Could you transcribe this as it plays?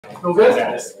All good?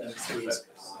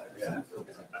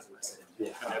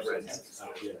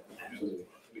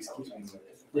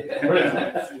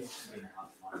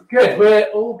 Good, we're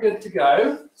all good to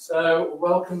go. So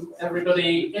welcome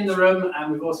everybody in the room,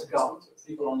 and we've also got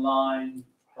people online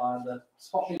via the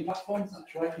Spotlight platform.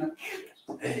 That's right, isn't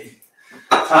it?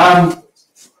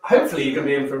 Hopefully you're going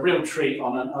to be in for a real treat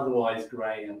on an otherwise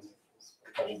grey and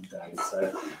cold day.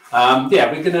 So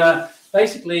yeah, we're going to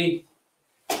basically,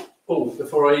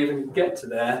 before I even get to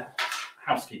there,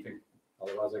 housekeeping.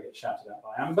 Otherwise I get shouted at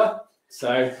by Amber.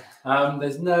 So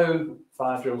there's no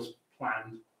fire drills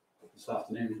planned this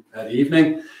afternoon, early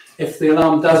evening. If the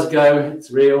alarm does go,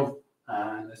 it's real.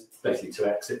 There's basically two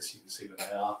exits, you can see where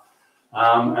they are.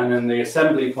 And then the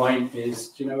assembly point is,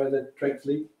 do you know where the Drake's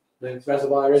Leap, the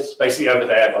reservoir is? Basically over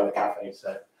there by the cafe.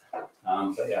 So,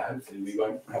 but yeah, hopefully we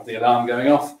won't have the alarm going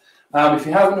off. If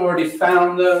you haven't already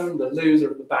found them, the loos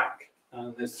are at the back.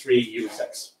 There's 3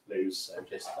 unisex loos, so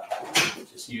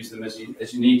just use them as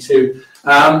you need to.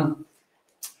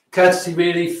 Courtesy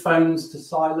really, phones to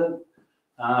silent.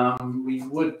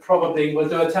 We'll do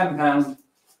a £10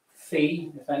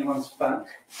 fee if anyone's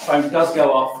phone does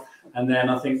go off, and then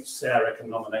I think Sarah can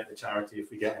nominate the charity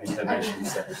if we get any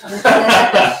donations.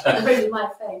 I'm bringing my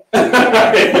phone.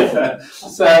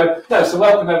 So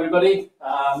welcome everybody.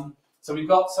 So we've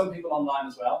got some people online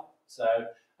as well. So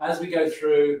as we go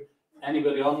through,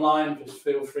 anybody online, just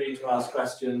feel free to ask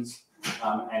questions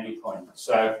at any point.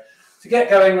 So to get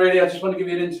going, really, I just want to give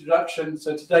you an introduction.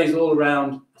 So today's all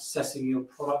around assessing your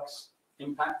product's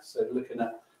impact. So looking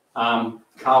at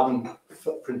carbon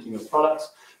footprinting of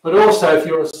products, but also if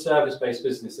you're a service-based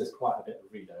business, there's quite a bit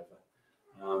of read over.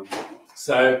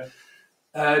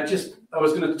 I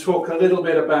was going to talk a little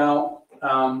bit about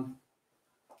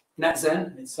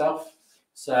NetZen itself.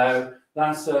 So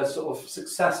that's a sort of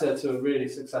successor to a really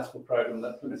successful program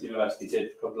that Plymouth University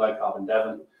did called Low Carbon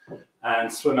Devon. And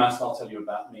SWMAS, I'll tell you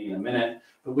about me in a minute.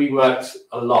 But we worked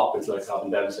a lot with Low Carbon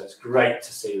Devon, so it's great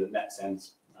to see that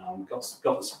NetZen's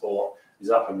got the support, is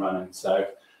up and running. So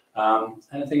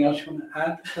anything else you want to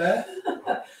add there?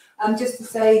 Just to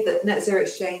say that Net Zero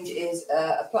Exchange is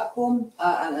a platform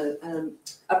and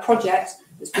a project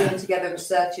that's bringing together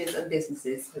researchers and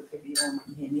businesses. Hopefully you can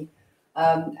hear me.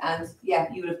 And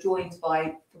yeah, you would have joined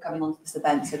by coming onto this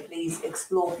event, so please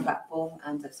explore the platform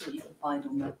and see what you can find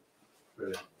on there.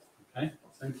 Brilliant. Okay,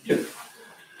 thank you.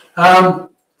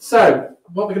 So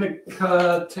what we're going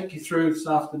to take you through this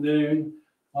afternoon,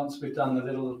 once we've done the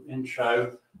little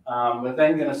intro, we're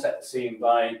then going to set the scene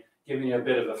by giving you a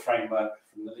bit of a framework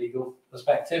from the legal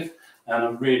perspective. And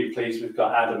I'm really pleased we've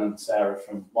got Adam and Sarah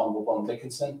from Womble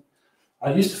Dickinson.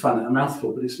 I used to find it a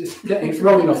mouthful, but it's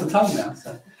rolling off the tongue now.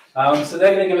 So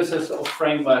they're going to give us a sort of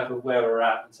framework of where we're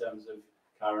at in terms of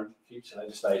current future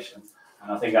legislation.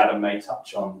 And I think Adam may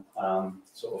touch on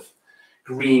sort of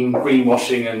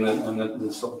greenwashing and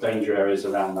the sort of danger areas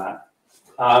around that.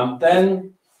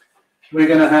 Then we're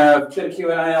going to have a bit of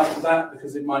Q&A after that,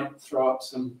 because it might throw up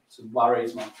some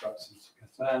worries, might throw up some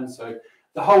concerns. So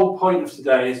the whole point of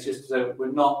today is just that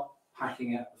we're not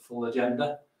packing out the full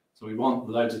agenda. So we want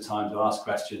loads of time to ask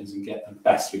questions and get the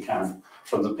best we can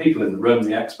from the people in the room,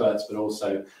 the experts, but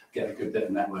also get a good bit of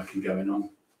networking going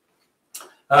on.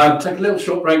 Take a little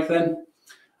short break then,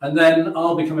 and then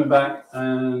I'll be coming back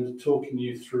and talking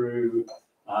you through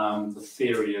the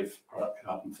theory of product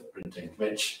carbon footprinting,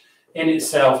 which in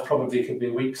itself probably could be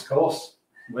a week's course.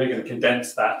 We're going to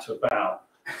condense that to about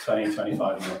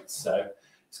 20-25 minutes. So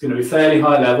it's going to be fairly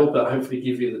high level, but hopefully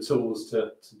give you the tools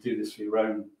to do this for your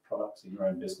own products in your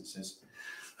own businesses.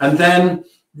 And then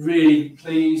really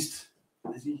pleased,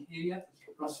 is he here yet?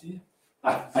 Russ here?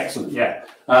 Ah, excellent, yeah.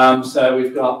 So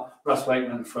we've got Russ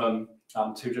Wakeman from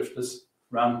Two Drifters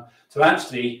Run to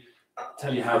actually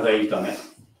tell you how they've done it.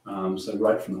 So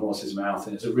right from the horse's mouth,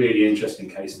 and it's a really interesting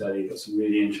case study. Got some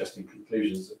really interesting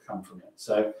conclusions that come from it.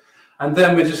 So, and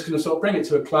then we're just going to sort of bring it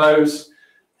to a close.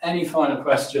 Any final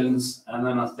questions? And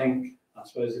then I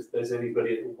suppose if there's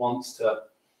anybody that wants to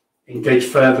engage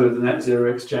further with the Net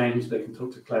Zero Exchange, they can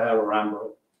talk to Claire or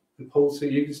Amber. Paul, so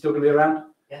you still going to be around?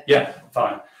 Yeah. Yeah,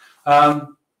 fine.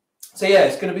 So yeah,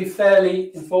 it's going to be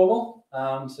fairly informal.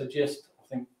 So just, I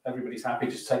think everybody's happy.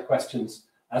 Just take questions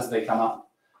as they come up.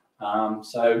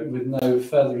 So with no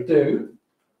further ado,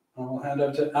 I'll hand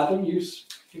over to Adam. You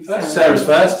first. Sarah's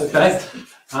first. Okay.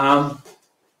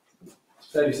 It's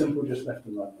fairly simple, just left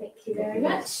and right. Thank you very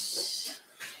much.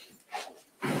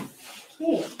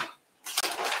 Okay.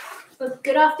 Well,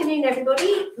 good afternoon,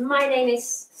 everybody. My name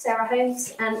is Sarah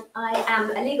Holmes, and I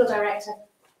am a legal director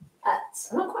at,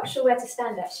 I'm not quite sure where to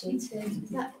stand actually. I need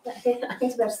to be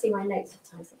able to see my notes at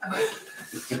times.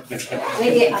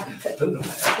 Maybe I can put them.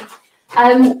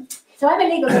 So I'm a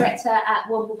legal director at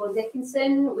Womble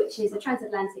Dickinson, which is a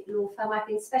transatlantic law firm. I've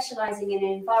been specialising in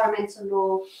environmental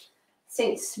law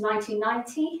since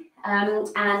 1990,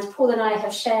 and Paul and I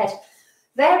have shared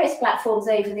various platforms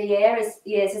over the years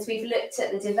as we've looked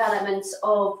at the development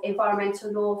of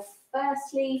environmental law,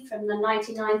 firstly from the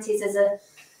 1990s as a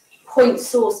point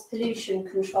source pollution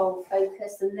control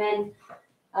focus, and then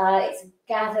it's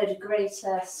gathered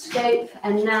greater scope,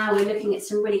 and now we're looking at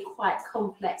some really quite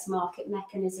complex market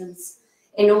mechanisms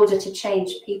in order to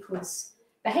change people's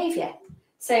behaviour.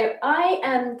 So I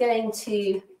am going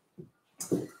to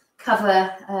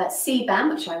cover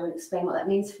CBAM, which I will explain what that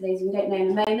means for those who don't know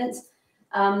in a moment,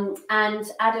 and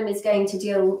Adam is going to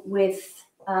deal with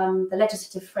the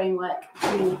legislative framework,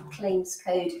 Green Claims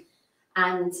Code,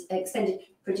 and extended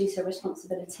producer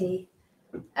responsibility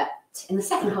in the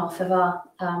second half of our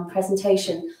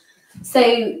presentation.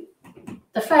 So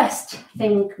the first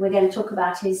thing we're going to talk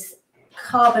about is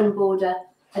carbon border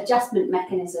adjustment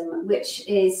mechanism, which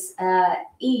is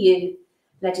EU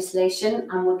legislation,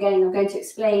 and I'm going to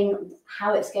explain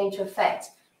how it's going to affect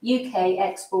UK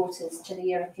exporters to the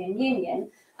European Union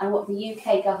and what the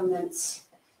UK government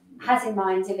has in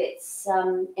mind if it's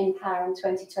in power in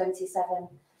 2027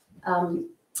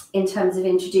 in terms of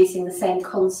introducing the same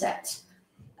concept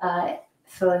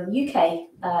for UK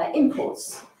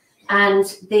imports. And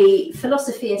the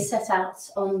philosophy is set out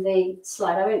on the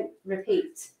slide. I won't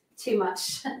repeat too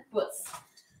much what's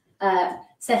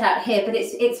set out here, but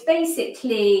it's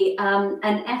basically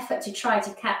an effort to try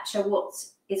to capture what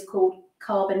is called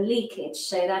carbon leakage.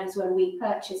 So that is when we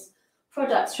purchase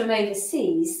products from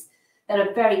overseas that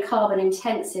are very carbon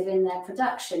intensive in their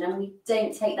production, and we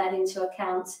don't take that into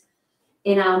account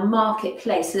in our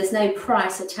marketplace. So there's no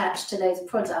price attached to those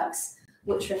products,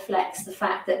 which reflects the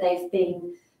fact that they've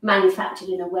been manufactured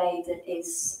in a way that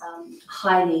is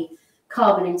highly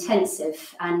carbon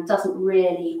intensive and doesn't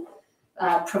really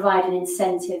provide an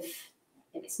incentive,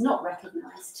 if it's not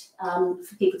recognised,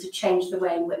 for people to change the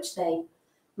way in which they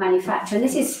manufacture. And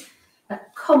this is a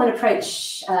common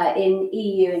approach in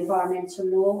EU environmental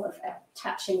law of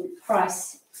attaching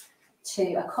price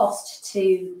to a cost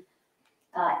to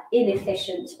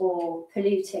inefficient or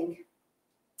polluting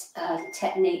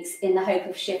techniques in the hope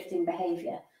of shifting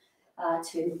behaviour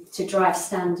to drive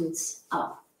standards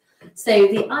up. So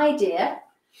the idea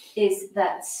is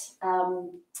that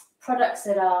products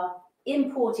that are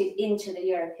imported into the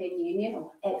European Union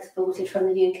or exported from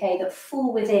the UK that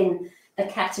fall within the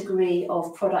category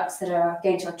of products that are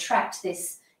going to attract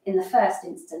this in the first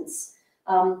instance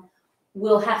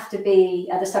will have to be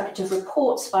the subject of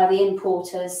reports by the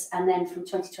importers, and then from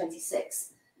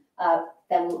 2026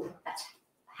 they will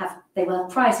have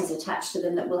prices attached to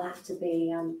them that will have to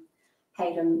be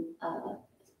paid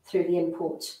through the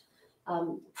import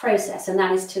process, and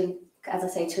that is to, as I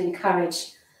say, to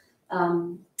encourage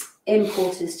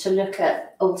importers to look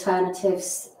at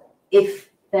alternatives if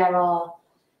there are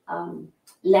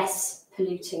less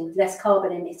polluting, less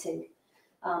carbon emitting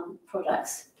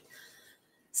products.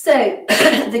 So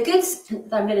the goods,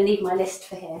 I'm going to need my list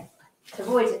for here to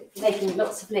avoid making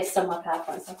lots of lists on my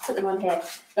PowerPoint, so I'll put them on here,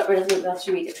 not really be able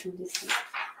to read it from distance.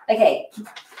 Okay,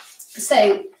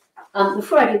 so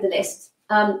before I do the list,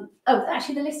 oh,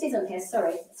 actually the list is on here,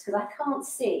 sorry, it's because I can't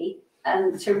see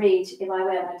to read if I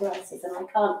wear my glasses, and I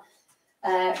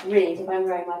can't read if I'm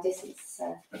wearing my distance.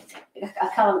 I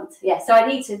can't, yeah, so I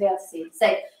need to be able to see.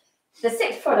 So the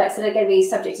 6 products that are going to be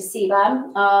subject to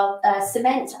CBAM are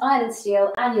cement, iron and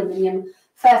steel, aluminium,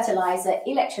 fertiliser,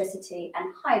 electricity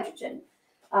and hydrogen.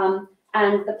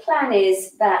 And the plan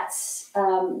is that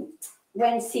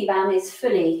when CBAM is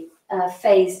fully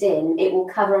phased in, it will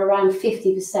cover around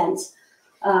 50%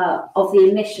 of the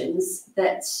emissions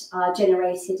that are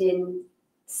generated in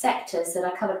sectors that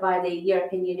are covered by the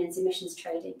European Union's emissions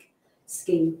trading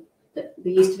scheme that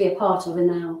we used to be a part of, and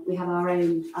now we have our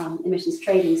own emissions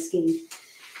trading scheme.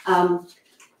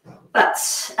 But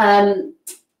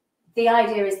the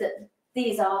idea is that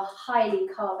these are highly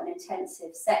carbon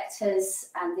intensive sectors,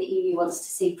 and the EU wants to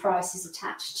see prices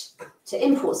attached to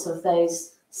imports of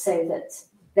those so that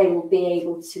they will be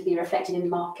able to be reflected in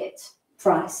market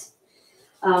price.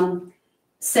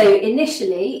 So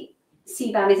initially,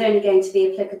 CBAM is only going to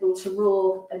be applicable to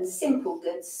raw and simple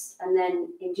goods, and then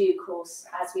in due course,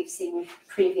 as we've seen with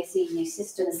previous EU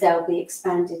systems, they'll be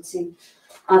expanded to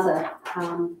other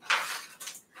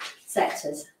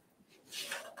sectors.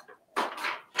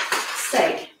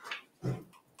 So,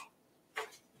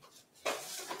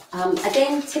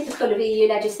 again, typical of EU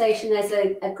legislation, there's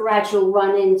a gradual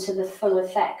run into the full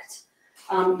effect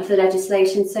of the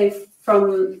legislation. So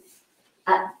from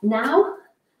now,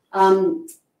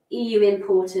 EU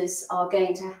importers are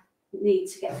going to need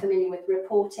to get familiar with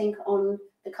reporting on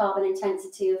the carbon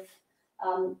intensity of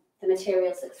the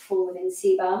materials that fall within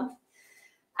CBAM.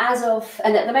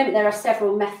 And at the moment there are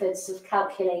several methods of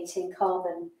calculating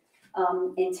carbon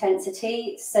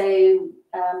intensity. So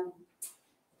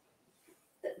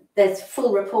there's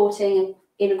full reporting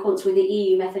in accordance with the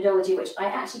EU methodology, which I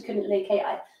actually couldn't locate.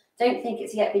 I don't think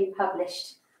it's yet been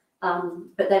published,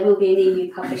 but there will be an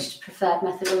EU published preferred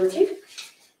methodology.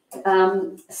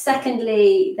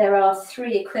 Secondly, there are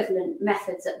 3 equivalent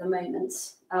methods at the moment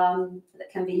that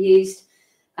can be used.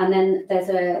 And then there's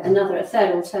a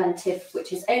third alternative,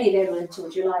 which is only available until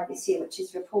July this year, which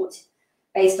is report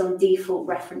based on default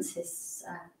references,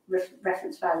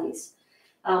 reference values.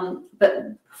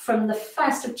 But from the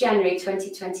 1st of January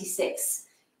 2026,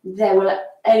 there will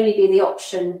only be the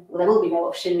option, well, there will be no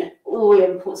option, all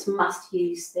imports must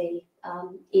use the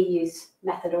EU's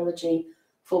methodology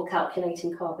for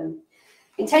calculating carbon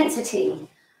intensity.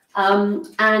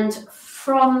 And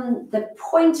from the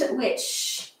point at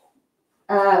which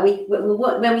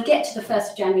when we get to the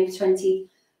 1st of January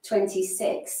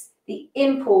 2026, the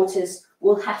importers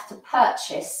will have to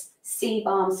purchase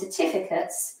CBAM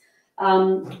certificates,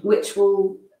 which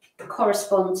will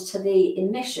correspond to the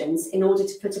emissions in order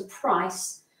to put a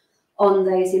price on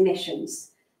those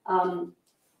emissions. And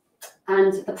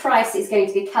the price is going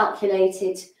to be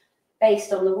calculated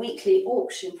based on the weekly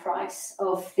auction price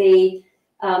of the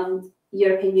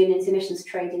European Union's emissions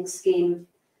trading scheme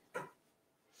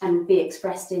and be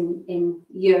expressed in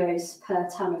euros per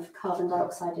tonne of carbon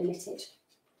dioxide emitted.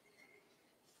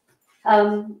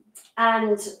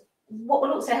 And what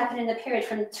will also happen in the period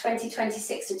from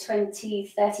 2026 to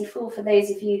 2034, for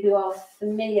those of you who are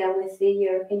familiar with the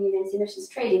European Union's emissions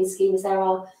trading scheme, is there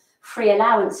are free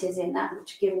allowances in that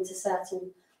which are given to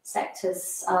certain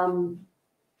sectors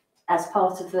as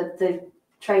part of the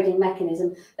trading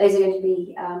mechanism. Those are going to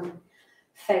be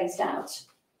phased out.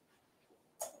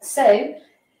 So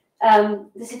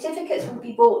the certificates will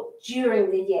be bought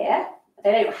during the year.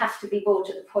 They don't have to be bought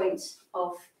at the point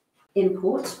of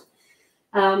import,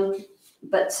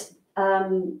 but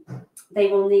they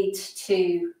will need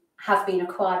to have been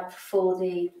acquired before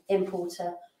the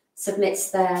importer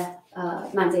submits their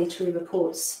mandatory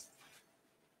reports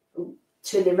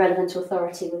to the relevant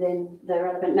authority within the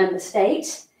relevant member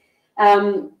state.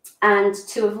 And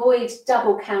to avoid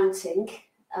double counting,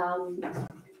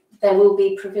 there will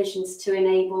be provisions to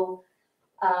enable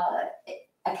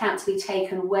account to be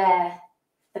taken where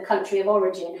the country of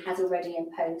origin has already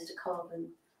imposed a carbon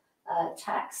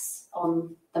tax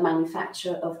on the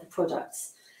manufacture of the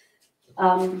products.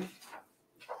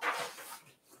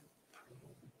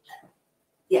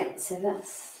 Yeah, so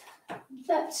that's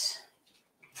that.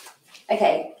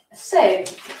 Okay, so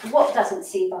what doesn't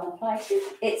CBAM apply to?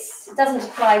 It doesn't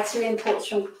apply to imports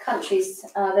from countries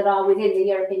that are within the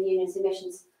European Union's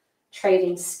emissions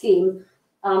trading scheme.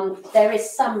 There is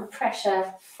some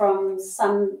pressure from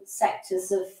some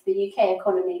sectors of the UK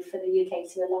economy for the UK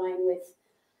to align with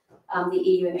the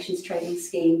EU emissions trading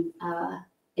scheme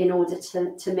in order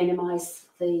to minimise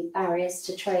the barriers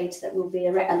to trade that will be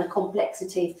and the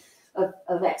complexity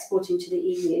of exporting to the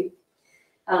EU.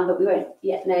 But we won't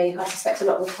yet know. I suspect a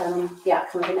lot will turn on the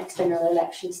outcome of the next general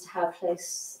elections to how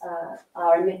close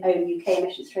our own UK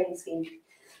emissions trading scheme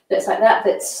looks like that.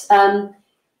 But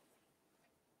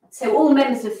so all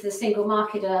members of the single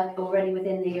market are already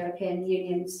within the European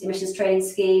Union's emissions trading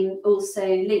scheme. Also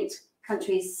linked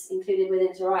countries included within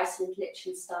it are Iceland,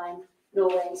 Liechtenstein,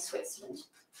 Norway and Switzerland.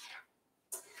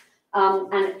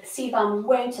 And CBAM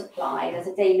won't apply. There's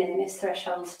a de minimis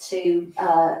threshold to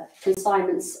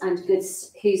consignments and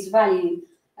goods whose value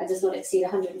does not exceed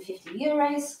 150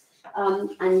 euros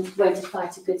and won't apply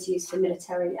to goods used for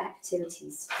military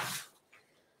activities.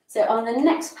 So on the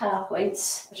next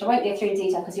PowerPoint, which I won't go through in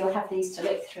detail because you'll have these to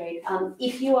look through,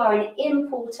 if you are an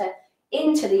importer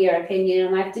into the European Union,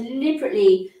 and I've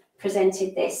deliberately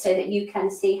presented this so that you can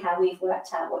see how we've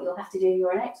worked out what you'll have to do if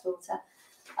you're an exporter.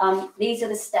 These are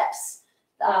the steps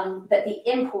that the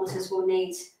importers will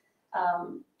need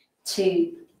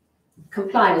to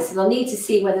comply with. So they'll need to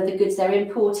see whether the goods they're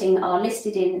importing are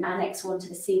listed in Annex 1 to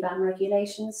the CBAM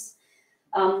regulations.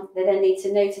 They then need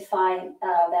to notify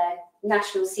their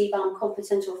national CBAM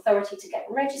competent authority to get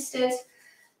registered,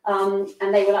 and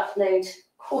they will upload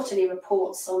quarterly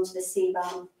reports onto the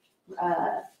CBAM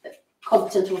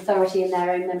competent authority in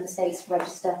their own member states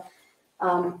register.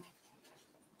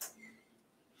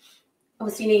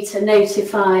 Obviously need to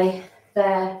notify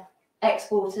their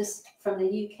exporters from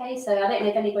the UK. So I don't know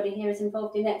if anybody here is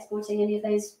involved in exporting any of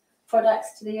those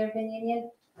products to the European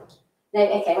Union. No,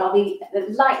 okay, well, I'll be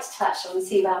a light touch on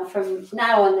CBAM from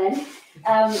now on then.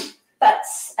 But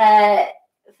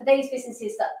for those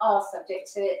businesses that are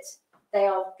subject to it, they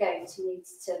are going to need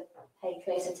to pay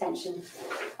close attention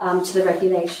to the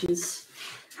regulations.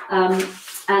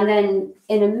 And then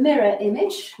in a mirror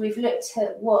image, we've looked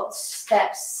at what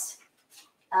steps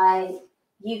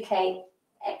UK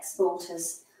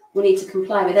exporters will need to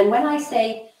comply with. And when I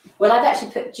say, well, I've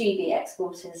actually put GB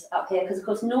exporters up here because, of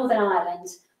course, Northern Ireland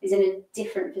is in a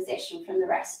different position from the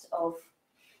rest of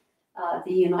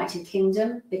the United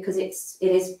Kingdom because it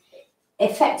is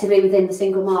effectively within the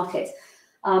single market.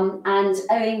 And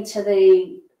owing to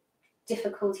the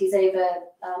difficulties over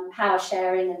power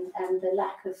sharing and the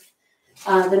lack of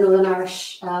the Northern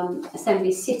Irish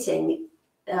Assembly sitting,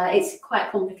 it's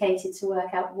quite complicated to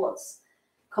work out what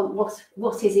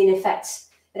is in effect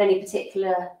at any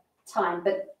particular time.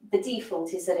 But the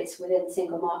default is that it's within the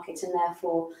single market, and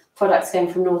therefore products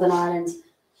going from Northern Ireland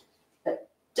that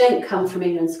don't come from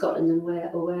England, Scotland, and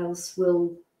Wales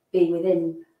will be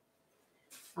within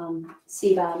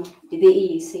CBAM, the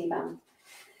EU CBAM.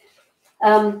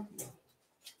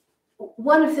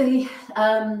 One of the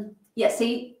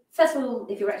so first of all,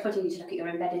 if you're exporting, you need to look at your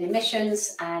embedded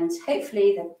emissions, and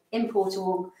hopefully the importer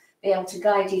will be able to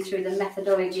guide you through the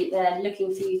methodology they're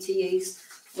looking for you to use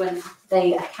when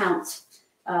they account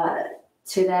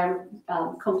to their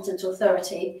competent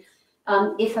authority.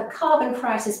 If a carbon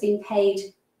price has been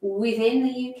paid within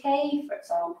the UK, for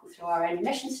example, through our own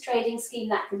emissions trading scheme,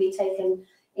 that can be taken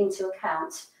into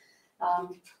account.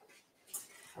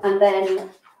 And then,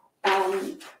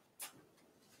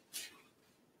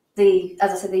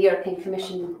 as I said, the European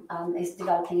Commission is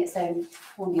developing its own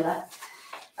formula.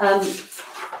 A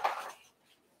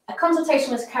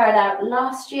consultation was carried out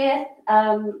last year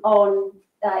in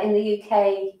the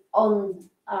UK on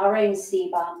our own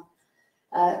CBAM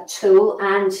tool,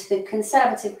 and the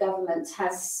Conservative government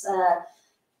has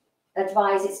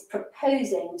advised it's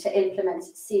proposing to implement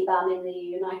CBAM in the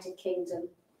United Kingdom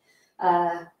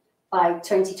by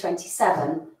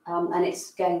 2027, and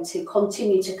it's going to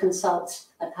continue to consult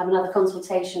and have another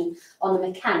consultation on the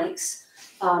mechanics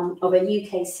of a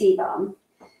UK CBAM.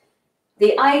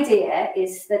 The idea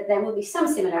is that there will be some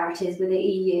similarities with the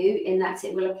EU in that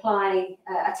it will apply,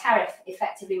 a tariff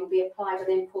effectively will be applied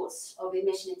on imports of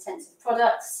emission-intensive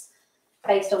products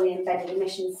based on the embedded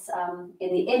emissions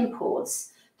in the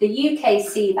imports. The UK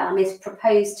CBAM is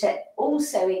proposed to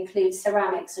also include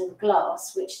ceramics and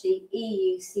glass, which the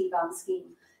EU CBAM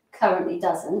scheme currently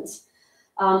doesn't.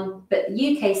 But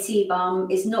UK CBAM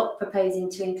is not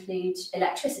proposing to include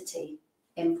electricity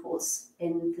imports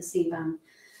in the CBAM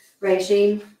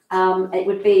regime. It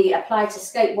would be applied to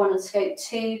Scope 1 and Scope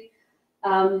 2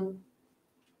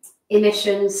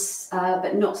 emissions,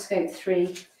 but not Scope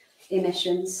 3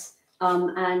 emissions.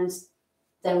 And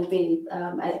there will be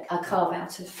a carve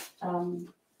out of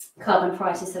carbon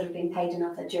prices that have been paid in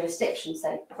other jurisdictions,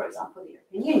 so for example the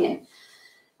European Union.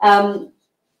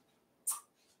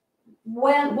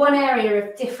 One area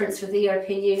of difference with the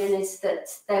European Union is that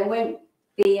there won't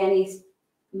be any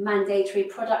mandatory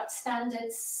product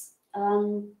standards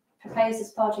proposed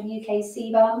as part of UK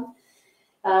CBAM.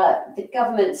 The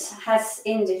government has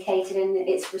indicated in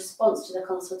its response to the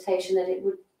consultation that it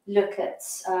would look at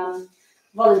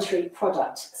voluntary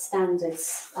product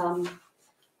standards,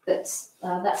 but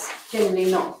that's generally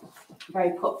not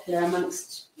very popular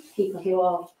amongst people who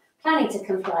are planning to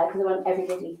comply, because they want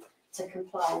everybody to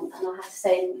comply. And I have to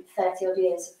say, in 30 odd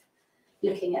years of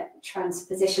looking at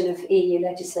transposition of EU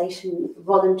legislation,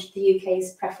 the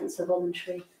UK's preference for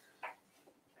voluntary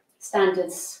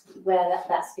standards where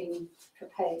that's been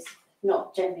proposed,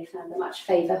 not generally found much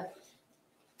favour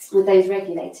with those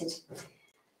regulated.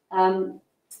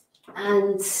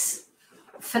 And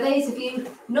for those of you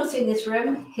not in this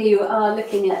room who are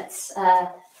looking at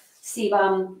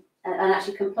CBAM and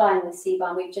actually complying with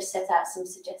CBAM, we've just set out some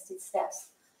suggested steps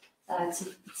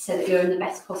so that you're in the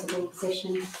best possible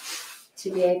position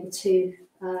to be able to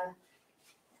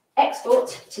export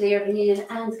to the European Union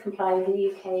and comply with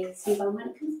the UK CBAM when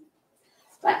it comes.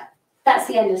 Right, that's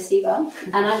the end of CBAM,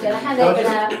 and I'm going to hand over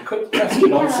now. A quick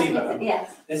question on CBAM.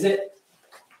 Yes. Is it?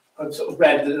 I've sort of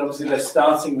read that obviously they're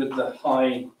starting with the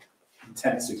high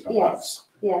intensity products.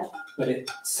 Yeah. But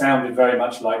it sounded very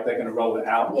much like they're going to roll it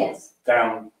out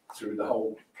down through the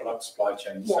whole product supply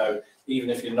chain. Yeah. So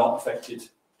even if you're not affected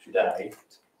today,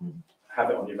 have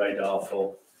it on your radar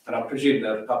for, and I presume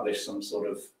they'll publish some sort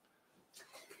of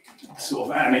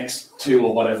Annex 2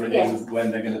 or whatever it is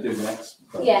when they're going to do the next.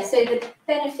 Yeah, so the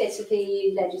benefit of the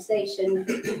EU legislation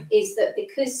is that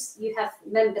because you have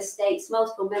member states,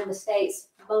 multiple member states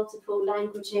multiple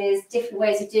languages, different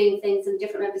ways of doing things in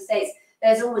different member states,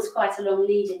 there's always quite a long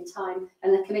lead in time,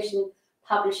 and the Commission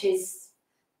publishes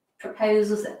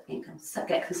proposals that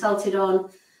get consulted on,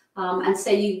 and so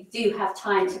you do have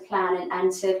time to plan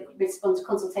and to respond to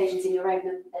consultations in your own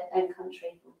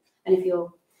country. And if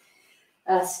you're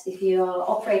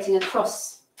operating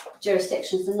across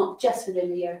jurisdictions and not just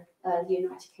within the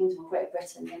United Kingdom or Great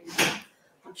Britain, then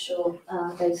I'm sure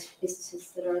those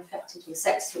businesses that are affected with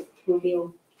sex will be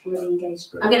already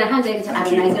engaged. I'm going to hand over to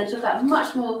Adam now. He's going to talk about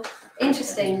much more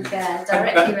interesting,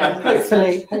 directly relevant.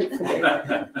 Hopefully.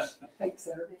 Thanks,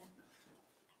 Sarah.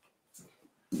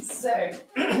 So,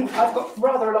 I've got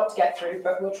rather a lot to get through,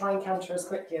 but we'll try and counter as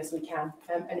quickly as we can.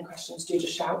 Any questions, do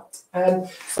just shout.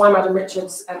 So I'm Adam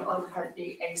Richards, and I'm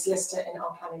currently a solicitor in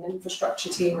our planning and infrastructure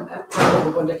team at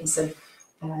Paul Gilbert,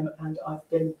 and I've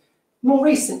been more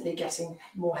recently getting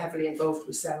more heavily involved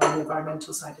with Sarah on the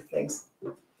environmental side of things.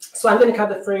 So I'm going to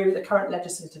cover through the current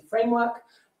legislative framework.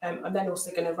 I'm then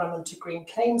also going to run on to Green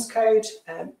Claims Code,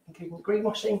 including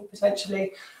greenwashing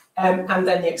potentially, and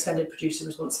then the extended producer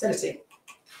responsibility.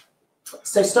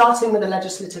 So starting with the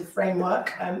legislative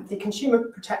framework, the Consumer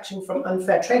Protection from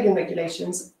Unfair Trading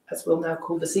Regulations, as we'll now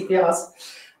call the CPRs,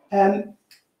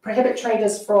 prohibit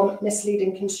traders from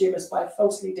misleading consumers by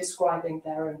falsely describing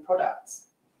their own products.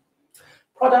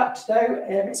 Product, though,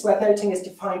 it's worth noting, is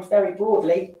defined very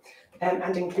broadly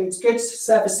and includes goods,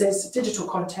 services, digital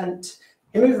content,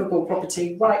 immovable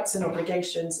property, rights and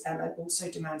obligations, and also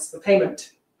demands for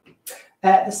payment.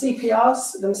 The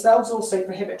CPRs themselves also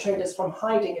prohibit traders from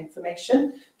hiding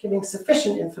information, giving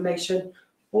sufficient information,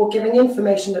 or giving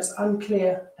information that's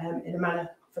unclear in a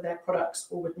manner for their products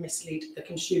or would mislead the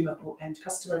consumer or end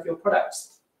customer of your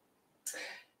products.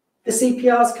 The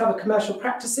CPRs cover commercial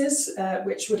practices,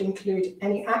 which would include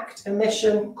any act,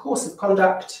 omission, course of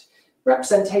conduct,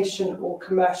 representation or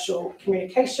commercial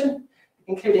communication,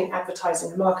 including advertising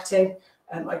and marketing.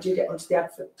 I do get onto the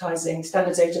Advertising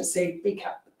Standards Agency,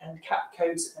 BCAP and CAP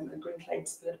codes and green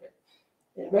claims a little bit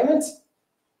in a moment.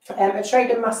 A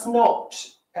trader must not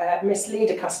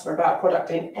mislead a customer about a product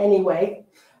in any way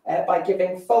by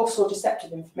giving false or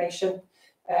deceptive information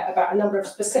about a number of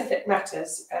specific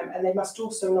matters, and they must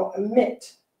also not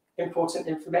omit important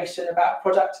information about a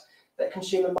product that a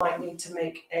consumer might need to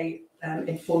make a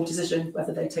informed decision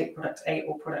whether they take product A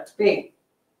or product B.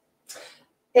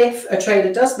 If a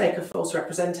trader does make a false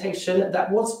representation that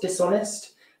was dishonest,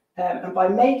 and by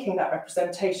making that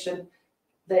representation,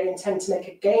 they intend to make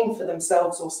a gain for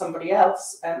themselves or somebody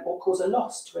else, or cause a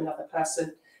loss to another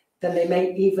person, then they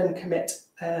may even commit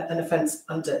an offence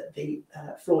under the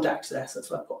Fraud Act there. So that's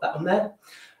why I've got that on there.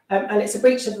 And it's a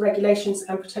breach of the regulations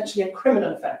and potentially a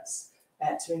criminal offence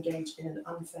to engage in an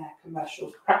unfair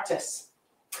commercial practice.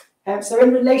 So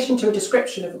in relation to a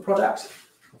description of a product,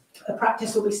 a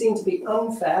practice will be seen to be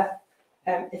unfair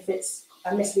if it's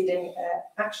a misleading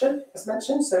action, as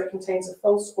mentioned, so it contains a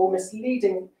false or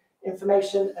misleading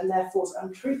information and therefore is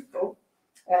untruthful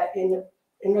in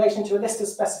relation to a list of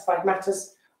specified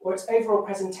matters, or its overall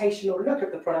presentation or look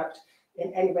of the product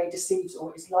in any way deceives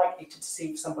or is likely to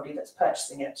deceive somebody that's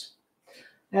purchasing it.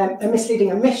 A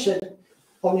misleading omission,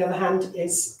 on the other hand,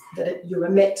 is that you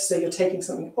omit, so you're taking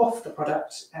something off the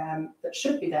product that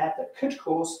should be there, that could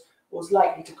cause or is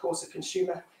likely to cause a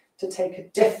consumer to take a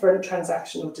different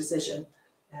transactional decision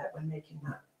when making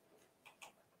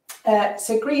that.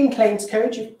 So Green Claims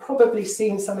Code, you've probably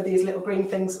seen some of these little green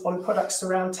things on products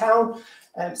around town.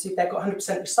 So they've got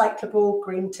 100% recyclable,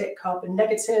 green tick, carbon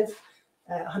negative,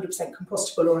 100%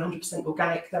 compostable or 100%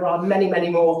 organic. There are many, many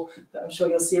more that I'm sure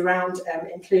you'll see around,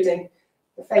 including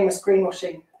the famous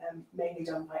greenwashing, mainly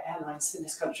done by airlines in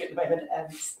this country at the moment.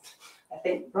 I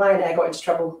think Ryanair got into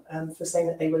trouble for saying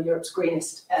that they were Europe's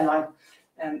greenest airline,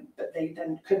 but they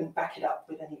then couldn't back it up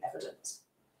with any evidence.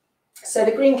 So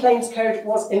the Green Claims Code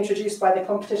was introduced by the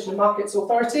Competition and Markets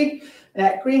Authority.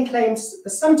 Green claims are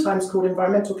sometimes called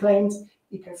environmental claims,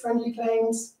 eco-friendly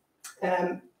claims.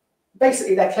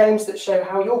 Basically, they're claims that show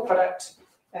how your product,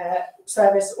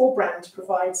 service or brand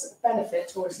provides a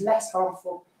benefit or is less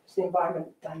harmful to the environment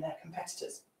than their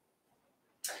competitors.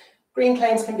 Green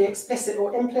claims can be explicit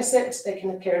or implicit. They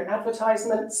can appear in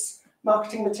advertisements,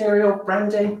 marketing material,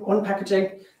 branding, on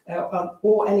packaging,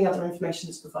 or any other information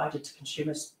that's provided to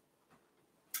consumers.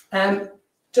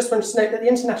 Just wanted to note that the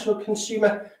International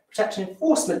Consumer Protection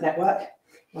Enforcement Network,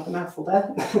 not a mouthful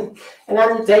there,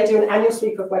 they do an annual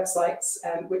sweep of websites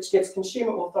which gives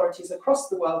consumer authorities across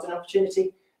the world an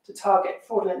opportunity to target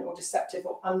fraudulent or deceptive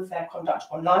or unfair conduct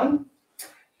online.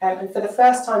 And for the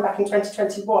first time back in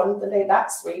 2021,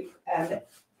 that sweep of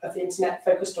the internet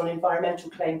focused on environmental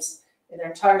claims in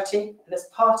their entirety. And as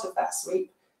part of that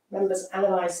sweep, members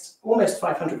analysed almost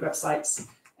 500 websites,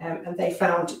 and they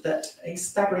found that a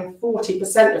staggering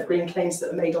 40% of green claims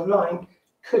that are made online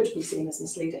could be seen as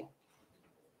misleading.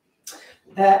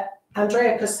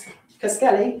 Andrea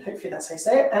Coscelli, hopefully that's how you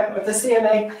say it, of the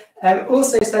CMA,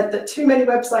 also said that too many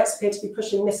websites appear to be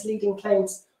pushing misleading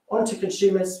claims onto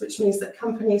consumers, which means that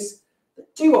companies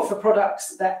that do offer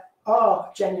products that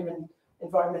are genuine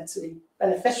environmentally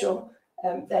beneficial,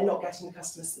 they're not getting the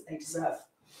customers that they deserve.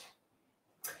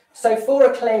 So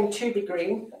for a claim to be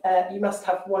green, you must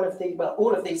have one of the, well,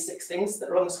 all of these 6 things that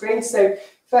are on the screen. So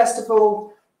first of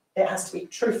all, it has to be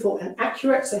truthful and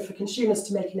accurate. So for consumers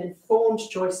to make an informed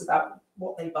choice about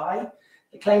what they buy,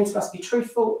 the claims must be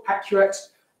truthful, accurate,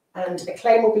 and a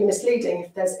claim will be misleading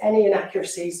if there's any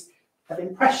inaccuracies of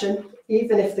impression,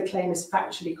 even if the claim is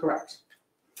factually correct.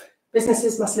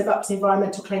 Businesses must live up to the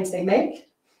environmental claims they make.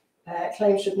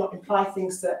 Claims should not imply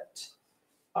things that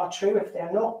are true if they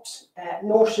are not,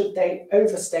 nor should they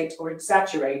overstate or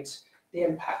exaggerate the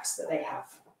impacts that they have.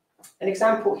 An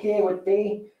example here would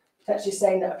be potentially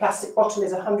saying that a plastic bottle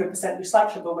is 100%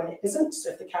 recyclable when it isn't.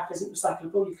 So if the cap isn't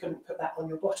recyclable, you couldn't put that on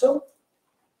your bottle.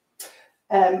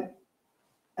 And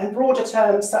broader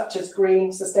terms such as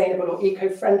green, sustainable, or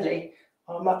eco-friendly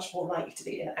are much more likely to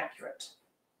be inaccurate.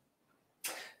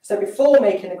 So before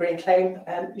making a green claim,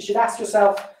 you should ask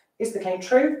yourself, is the claim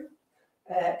true?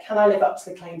 Can I live up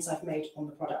to the claims I've made on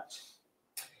the product?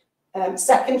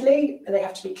 Secondly, they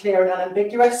have to be clear and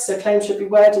unambiguous. So claims should be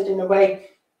worded in a way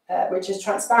which is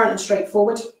transparent and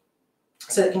straightforward,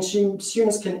 so that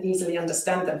consumers can easily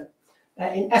understand them.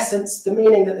 In essence, the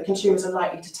meaning that the consumers are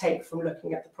likely to take from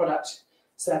looking at the product,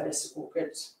 service, or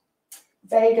goods.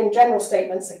 Vague and general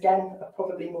statements, again, are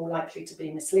probably more likely to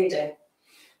be misleading.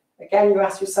 Again, you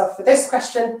ask yourself for this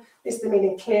question, is the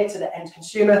meaning clear to the end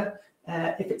consumer?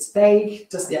 If it's vague,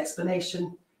 does the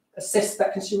explanation assist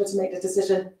that consumer to make the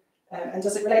decision? And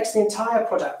does it relate to the entire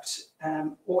product?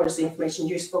 Or is the information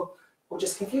useful or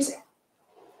just confusing?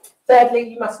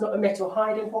 Thirdly, you must not omit or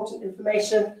hide important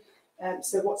information.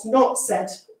 So what's not said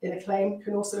in a claim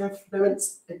can also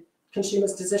influence the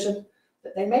consumer's decision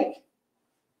that they make.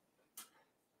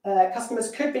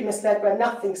 Customers could be misled by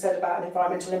nothing said about an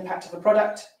environmental impact of a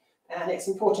product, and it's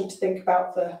important to think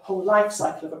about the whole life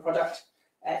cycle of a product,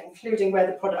 including where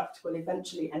the product will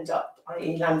eventually end up,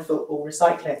 i.e. landfill or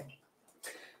recycling.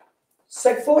 So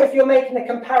if you're making a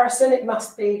comparison, it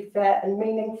must be fair and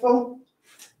meaningful.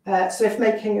 So if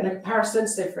making a comparison,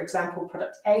 so for example,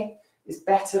 product A is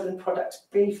better than product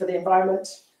B for the environment,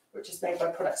 which is made by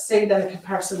product C, then the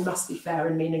comparison must be fair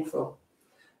and meaningful.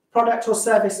 Product or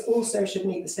service also should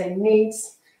meet the same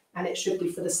needs, and it should be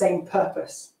for the same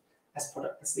purpose as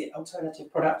the alternative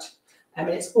product. And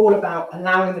it's all about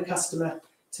allowing the customer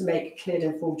to make clear,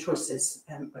 informed choices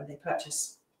when they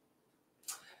purchase.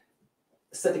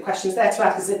 So the question is there to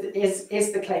ask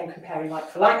is the claim comparing like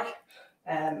for like,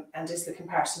 and is the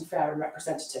comparison fair and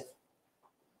representative?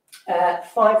 5,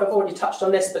 I've already touched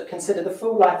on this, but consider the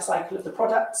full life cycle of the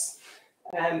products,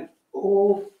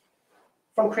 all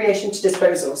from creation to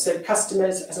disposal. So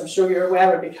customers, as I'm sure you're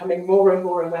aware, are becoming more and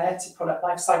more aware to product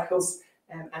life cycles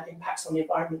and impacts on the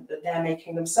environment that they're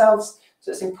making themselves.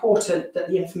 So it's important that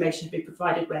the information be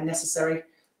provided where necessary,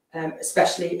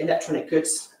 especially electronic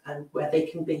goods, and where they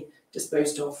can be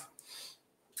disposed of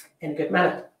in a good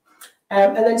manner.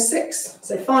 And then 6,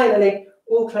 so finally,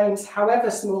 all claims,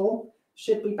 however small,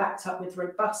 should be backed up with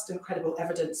robust and credible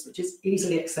evidence, which is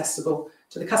easily accessible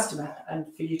to the customer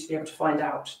and for you to be able to find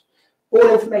out.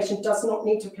 All information does not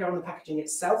need to appear on the packaging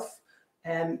itself.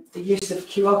 The use of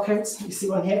QR codes, you see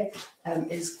one here,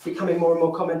 is becoming more and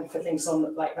more common for things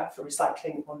like that for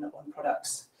recycling on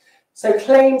products. So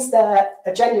claims there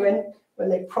are genuine when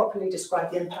they properly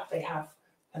describe the impact they have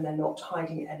and they're not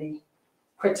hiding any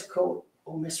critical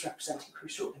or misrepresenting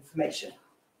crucial information.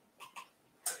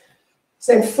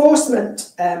 So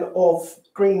enforcement of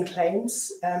green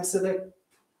claims. So the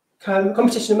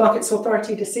Competition and Markets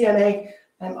Authority, the CMA,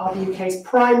 are the UK's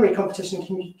primary competition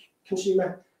and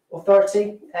consumer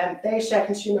authority. They share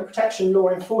consumer protection law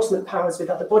enforcement powers with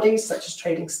other bodies such as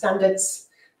trading standards,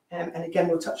 and again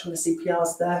we'll touch on the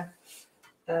CPRs there,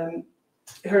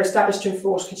 who are established to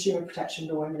enforce consumer protection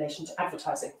law in relation to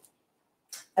advertising.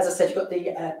 As I said, you've got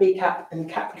the BCAP and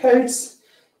CAP codes.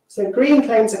 So green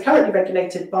claims are currently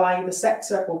regulated by the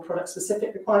sector or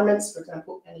product-specific requirements, for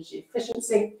example, energy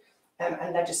efficiency,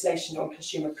 and legislation on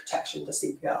consumer protection, the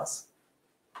CPRs.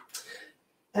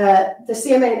 The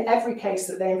CMA, in every case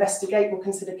that they investigate, will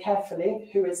consider carefully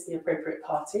who is the appropriate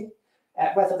party,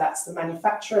 whether that's the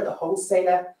manufacturer, the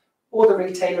wholesaler, or the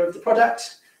retailer of the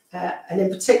product, and in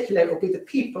particular, it will be the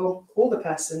people or the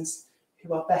persons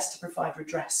who are best to provide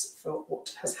redress for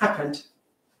what has happened.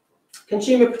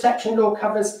 Consumer protection law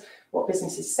covers what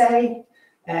businesses say,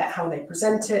 how they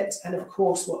present it, and of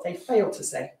course what they fail to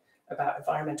say about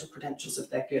environmental credentials of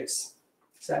their goods,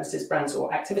 services, brands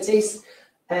or activities.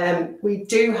 We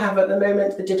do have at the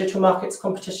moment the Digital Markets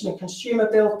Competition and Consumer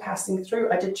Bill passing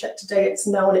through. I did check today, it's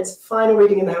now on its final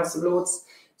reading in the House of Lords,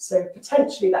 so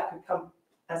potentially that could come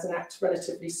as an act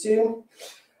relatively soon.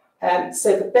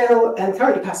 So the bill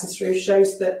currently passing through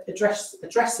shows that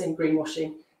addressing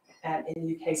greenwashing in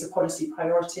the UK is a policy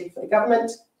priority for the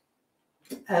government.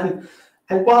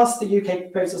 And whilst the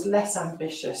UK proposal is less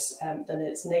ambitious than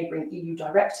its neighbouring EU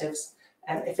directives,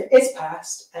 if it is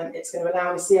passed, it's going to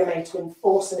allow the CMA to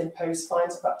enforce and impose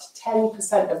fines of up to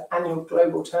 10% of annual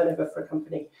global turnover for a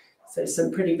company. So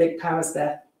some pretty big powers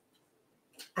there.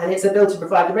 And it's a bill to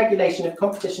provide the regulation of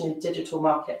competition in digital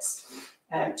markets,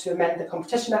 to amend the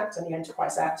Competition Act and the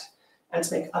Enterprise Act, and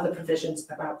to make other provisions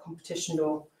about competition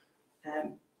law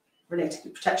related to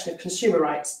the protection of consumer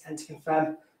rights, and to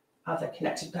confirm other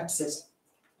connected purposes.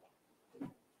 So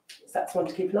that's one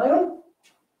to keep an eye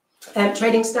on.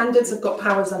 Trading standards have got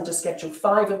powers under Schedule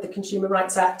 5 of the Consumer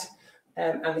Rights Act,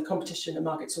 and the Competition and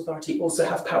Markets Authority also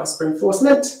have powers for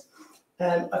enforcement.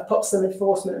 I've popped some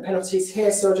enforcement and penalties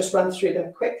here, so I'll just run through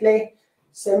them quickly.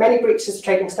 So many breaches of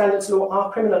trading standards law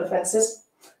are criminal offences,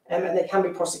 and they can be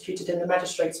prosecuted in the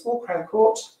magistrates or Crown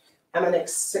Court, and a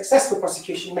successful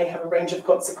prosecution may have a range of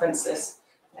consequences,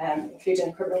 including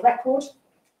a criminal record,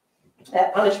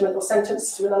 punishment or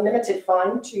sentence to an unlimited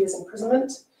fine, 2 years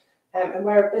imprisonment, and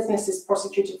where a business is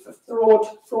prosecuted for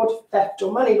fraud, theft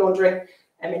or money laundering,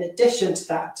 in addition to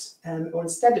that, or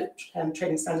instead of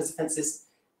trading standards offences,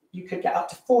 you could get up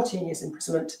to 14 years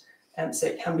imprisonment, so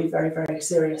it can be very, very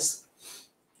serious.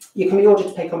 You can be ordered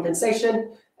to pay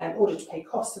compensation, and ordered to pay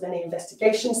costs of any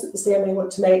investigations that the CMA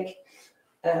want to make,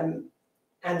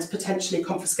 and potentially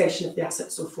confiscation of the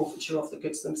assets or forfeiture of the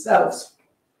goods themselves.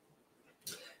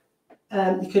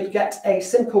 You could get a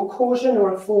simple caution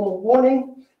or a formal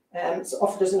warning. It's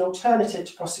offered as an alternative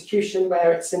to prosecution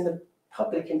where it's in the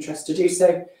public interest to do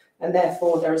so, and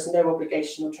therefore there is no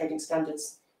obligation on trading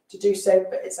standards to do so,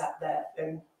 but it's at their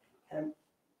own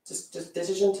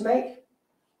decision to make.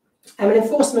 An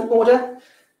enforcement order,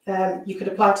 you could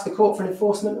apply to the court for an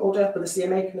enforcement order, but the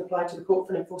CMA can apply to the court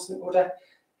for an enforcement order,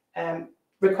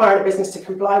 requiring a business to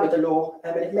comply with the law,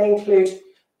 and it may include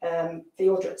the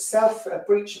order itself. A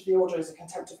breach of the order is a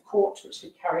contempt of court, which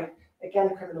could carry,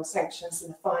 again, criminal sanctions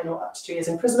and a fine or up to 2 years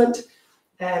imprisonment.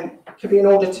 It could be an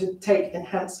order to take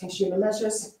enhanced consumer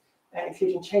measures,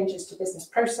 including changes to business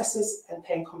processes and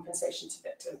paying compensation to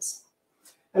victims.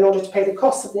 An order to pay the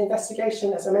costs of the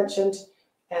investigation, as I mentioned,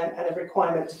 and a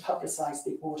requirement to publicise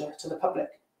the order to the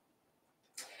public.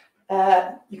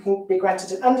 You can be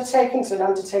granted an undertaking, so an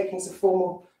undertaking is a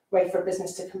formal way for a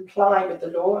business to comply with the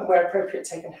law and where appropriate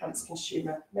take enhanced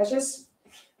consumer measures.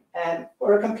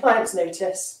 Or a compliance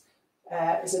notice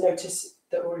is a notice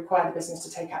that will require the business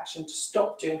to take action to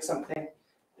stop doing something.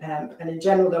 And in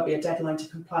general, there'll be a deadline to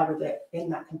comply with it in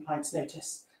that compliance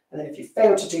notice. And then if you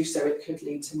fail to do so, it could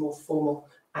lead to more formal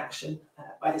action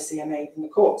by the CMA in the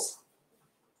courts.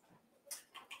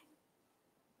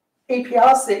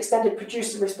 EPRs, the extended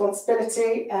producer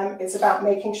responsibility, is about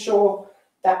making sure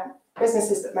that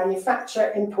businesses that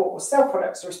manufacture, import or sell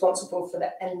products are responsible for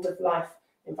the end-of-life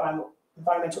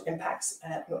environmental impacts,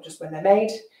 not just when they're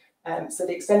made. So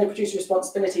the extended producer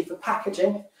responsibility for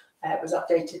packaging was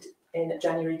updated in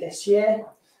January this year.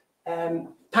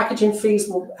 Packaging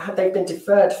fees they've been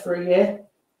deferred for a year.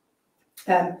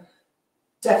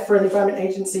 DEFRA and the Environment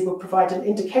Agency will provide an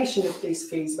indication of these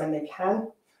fees when they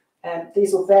can.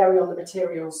 These will vary on the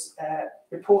materials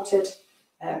reported.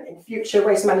 In future,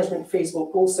 waste management fees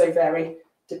will also vary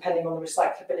depending on the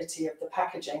recyclability of the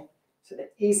packaging. So the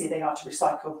easier they are to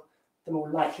recycle, the more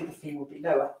likely the fee will be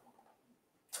lower.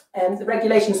 The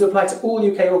regulations will apply to all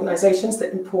UK organisations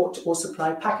that import or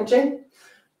supply packaging.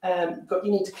 But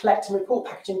you need to collect and report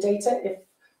packaging data if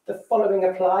the following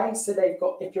apply. So they've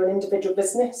got, if you're an individual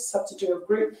business, subject to a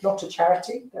group, not a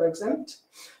charity, they're exempt.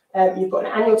 You've got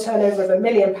an annual turnover of £1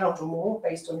 million or more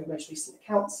based on your most recent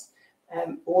accounts,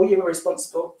 or you were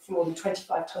responsible for more than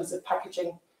 25 tonnes of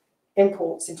packaging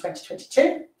imports in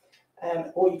 2022,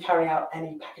 or you carry out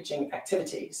any packaging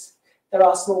activities. There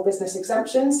are small business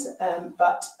exemptions,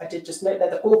 but I did just note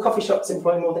there that all coffee shops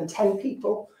employing more than 10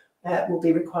 people will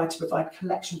be required to provide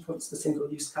collection points for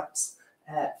single-use cups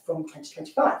from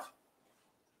 2025.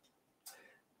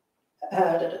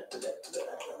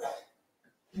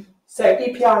 So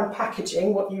EPR and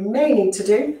packaging, what you may need to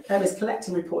do is collect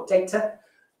and report data,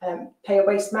 pay a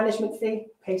waste management fee,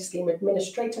 pay scheme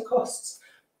administrator costs,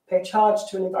 pay a charge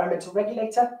to an environmental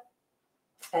regulator,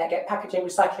 get packaging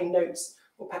recycling notes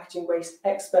or packaging waste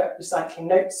expert recycling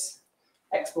notes,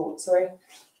 export, sorry.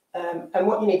 And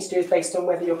what you need to do is based on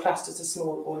whether you're classed as a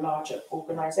small or larger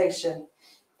organisation.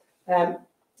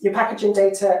 Your packaging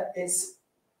data is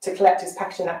to collect is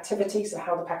packaging activity, so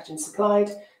how the packaging is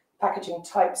supplied, packaging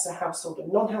types, so household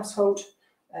and non-household.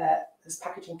 There's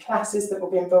packaging classes that will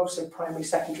be involved, so primary,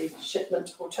 secondary,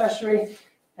 shipment or tertiary,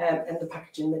 and the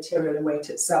packaging material and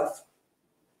weight itself.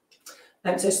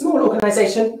 So small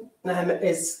organisation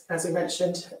is, as we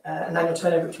mentioned, an annual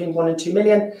turnover between 1 and 2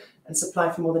 million and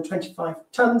supply for more than 25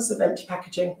 tonnes of empty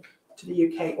packaging to the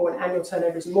UK, or an annual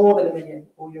turnover is more than 1 million,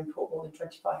 or you import more than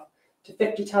 25 to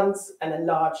 50 tonnes, and then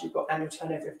large, you've got annual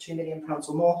turnover of £2 million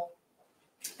or more,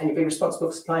 and you'll be responsible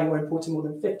for supplying or importing more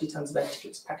than 50 tonnes of empty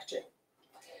goods packaging.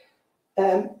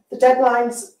 The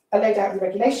deadlines are laid out in the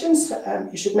regulations.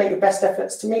 You should make your best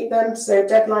efforts to meet them. So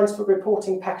deadlines for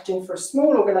reporting packaging for a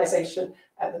small organisation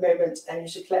at the moment, and you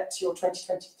should collect your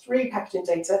 2023 packaging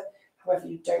data. However,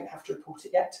 you don't have to report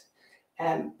it yet.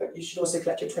 But you should also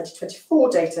collect your 2024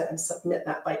 data and submit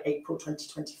that by April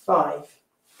 2025.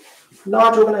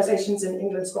 Large organisations in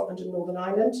England, Scotland and Northern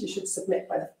Ireland, you should submit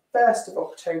by the 1st of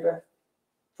October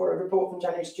for a report from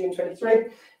January to June 23,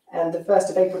 and the 1st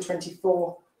of April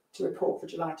 24 to report for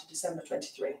July to December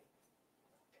 23.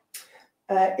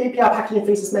 EPR packaging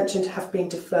fees, as mentioned, have been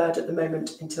deferred at the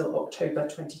moment until October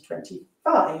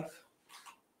 2025.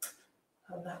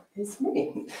 And that is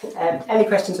me. Any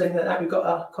questions or anything like that, we've got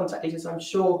our contact details. I'm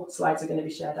sure slides are going to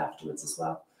be shared afterwards as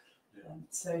well.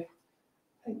 So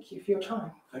thank you for your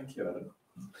time. Thank you, Adam.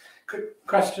 Quick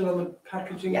question on the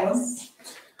packaging Yes.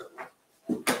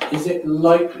 one. Is it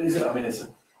likely, I mean, it's a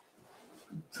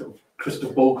sort of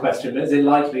crystal ball question, but is it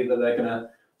likely that they're going to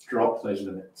drop those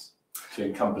limits to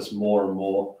encompass more and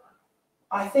more?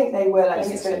 I think they will. I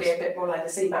think it's going to be a bit more like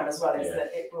the CBAM as well, is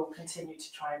that it will continue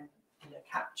to try and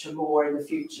capture more in the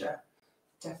future.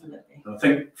 Definitely. I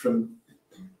think from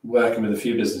working with a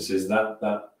few businesses,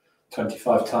 that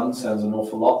 25 tonnes sounds an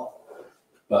awful lot.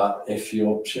 But if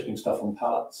you're shipping stuff on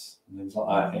pallets and things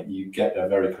like that, you get there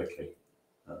very quickly.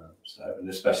 And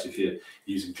especially if you're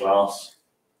using glass,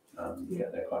 you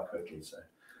get there quite quickly. So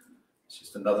it's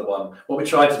just another one. What we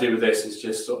try to do with this is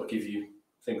just sort of give you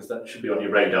things that should be on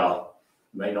your radar.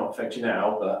 It may not affect you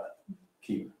now, but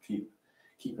keep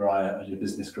your eye out as your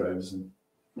business grows. And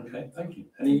okay, thank you.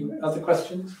 Any other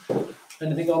questions?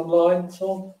 Anything online,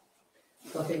 Tom?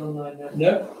 Nothing online now.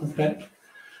 No? Okay.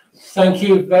 Thank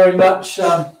you very much,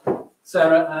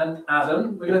 Sarah and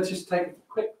Adam. We're going to just take a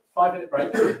quick 5-minute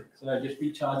break. So just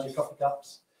recharge your coffee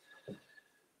cups,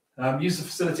 use the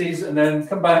facilities, and then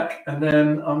come back. And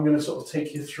then I'm going to sort of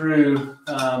take you through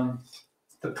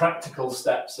the practical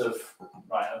steps of,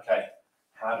 right, okay,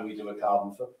 how do we do a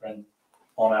carbon footprint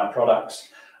on our products?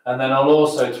 And then I'll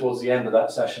also, towards the end of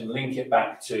that session, link it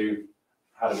back to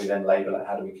how do we then label it,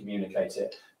 how do we communicate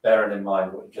it, bearing in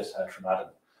mind what you just heard from Adam.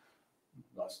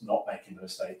 That's not making the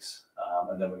mistakes,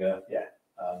 and then we're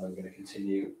going to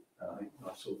continue. I think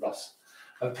I saw Russ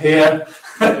appear.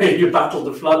 You battled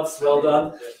the floods, well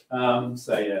done.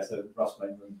 So Russ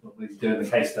will be doing the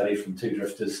case study from Two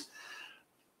Drifters,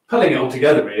 pulling it all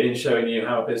together really, and showing you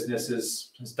how a business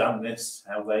has done this,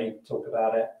 how they talk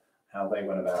about it, how they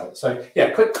went about it. So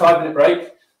yeah, quick 5-minute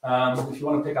break. If you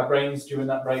want to pick our brains during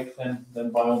that break, then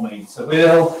by all means. So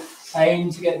we'll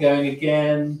aim to get going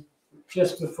again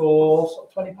just before sort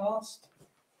of 20 past.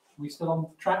 Are we still on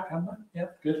track, Amber? Yeah,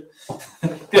 good.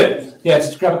 Good. Yeah,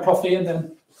 just grab a coffee and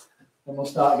then we'll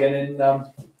start again in 5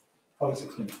 or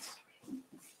 6 minutes.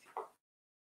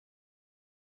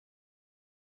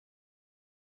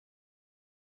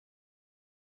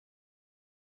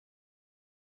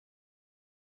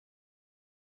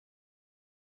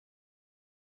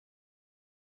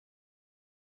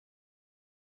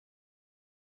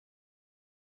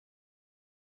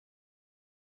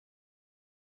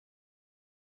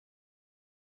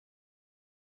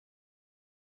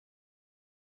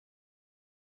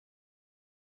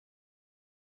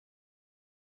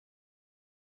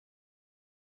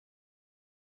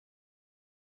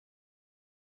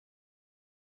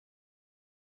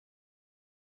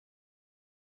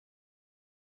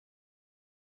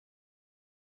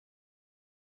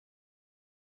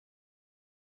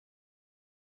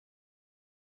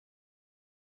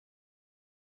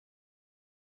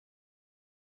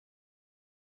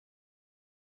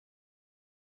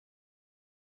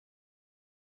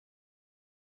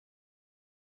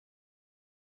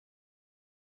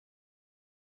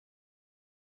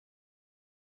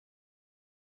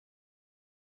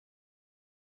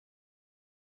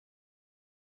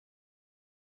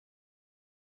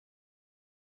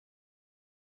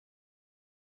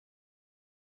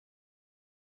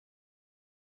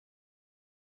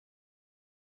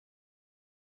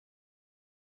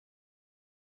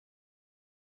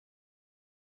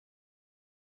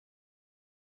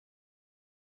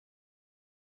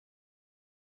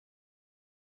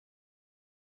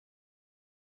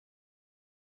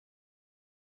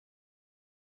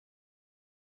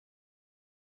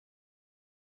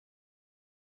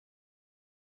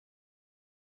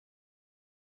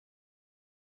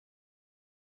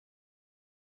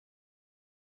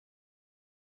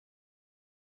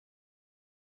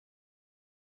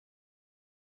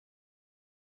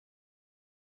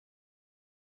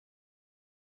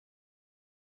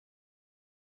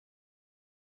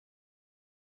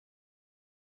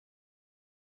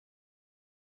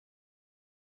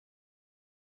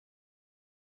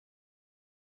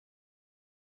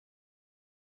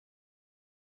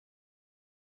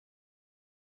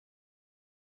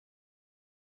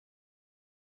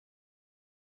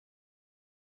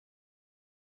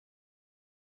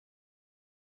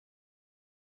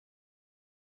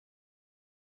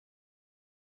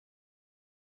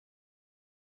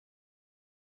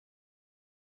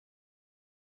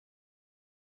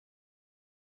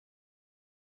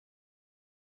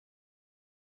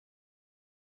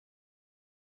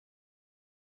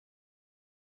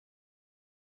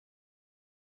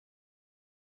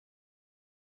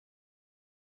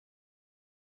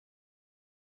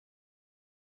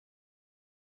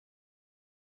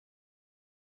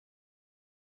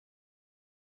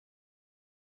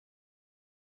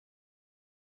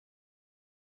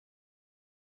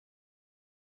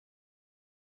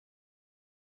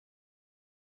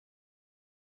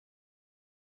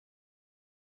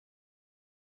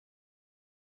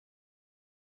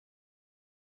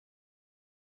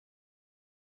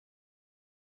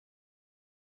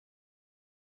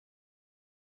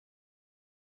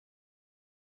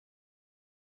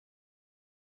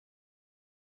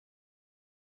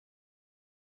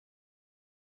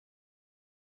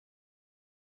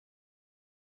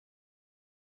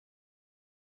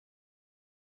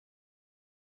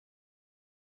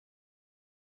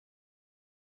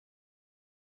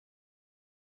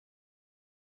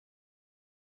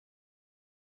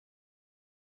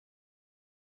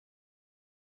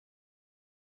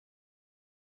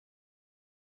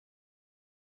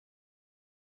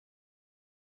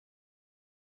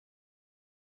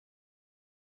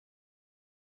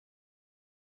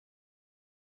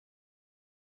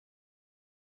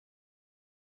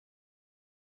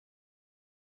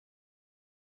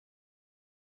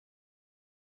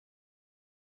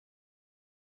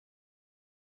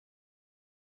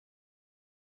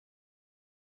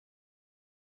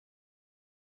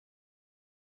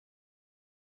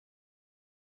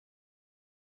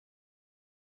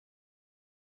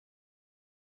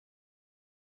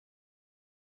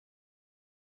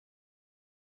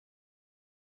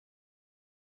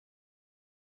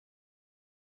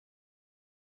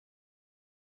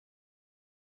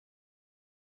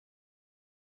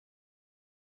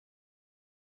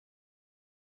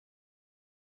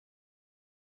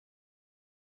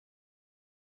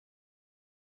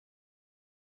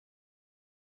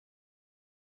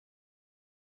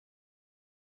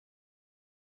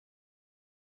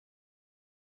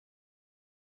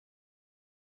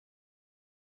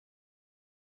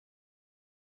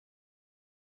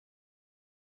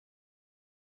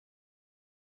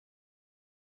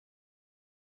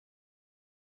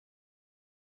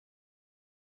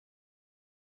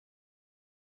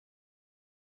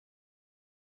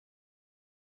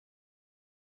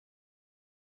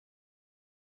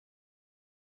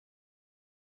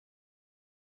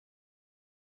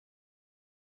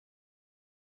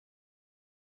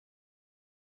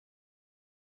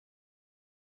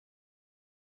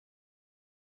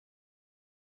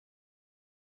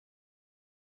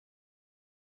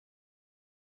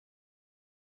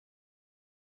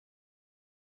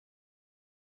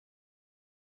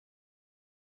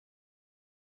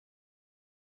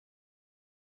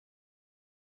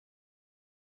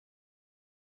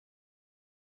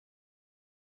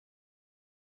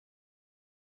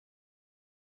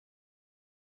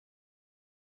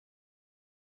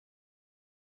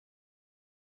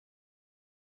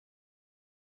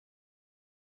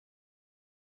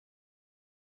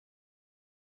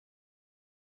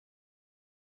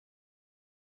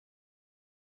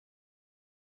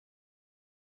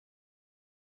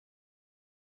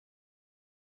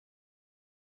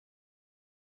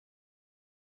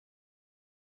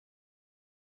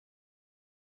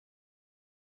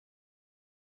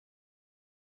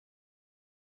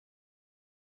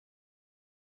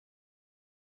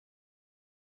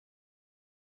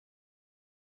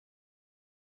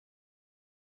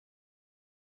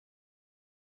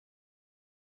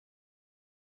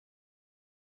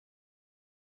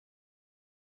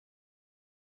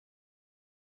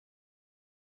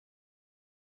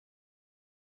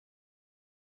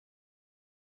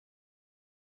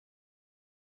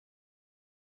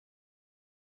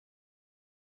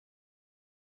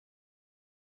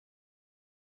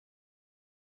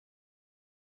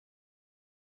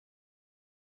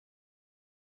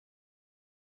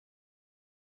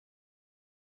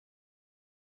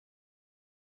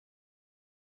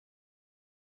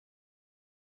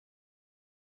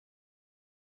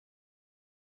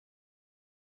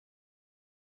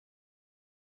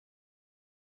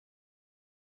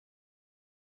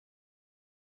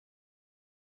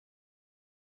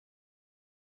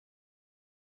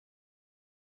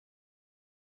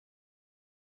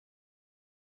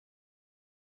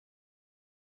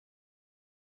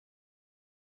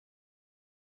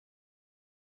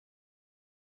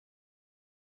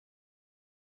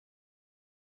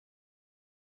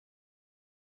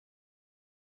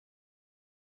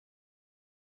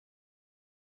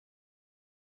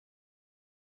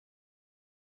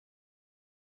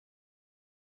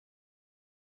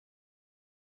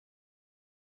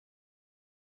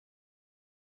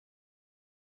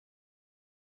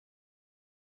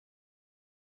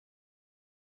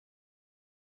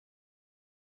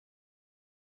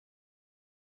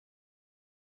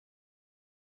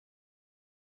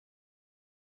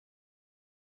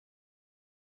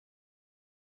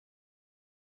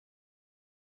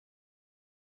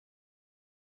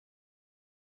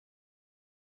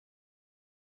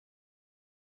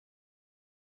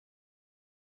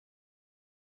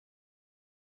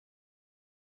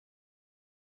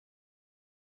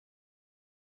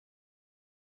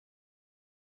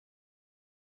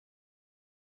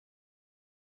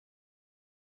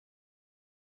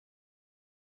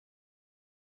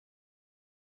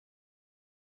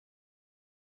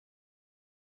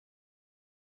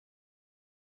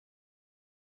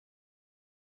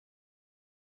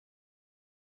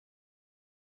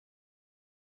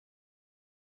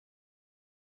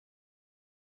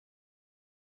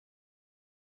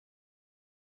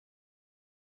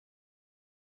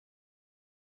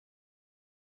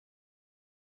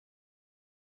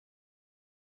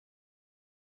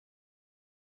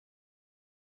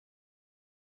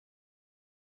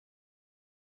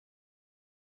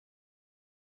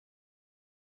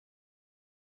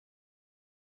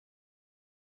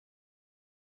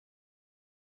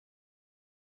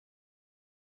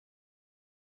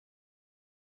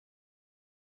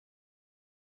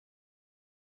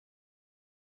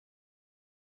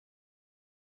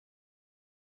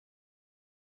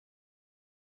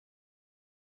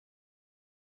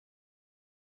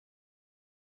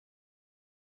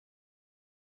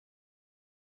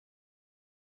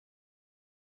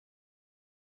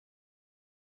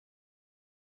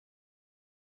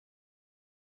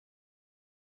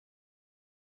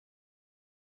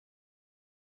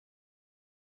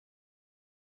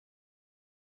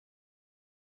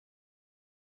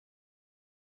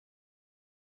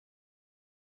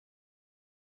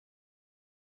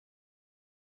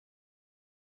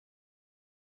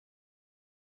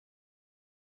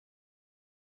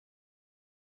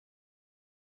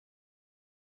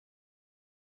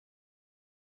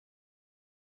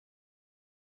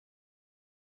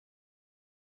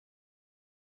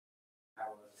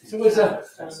 It's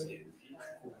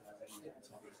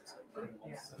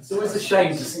always a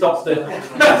shame to stop the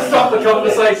stop the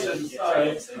conversation.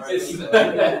 Sorry.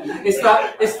 It's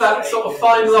that sort of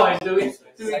fine line. Do we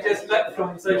just let the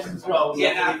conversations roll?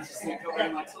 Yeah.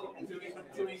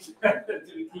 Do we keep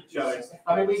going?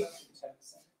 I mean,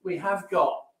 we have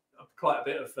got quite a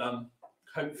bit of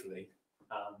hopefully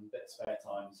bit of spare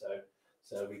time,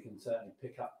 so we can certainly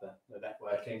pick up the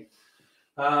networking.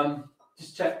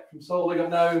 Just check from Saul. We got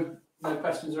no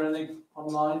questions or anything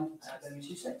online?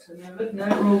 No,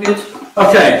 we're all good.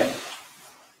 Okay,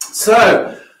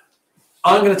 so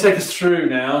I'm going to take us through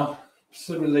now,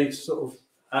 similarly to sort of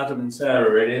Adam and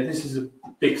Sarah really. This is a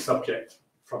big subject,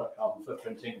 product carbon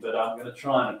footprinting, but I'm going to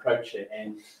try and approach it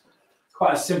in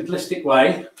quite a simplistic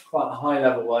way, quite a high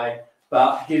level way,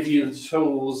 but give you the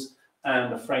tools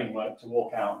and a framework to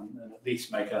walk out and at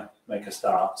least make a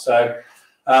start. So,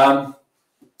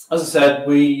 as I said,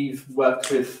 we've worked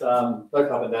with Low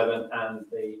Carbon Devon and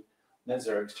the Net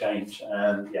Zero Exchange,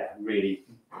 and really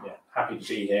happy to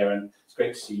be here, and it's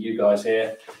great to see you guys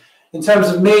here. In terms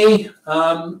of me,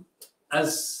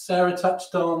 as Sarah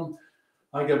touched on,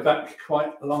 I go back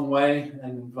quite a long way in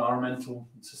environmental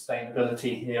and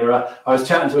sustainability era. I was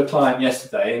chatting to a client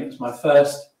yesterday, and it was my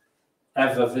first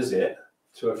ever visit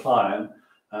to a client,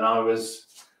 and I was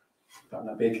about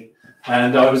that big,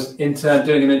 and I was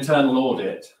doing an internal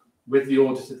audit with the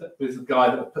auditor, with the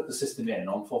guy that put the system in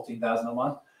on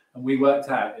 14001, and we worked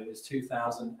out it was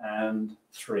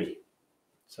 2003,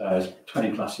 so it was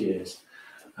 20 plus years.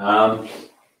 And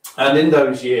in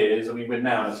those years, I mean, we're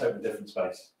now in a totally different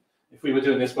space. If we were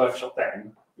doing this workshop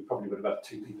then, we probably would have had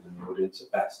 2 people in the audience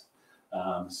at best.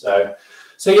 So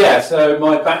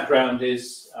my background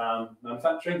is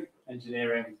manufacturing,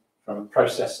 engineering from a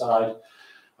process side.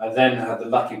 I then had the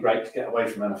lucky break to get away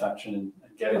from manufacturing and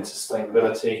get into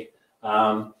sustainability.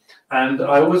 And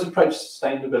I always approach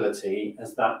sustainability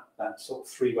as that sort of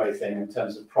three-way thing in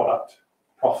terms of product,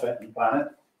 profit, and planet,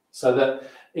 so that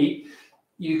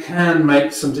you can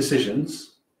make some decisions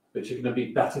which are going to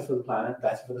be better for the planet,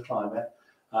 better for the climate,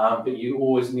 but you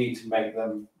always need to make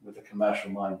them with a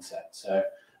commercial mindset. So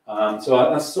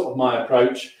that's sort of my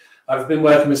approach. I've been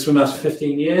working with SWMAS for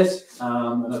 15 years,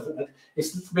 and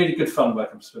it's really good fun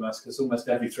working with SWMAS because almost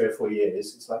every 3 or 4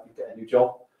 years it's like you get a new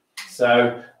job.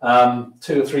 So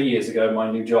 2 or 3 years ago,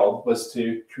 my new job was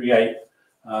to create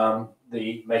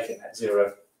the Make It Net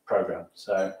Zero program.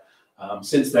 So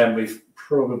since then, we've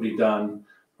probably done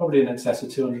in excess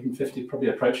of 250, probably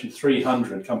approaching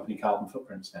 300 company carbon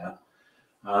footprints now.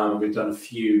 We've done a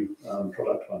few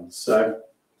product ones. So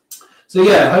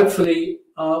yeah, hopefully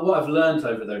what I've learned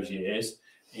over those years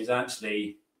is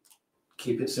actually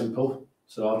keep it simple.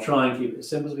 So I'll try and keep it as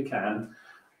simple as we can,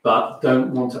 but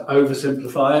don't want to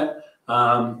oversimplify it.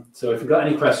 So if you've got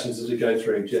any questions as we go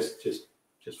through, just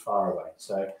fire away.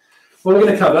 So what we're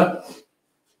going to cover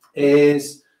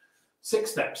is 6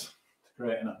 steps to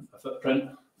creating a footprint,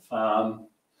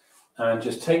 and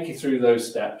just take you through those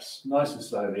steps nice and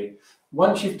slowly.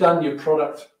 Once you've done your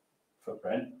product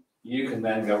footprint, you can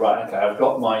then go, right, okay, I've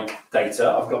got my data,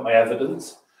 I've got my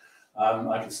evidence,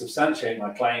 I can substantiate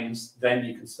my claims, then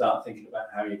you can start thinking about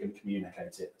how you can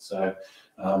communicate it. So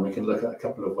we can look at a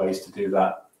couple of ways to do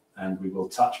that, and we will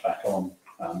touch back on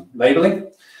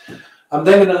labelling. I'm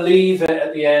then going to leave it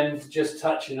at the end just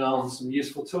touching on some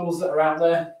useful tools that are out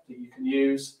there that you can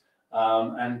use,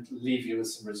 and leave you with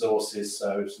some resources,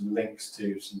 so some links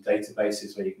to some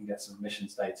databases where you can get some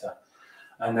emissions data.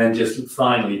 And then just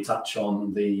finally touch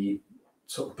on the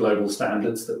sort of global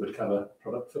standards that would cover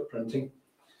product footprinting.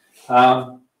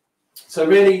 So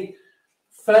really,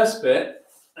 first bit,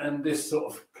 and this sort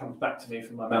of comes back to me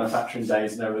from my manufacturing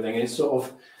days and everything, is sort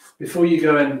of before you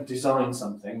go and design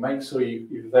something, make sure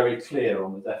you're very clear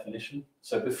on the definition.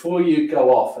 So before you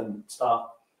go off and start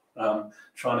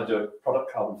trying to do a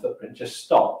product carbon footprint, just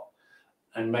stop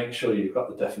and make sure you've got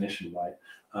the definition right.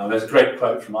 There's a great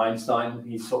quote from Einstein.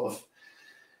 He sort of,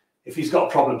 if he's got a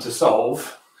problem to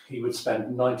solve, he would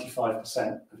spend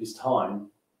 95% of his time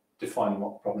defining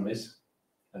what the problem is,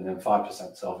 and then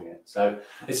 5% solving it. So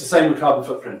it's the same with carbon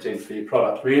footprinting for your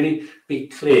product. Really be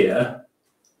clear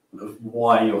of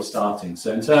why you're starting.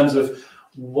 So in terms of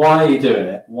why you're doing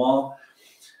it, well,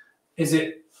 is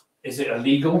it a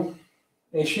legal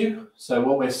issue? So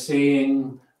what we're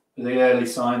seeing with the early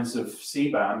signs of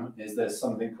CBAM is there's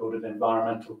something called an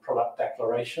environmental product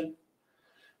declaration,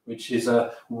 which is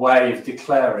a way of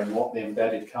declaring what the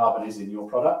embedded carbon is in your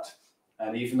product.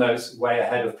 And even though it's way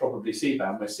ahead of probably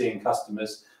CBAM, we're seeing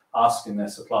customers asking their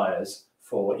suppliers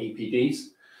for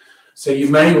EPDs. So you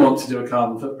may want to do a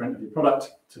carbon footprint of your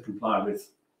product to comply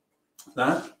with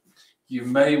that. You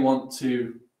may want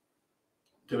to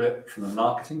do it from a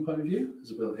marketing point of view,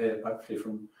 as we'll hear hopefully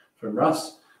from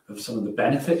Russ, of some of the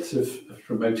benefits of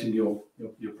promoting your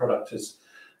product as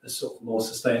sort of more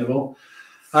sustainable.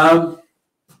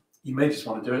 You may just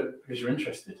want to do it because you're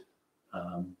interested.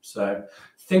 So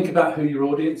think about who your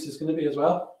audience is going to be as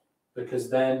well, because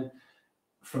then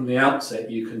from the outset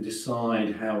you can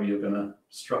decide how you're going to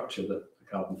structure the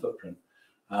carbon footprint.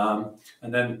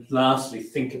 And then lastly,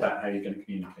 think about how you're going to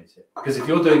communicate it. Because if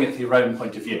you're doing it from your own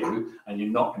point of view and you're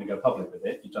not going to go public with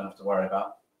it, you don't have to worry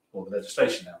about all the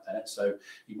legislation out there. So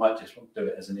you might just want to do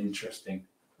it as an interesting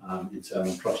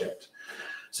internal project.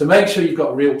 So make sure you've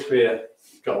got a real clear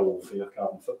goal for your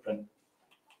carbon footprint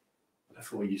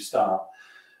before you start.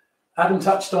 Adam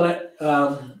touched on it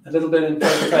a little bit in the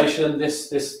presentation,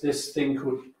 this thing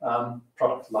called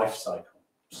product life cycle.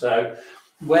 So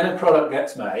when a product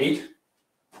gets made,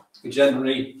 we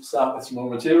generally start with some raw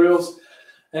materials,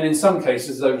 and in some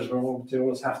cases those raw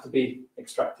materials have to be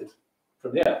extracted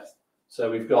from the earth.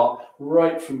 So we've got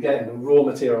right from getting the raw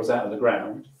materials out of the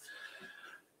ground.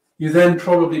 You then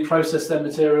probably process their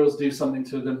materials, do something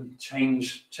to them,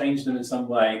 change them in some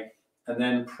way, and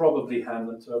then probably hand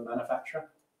them to a manufacturer.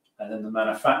 And then the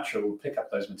manufacturer will pick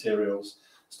up those materials,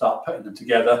 start putting them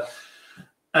together,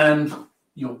 and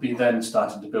you'll be then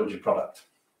starting to build your product.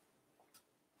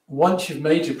 Once you've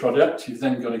made your product, you've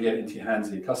then got to get it into your hands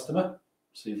of your customer.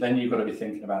 So then you've got to be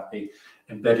thinking about the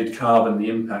embedded carbon, the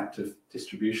impact of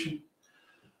distribution.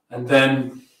 And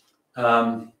then,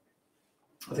 I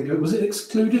think was it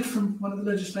excluded from one of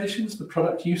the legislations, the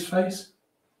product use phase?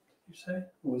 Did you say,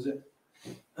 or was it?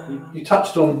 You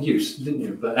touched on use, didn't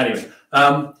you? But anyway,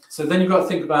 so then you've got to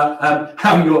think about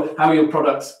how your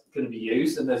product's going to be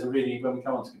used. And there's a really, when we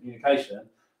come on to communication,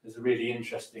 there's a really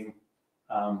interesting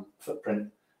footprint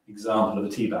example of a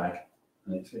tea bag,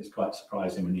 and it's quite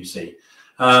surprising when you see.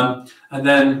 And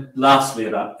then lastly,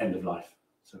 about end of life.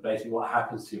 So basically what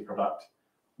happens to your product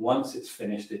once it's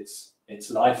finished its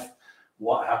life,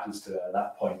 what happens to it at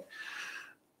that point.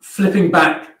 Flipping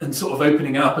back and sort of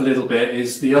opening up a little bit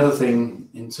is the other thing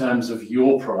in terms of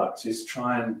your product, is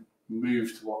try and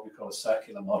move to what we call a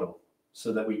circular model,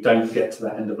 so that we don't get to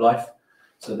that end of life.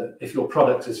 So that if your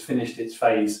product has finished its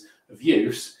phase of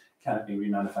use, can it be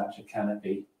remanufactured? Can it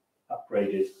be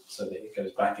upgraded so that it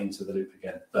goes back into the loop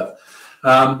again? But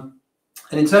and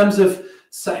in terms of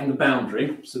setting the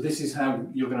boundary, so this is how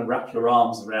you're going to wrap your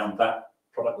arms around that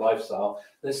product lifestyle.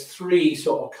 There's three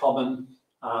sort of common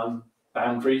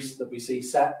boundaries that we see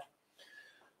set.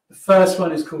 The first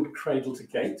one is called cradle to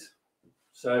gate.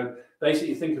 So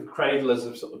basically think of cradle as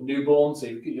a sort of newborn. So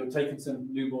you're taking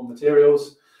some newborn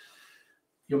materials,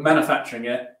 you're manufacturing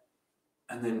it,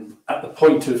 and then at the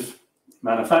point of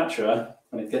manufacture,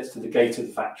 when it gets to the gate of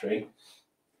the factory,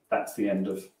 that's the end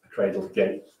of the cradle to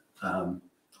gate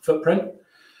footprint.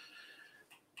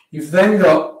 You've then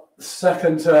got the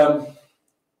second term,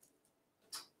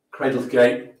 cradle to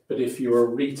gate, but if you're a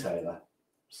retailer,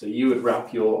 so you would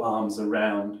wrap your arms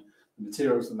around the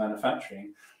materials of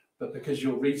manufacturing, but because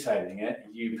you're retailing it,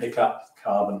 you pick up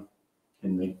carbon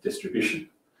in the distribution.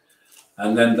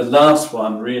 And then the last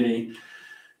one, really,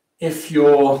 if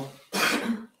you're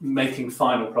making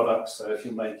final products, so if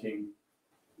you're making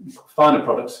final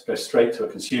products go straight to a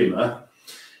consumer,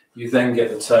 you then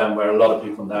get the term where a lot of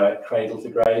people know it, cradle to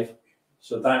grave.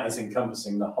 So that is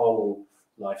encompassing the whole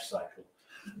life cycle.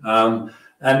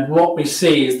 And what we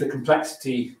see is the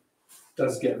complexity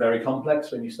does get very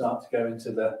complex when you start to go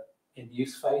into the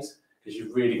in-use phase, because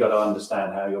you've really got to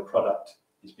understand how your product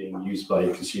is being used by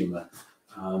your consumer.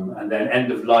 And then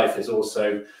end of life is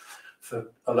also,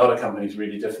 for a lot of companies,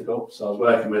 really difficult. So I was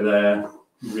working with a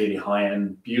really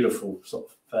high-end, beautiful sort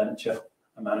of furniture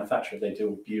manufacturer. They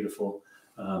do beautiful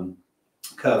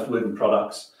curved wooden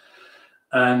products,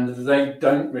 and they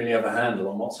don't really have a handle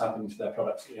on what's happening to their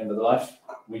products at the end of the life.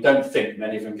 We don't think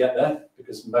many of them get there,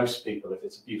 because most people, if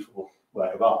it's a beautiful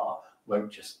work of art,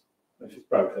 won't just, if it's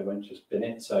broke, they won't just bin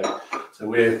it. So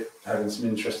we're having some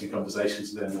interesting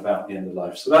conversations with them about the end of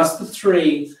life. So that's the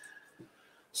three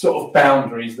sort of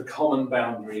boundaries, the common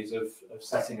boundaries of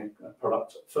setting a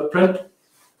product footprint.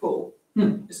 Paul,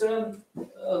 is there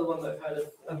another one that I've heard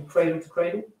of, cradle to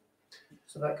cradle?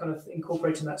 So that kind of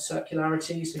incorporating that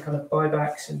circularity, so kind of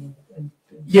buybacks and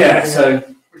yeah, so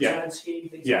return scheme,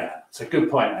 things yeah, it's a good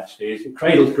point actually.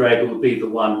 Cradle to cradle would be the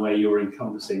one where you're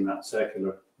encompassing that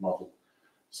circular model,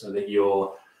 so that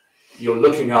you're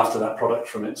looking after that product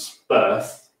from its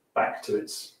birth back to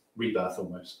its rebirth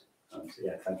almost. So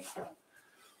yeah, thank you.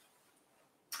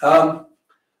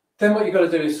 Then what you've got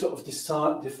to do is sort of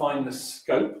define the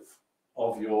scope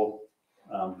of your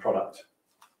product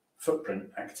footprint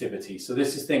activity. So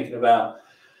this is thinking about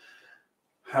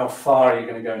how far are you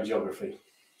going to go in geography.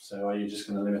 So are you just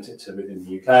going to limit it to within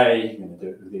the UK? You're going to do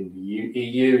it within the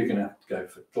EU? You're going to have to go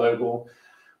for global.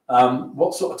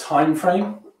 What sort of time frame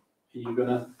are you going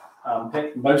to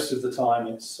pick? Most of the time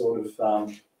it's sort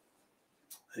of,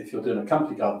 if you're doing a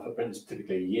company carbon footprint, it's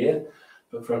typically a year.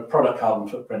 But for a product carbon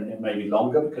footprint, it may be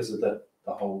longer because of the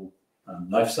whole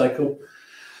life cycle.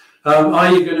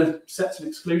 Are you going to set some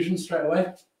exclusions straight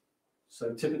away?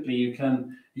 So typically you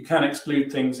can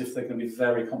exclude things if they're going to be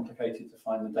very complicated to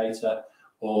find the data,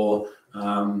 or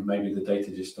maybe the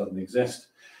data just doesn't exist.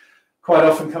 Quite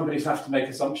often companies have to make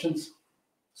assumptions.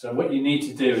 So what you need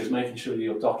to do is making sure that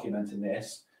you're documenting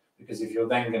this, because if you're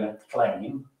then going to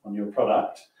claim on your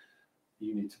product,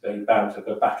 you need to be able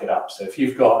to back it up. So if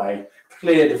you've got a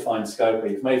clear defined scope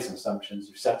where you've made some assumptions,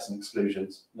 you've set some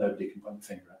exclusions, nobody can point the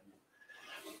finger at you.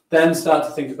 Then start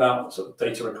to think about sort of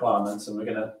data requirements, and we're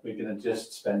gonna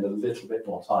just spend a little bit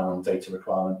more time on data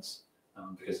requirements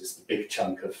because it's the big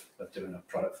chunk of doing a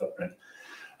product footprint.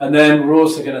 And then we're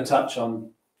also going to touch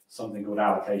on something called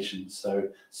allocations. So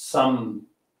some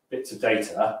bits of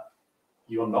data,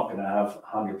 you're not going to have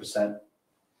 100%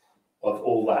 of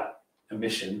all that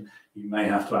emission. You may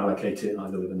have to allocate it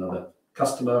either with another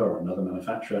customer or another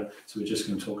manufacturer. So we're just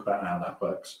going to talk about how that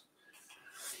works.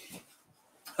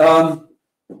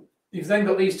 You've then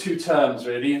got these two terms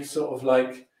really. It's sort of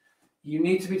like you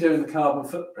need to be doing the carbon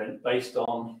footprint based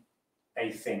on a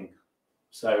thing.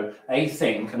 So a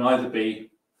thing can either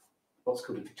be what's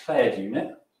called a declared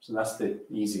unit. So that's the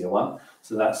easier one.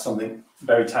 So that's something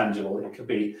very tangible. It could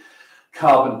be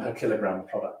carbon per kilogram of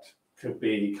product. Could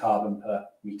be carbon per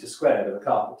meter squared of a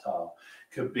carpet tile.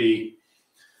 Could be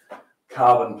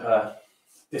carbon per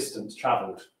distance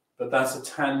travelled. But that's a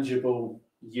tangible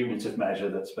unit of measure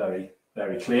that's very,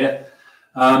 very clear.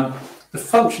 The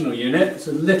functional unit is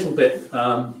a little bit,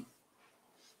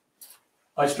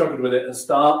 I struggled with it at the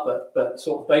start, but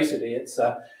sort of basically it's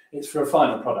for a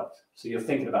final product. So you're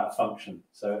thinking about function.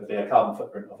 So it'd be a carbon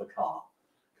footprint of a car,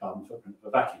 carbon footprint of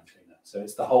a vacuum cleaner. So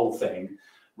it's the whole thing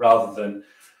rather than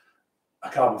a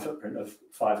carbon footprint of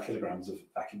 5 kilograms of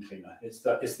vacuum cleaner. It's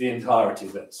the entirety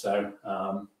of it. So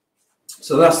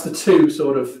so that's the two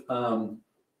sort of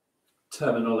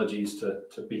terminologies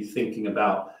to be thinking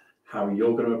about how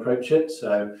you're going to approach it.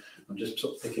 So I'm just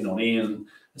sort of picking on Ian.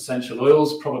 Essential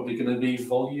oils probably going to be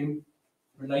volume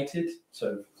related.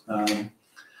 So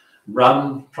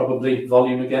rum probably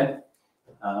volume again.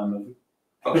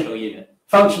 Functional unit.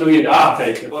 Functional unit.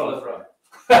 Okay. Bottle of rum.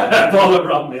 Bottle of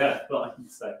rum. Yeah.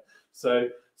 So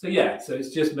yeah. So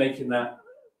it's just making that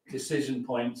decision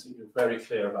point so you're very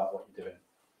clear about what you're doing.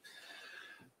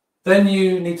 Then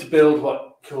you need to build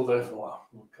what we'll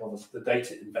call the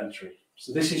data inventory.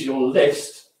 So this is your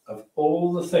list of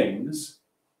all the things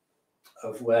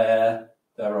of where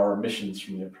there are emissions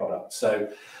from your product. So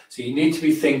you need to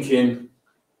be thinking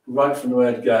right from the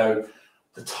word go,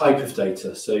 the type of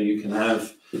data. So you can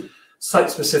have site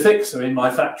specific. So in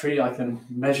my factory, I can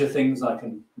measure things, I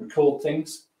can record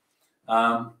things.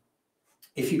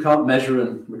 If you can't measure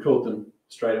and record them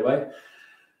straight away,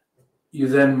 you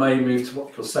then may move to what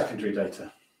we call secondary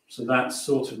data. So that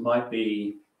sort of might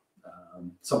be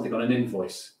something on an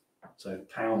invoice. So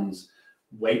pounds,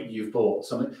 weight you've bought,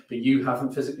 something, but you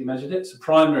haven't physically measured it. So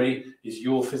primary is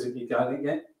you're physically gathering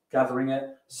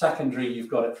it. Secondary, you've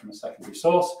got it from a secondary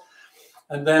source.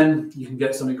 And then you can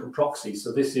get something called proxy.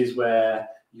 So this is where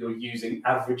you're using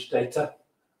average data.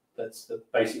 That's the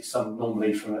basic sum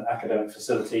normally from an academic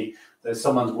facility. There's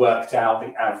someone's worked out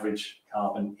the average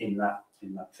carbon in that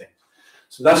thing.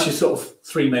 So that's your sort of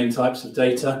three main types of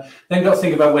data. Then you've got to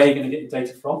think about where you're going to get your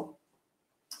data from.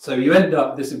 So you end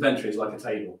up, this inventory is like a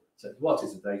table. So what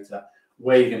is the data?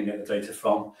 Where are you going to get the data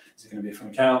from? Is it going to be from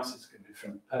accounts? Is it going to be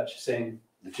from purchasing,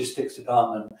 logistics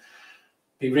department?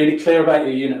 Be really clear about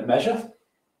your unit of measure,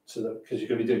 so that because you're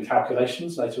going to be doing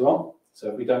calculations later on. So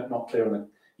if we not clear on the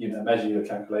unit of measure, your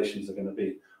calculations are going to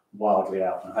be wildly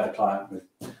out. And I had a client with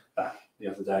that the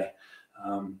other day,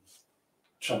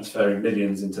 transferring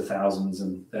millions into thousands,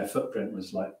 and their footprint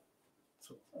was like,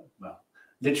 well,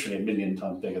 literally 1 million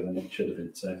times bigger than it should have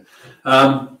been. So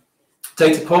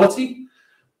data quality.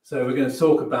 So we're going to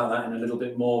talk about that in a little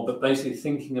bit more, but basically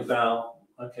thinking about,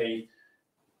 okay,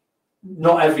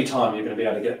 not every time you're going to be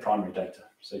able to get primary data.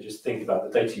 So just think about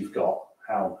the data you've got.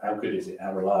 How good is it?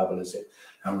 How reliable is it?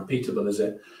 How repeatable is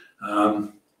it?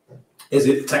 Is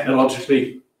it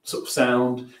technologically sort of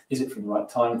sound? Is it from the right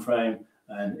time frame?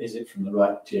 And is it from the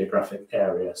right geographic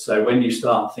area? So when you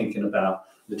start thinking about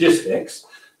logistics,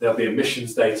 there'll be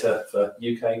emissions data for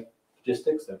UK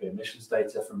logistics. There'll be emissions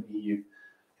data from EU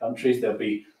countries. There'll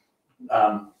be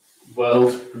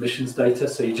world emissions data,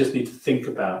 so you just need to think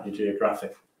about your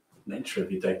geographic nature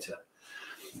of your data.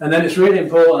 And then it's really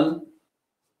important,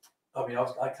 I mean,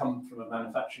 I come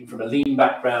from from a lean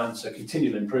background, so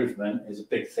continual improvement is a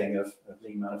big thing of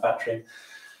lean manufacturing.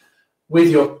 With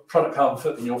your product carbon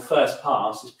footprint, your first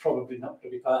pass is probably not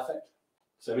going to be perfect.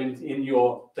 So in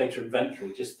your data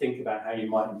inventory, just think about how you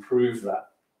might improve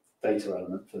that data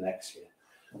element for next year.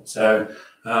 So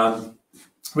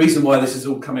reason why this is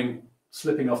all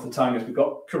slipping off the tongue is we've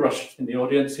got Kurush in the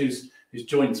audience who's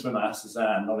joined SWMAS as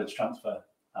our knowledge transfer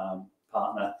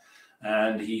partner,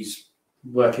 and he's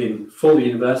working for the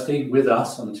university with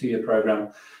us on a 2-year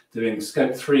program doing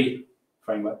Scope 3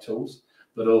 framework tools,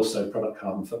 but also product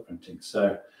carbon footprinting.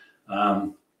 So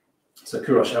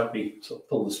Kurush helped me sort of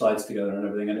pull the slides together and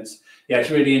everything, and it's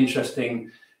really interesting.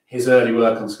 His early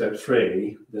work on Scope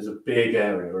 3, there's a big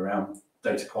area around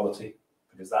data quality,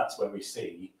 because that's where we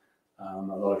see a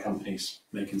lot of companies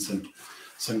making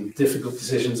some difficult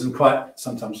decisions and quite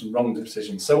sometimes some wrong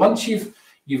decisions. So once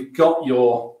you've got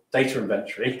your data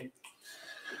inventory,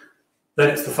 then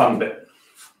it's the fun bit.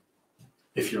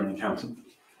 If you're an accountant,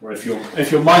 or if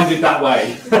you're minded that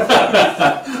way,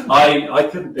 I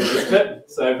couldn't do this bit.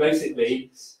 So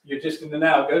basically, you're just going to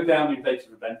now go down your data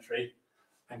inventory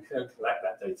and go collect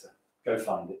that data, go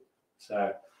find it.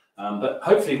 So, but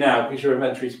hopefully now, because your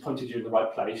inventory's pointed you in the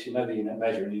right place, you know the unit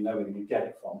measure and you know where you get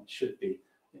it from. It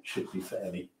should be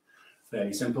fairly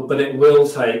simple, but it will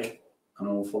take an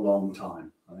awful long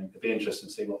time. I think it'd be interesting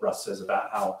to see what Russ says about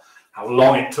how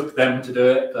long it took them to do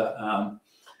it. But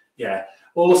yeah,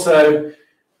 also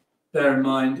bear in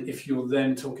mind, if you're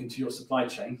then talking to your supply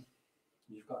chain,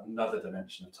 you've got another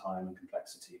dimension of time and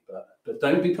complexity. But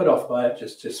don't be put off by it.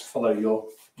 Just follow your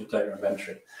data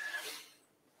inventory.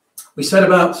 We said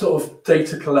about sort of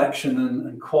data collection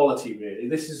and quality. Really,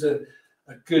 this is a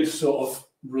good sort of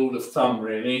rule of thumb.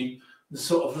 Really, the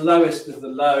sort of lowest of the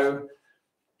low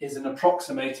is an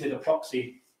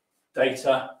proxy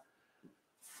data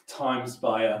times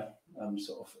by a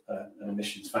sort of an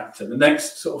emissions factor. The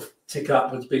next sort of tick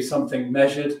up would be something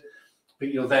measured, but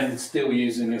you're then still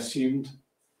using assumed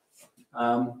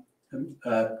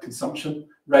consumption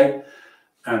rate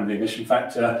and the emission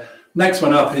factor. Next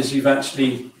one up is you've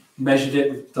actually measured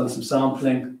it, done some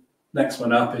sampling. Next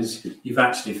one up is you've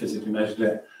actually physically measured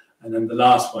it, and then the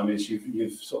last one is you've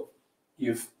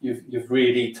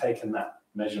really taken that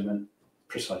measurement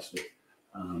precisely.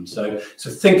 So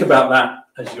think about that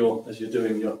as you're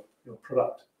doing your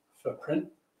product footprint.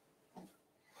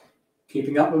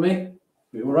 Keeping up with me?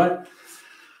 We all right?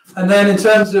 And then in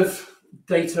terms of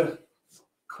data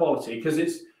quality,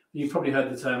 because you've probably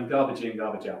heard the term garbage in,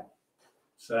 garbage out.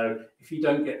 So if you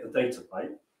don't get the data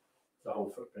right, the whole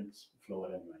footprint's flawed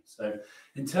anyway. So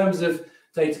in terms of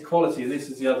data quality, this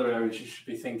is the other area you should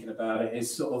be thinking about. It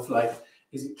is sort of like,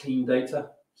 is it clean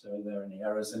data? So are there any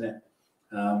errors in it?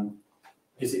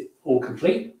 Is it all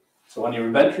complete? So on your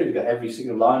inventory, have you got every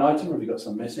single line item, or have you got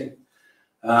some missing?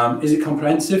 Is it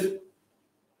comprehensive?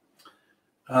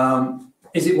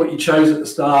 Is it what you chose at the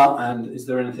start, and is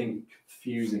there anything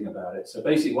confusing about it? So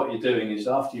basically what you're doing is,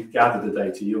 after you've gathered the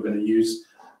data, you're going to use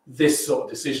this sort of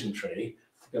decision tree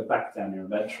to go back down your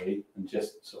inventory and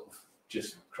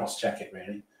just cross-check it,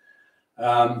 really.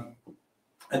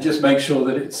 And just make sure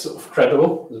that it's sort of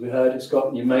credible. As we heard,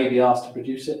 you may be asked to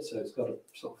produce it, so it's got to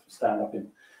sort of stand up in,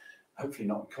 hopefully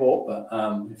not in court, but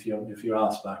if you're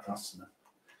asked by a customer.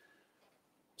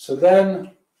 So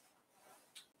then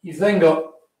you've then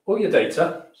got all your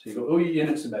data, so you've got all your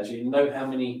units to measure, you know how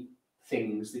many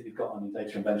things that you've got on your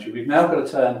data inventory. We've now got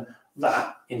to turn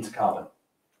that into carbon,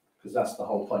 because that's the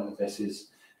whole point of this,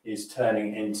 is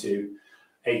turning it into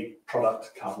a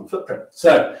product carbon footprint.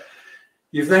 So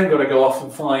you've then got to go off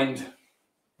and find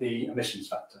the emissions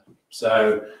factor.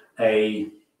 So a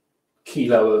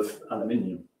kilo of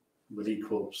aluminium would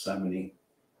equal so many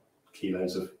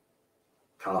kilos of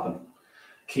carbon.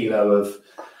 A kilo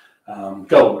of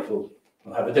gold will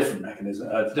have a different mechanism,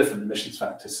 a different emissions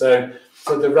factor. So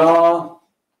there are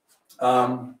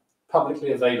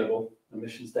publicly available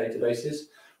emissions databases,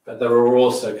 but there are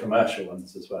also commercial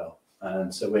ones as well.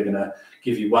 And so we're going to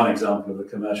give you one example of a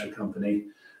commercial company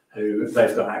who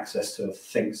they've got access to, I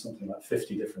think, something like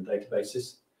 50 different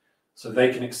databases. So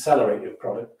they can accelerate your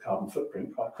product carbon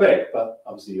footprint quite quick, but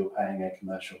obviously you're paying a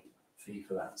commercial fee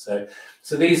for that. So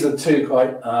these are two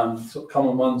quite sort of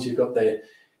common ones. You've got the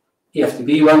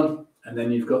EFDB one, and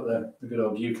then you've got the good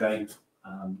old UK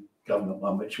government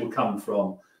one, which will come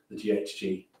from the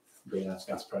GHG, Greenhouse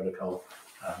Gas Protocol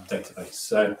database.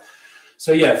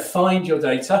 So yeah, find your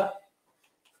data.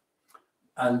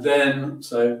 And then,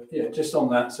 just on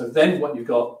that, so then what you've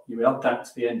got, you add that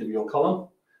to the end of your column,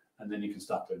 and then you can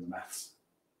start doing the maths.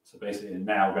 So basically, you're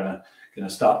now going to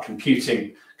start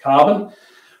computing carbon,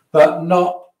 but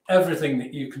not everything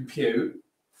that you compute,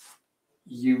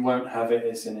 you won't have it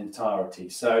as an entirety.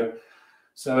 So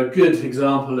a good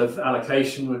example of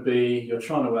allocation would be you're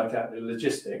trying to work out the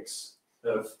logistics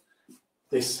of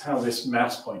this, how this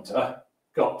mouse pointer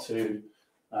got to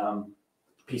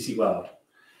PC World.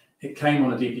 It came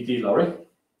on a DPD lorry,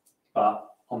 but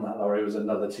on that lorry was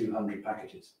another 200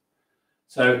 packages.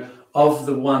 So of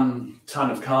the 1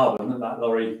 ton of carbon that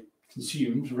lorry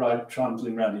consumed, right,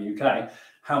 traveling around the UK,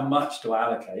 how much do I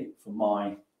allocate for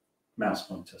my mouse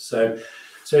pointer? So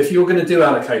if you're going to do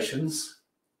allocations,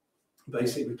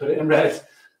 basically put it in red.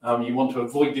 You want to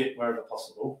avoid it wherever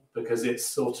possible because it's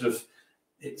sort of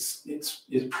it's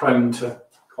prone to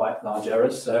quite large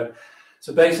errors. So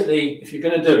basically, if you're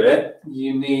going to do it,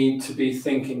 you need to be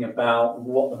thinking about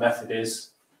what the method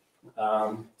is.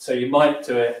 So you might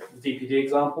do it, the DPD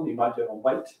example, you might do it on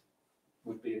weight,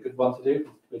 would be a good one to do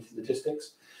with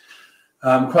logistics.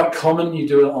 Quite common, you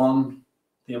do it on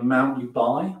the amount you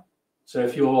buy. So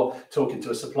if you're talking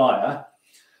to a supplier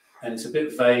and it's a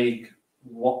bit vague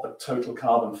what the total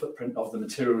carbon footprint of the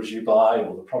materials you buy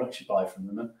or the products you buy from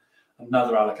them,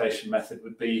 another allocation method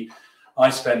would be, I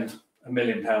spend £1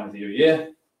 million with you a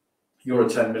year, you're a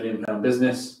 £10 million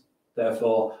business,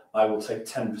 therefore I will take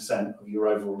 10% of your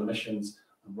overall emissions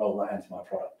and roll that into my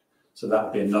product. So that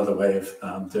would be another way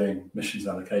of doing emissions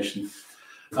allocation.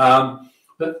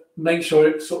 But make sure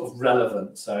it's sort of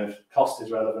relevant. So cost is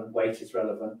relevant, weight is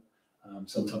relevant,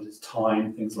 sometimes it's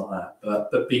time, things like that.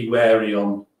 But be wary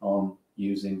on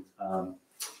using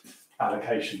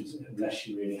allocations unless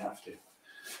you really have to.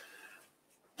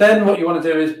 Then what you want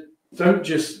to do is don't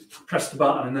just press the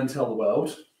button and then tell the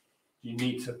world. You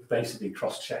need to basically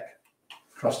cross-check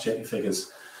your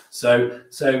figures. So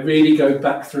really go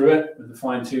back through it with a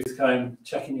fine-tooth comb,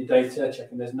 checking your data,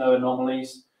 checking there's no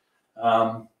anomalies.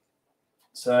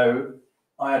 So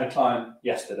I had a client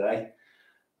yesterday,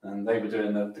 and they were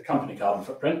doing the company carbon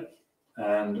footprint,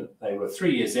 and they were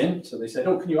 3 years in. So they said,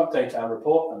 "Oh, can you update our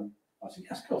report?" And I said,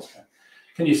 "Yes, of course."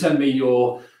 Can you send me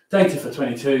your data for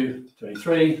 22,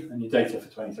 23, and your data for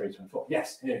 23, 24?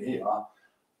 Yes, here you are.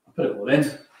 I put it all in.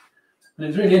 And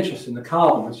it's really interesting. The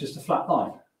carbon was just a flat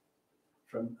line.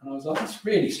 And I was like, that's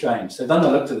really strange. So then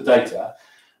I looked at the data,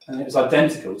 and it was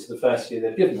identical to the first year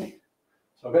they'd given me.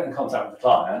 So I got in contact with the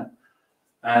client,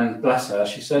 and bless her,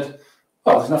 she said,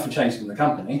 "Well, there's nothing changed in the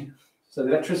company, so the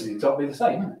electricity got to be the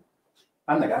same, isn't it?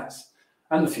 And the gas,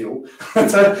 and the fuel."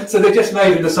 so they just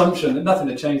made an assumption that nothing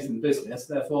had changed in the business,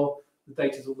 therefore the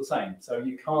data's all the same. So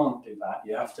you can't do that.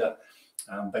 You have to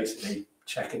basically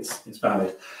check it's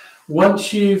valid.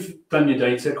 Once you've done your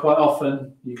data, quite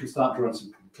often you can start drawing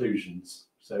some conclusions.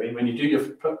 So when you do your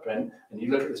footprint and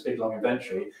you look at this big long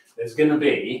inventory, there's going to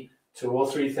be 2 or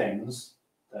 3 things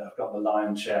that have got the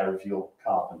lion's share of your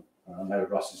carbon. I know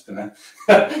Russ is going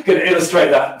to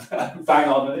illustrate that bang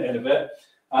on in a bit.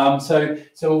 So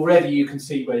already you can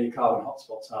see where your carbon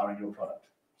hotspots are in your product.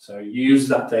 So use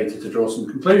that data to draw some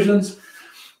conclusions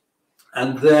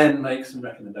and then make some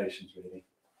recommendations, really.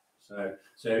 So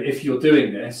if you're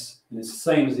doing this, and it's the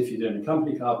same as if you're doing a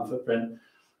company carbon footprint,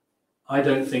 I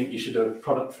don't think you should do a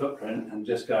product footprint and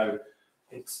just go,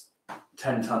 it's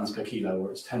 10 tons per kilo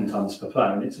or it's 10 tons per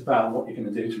pound. It's about what you're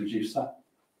going to do to reduce that.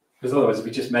 Because otherwise, if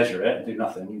we just measure it and do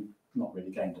nothing, you've not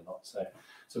really gained a lot.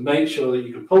 So make sure that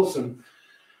you can pull some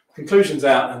conclusions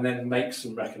out and then make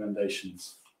some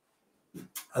recommendations.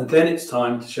 And then it's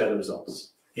time to share the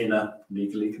results in a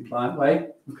legally compliant way,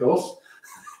 of course.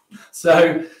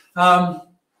 So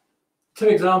 2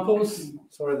 examples.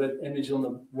 Sorry, the image on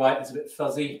the right is a bit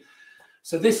fuzzy.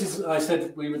 So this is, I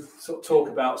said we would sort of talk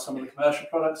about some of the commercial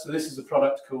products. So this is a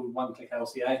product called One Click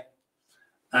LCA.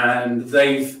 And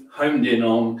they've honed in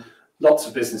on lots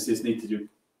of businesses need to do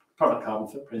product carbon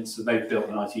footprints. So they've built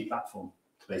an IT platform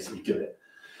to basically do it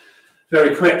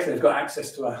very quick. They've got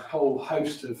access to a whole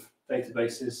host of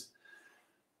databases.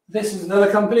 This is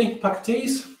another company,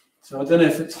 Pucketees. So I don't know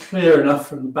if it's clear enough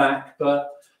from the back, but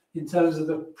in terms of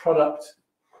the product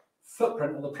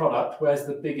footprint of the product, where's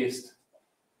the biggest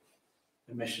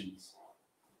emissions?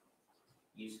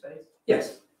 Use space?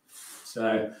 Yes.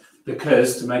 So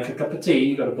because to make a cup of tea,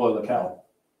 you've got to boil the kettle.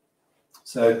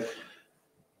 So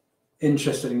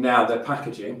interestingly now, their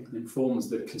packaging informs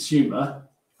the consumer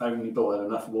only boil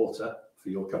enough water for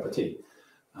your cup of tea.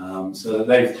 So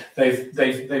they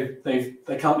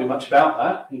can't do much about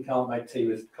that. You can't make tea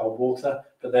with cold water,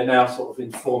 but they're now sort of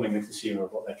informing the consumer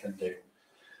of what they can do.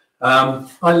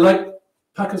 I like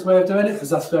Packer's way of doing it because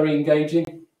that's very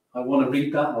engaging. I want to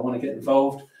read that. I want to get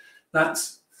involved.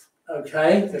 That's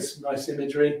okay. There's nice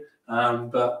imagery,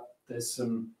 but there's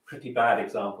some pretty bad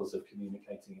examples of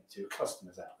communicating it to your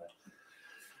customers out there.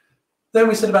 Then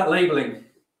we said about labelling.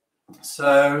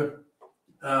 So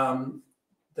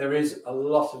there is a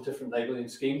lot of different labelling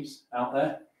schemes out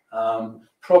there.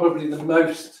 Probably the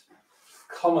most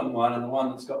common one and the one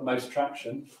that's got most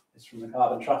traction is from the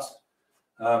Carbon Trust.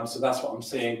 So that's what I'm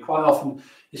seeing quite often.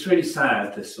 It's really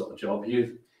sad, this sort of job.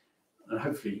 And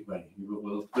hopefully, well,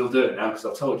 we'll do it now because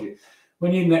I've told you.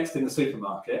 When you're next in the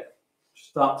supermarket,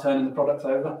 start turning the product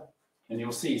over, and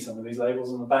you'll see some of these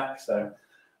labels on the back. So,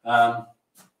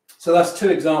 so that's two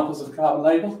examples of a carbon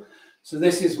label. So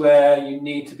this is where you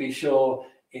need to be sure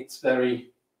it's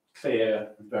very clear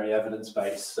and very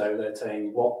evidence-based. So they're telling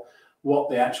you what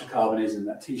the actual carbon is in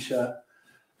that T-shirt,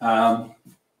 and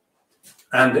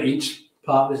each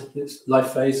part is its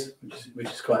life phase, which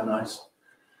is quite nice.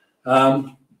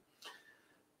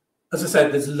 As I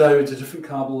said, there's loads of different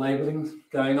carbon labelling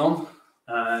going on,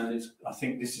 and I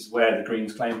think this is where the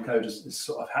Greens Claim Code has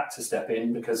sort of had to step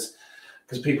in because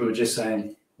people were just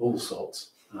saying all sorts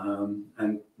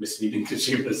and misleading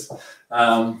consumers.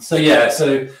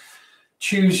 So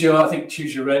choose your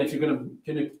red. If you're going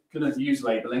to use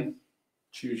labelling,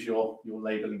 choose your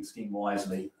labelling scheme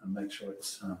wisely and make sure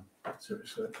it's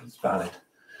valid.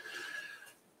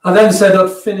 I then said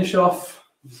I'd finish off.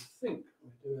 I think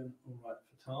we're doing all right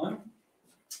for time.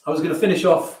 I was going to finish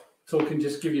off talking,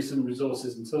 just give you some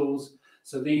resources and tools.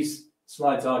 So these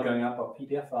slides are going up on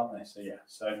PDF, aren't they? So yeah,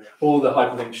 so all the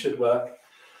hyperlinks should work.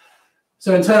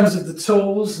 So in terms of the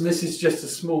tools, and this is just a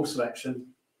small selection.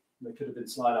 There could have been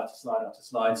slide after slide after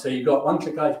slide. So you've got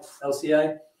one-click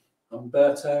LCA,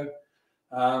 Umberto,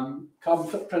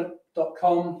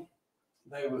 carbonfootprint.com.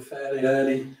 They were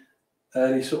fairly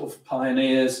early sort of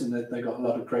pioneers, and they got a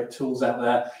lot of great tools out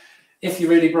there. If you're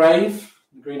really brave,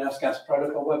 the Greenhouse Gas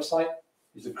Protocol website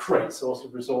is a great source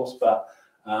of resource, but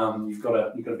you've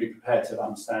got to be prepared to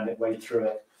understand it, wade through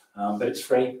it. But it's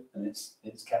free and it's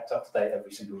kept up to date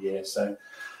every single year. So,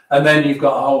 and then you've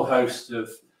got a whole host of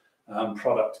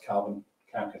product carbon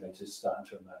calculators starting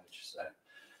to emerge. So,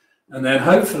 and then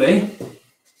hopefully,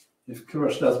 if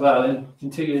Kurosh does well in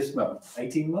 2 years, well,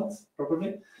 18 months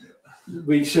probably,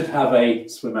 we should have a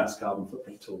SWMAS carbon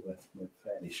footprint tool. We're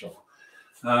fairly sure.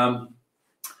 And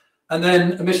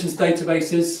then emissions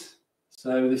databases.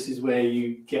 So this is where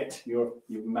you get your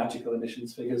magical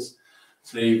emissions figures.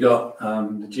 So you've got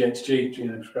the GHG,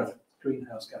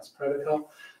 Greenhouse Gas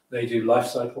Protocol. They do life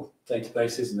cycle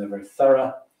databases and they're very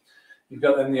thorough. You've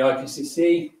got then the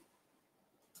IPCC.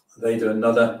 They do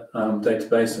another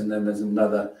database, and then there's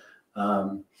another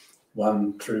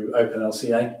one through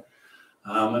OpenLCA.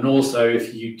 And also,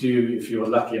 if you're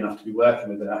lucky enough to be working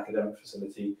with an academic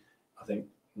facility, I think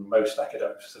most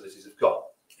academic facilities have got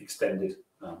extended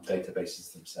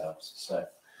databases themselves.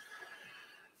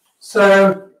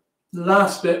 So the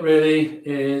last bit really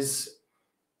is,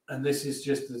 and this is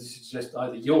just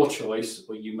either your choice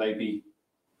or you may be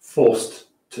forced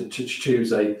to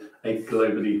choose a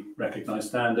globally recognized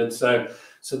standard. So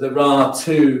there are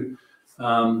two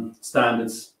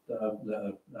standards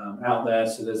that are out there.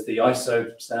 So there's the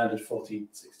ISO standard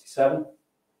 1467,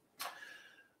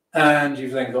 and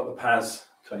you've then got the PAS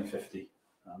 2050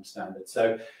 standard.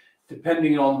 So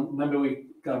depending on, remember we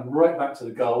go right back to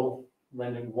the goal,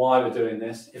 remembering why we're doing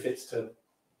this. If it's to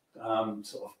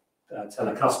tell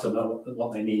a customer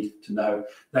what they need to know,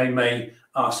 they may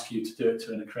ask you to do it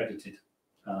to an accredited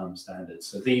standard.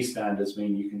 So these standards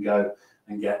mean you can go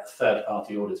and get a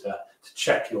third-party auditor to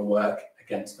check your work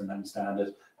against the known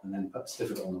standard, and then put a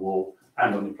certificate on the wall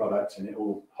and on your product, and it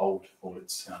will hold all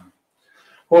its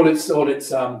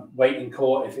weight in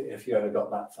court if you ever got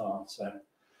that far. So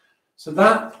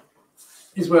that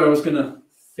is where I was going to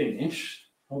finish.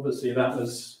 Obviously, that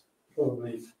was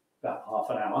probably about half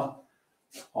an hour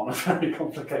on a very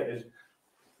complicated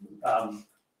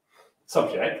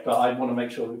subject, but I want to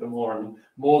make sure we've got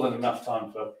more than enough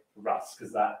time for Russ,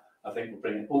 because that I think will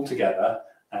bring it all together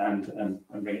and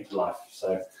bring it to life.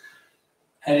 So,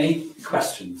 any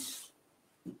questions?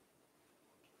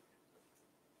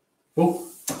 Oh.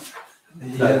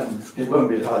 Yeah, it won't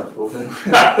be hard for them.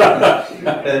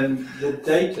 The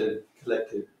data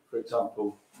collected, for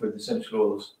example, with essential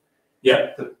oils.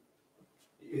 Yeah.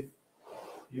 If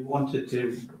you wanted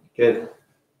to get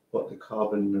what the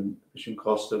carbon emission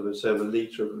cost of a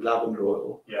litre of lavender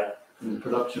oil, yeah, and the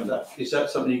production of that, is that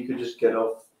something you could just get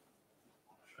off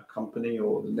a company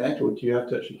or the net, or do you have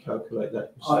to actually calculate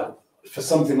that yourself? For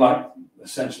something like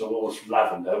essential oils from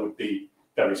lavender would be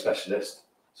very specialist.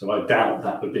 So I doubt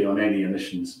that would be on any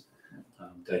emissions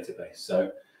database.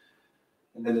 So,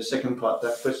 and then the second part of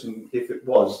that question, if it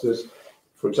was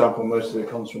for example, most of it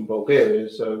comes from Bulgaria,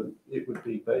 so it would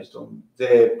be based on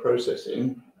their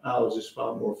processing. Ours is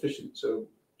far more efficient, so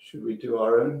should we do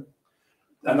our own?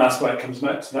 And that's where it comes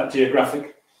back to that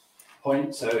geographic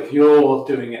point. So if you're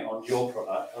doing it on your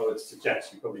product, I would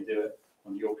suggest you probably do it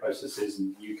on your processes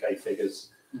and UK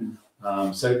figures.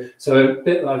 So a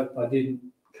bit I didn't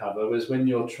cover was when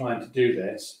you're trying to do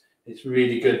this, it's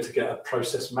really good to get a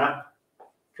process map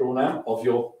drawn out of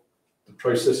the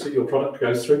process that your product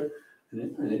goes through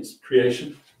and its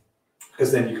creation,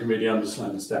 because then you can really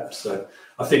understand the steps. So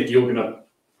I think you're going to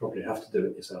probably have to do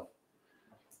it yourself.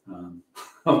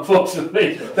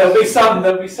 Unfortunately, there'll be some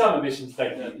emissions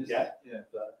taken. Yeah,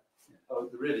 but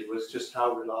really was just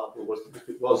how reliable was it? If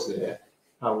it was there,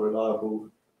 how reliable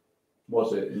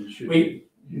was it? And should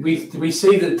we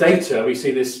see the data. We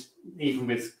see this even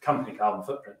with company carbon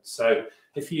footprints. So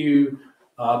if you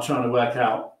are trying to work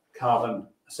out carbon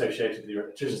associated with your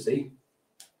electricity,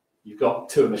 you've got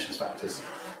two emissions factors.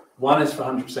 One is for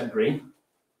 100% green.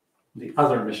 The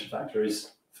other emission factor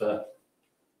is for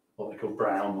what they call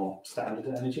brown or standard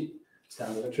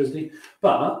electricity.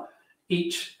 But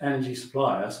each energy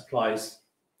supplier supplies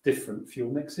different fuel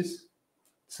mixes.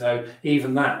 So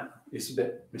even that is a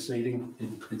bit misleading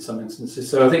in some instances.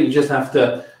 So I think you just have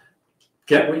to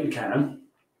get what you can,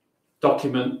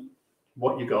 document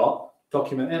what you got,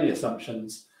 document any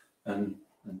assumptions, and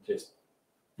just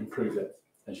improve it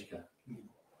as you go.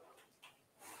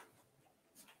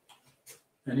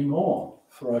 Any more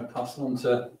before I pass on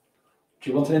to? Do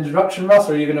you want an introduction, Russ,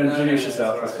 or are you going to introduce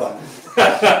yourself? That's fine.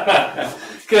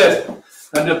 Good.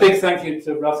 And a big thank you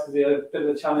to Russ because he had a bit of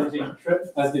a challenging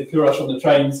trip, as did Kurosh on the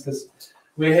trains, because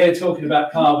we're here talking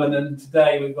about carbon, and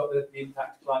today we've got the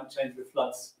impact of climate change with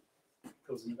floods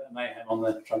causing a bit of mayhem on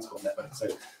the transport network. So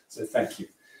thank you.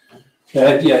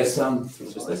 Yes.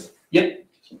 Just this. Yep.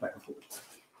 Just back and forth.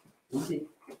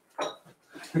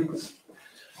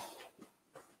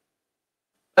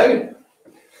 Hello,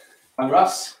 I'm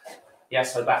Russ.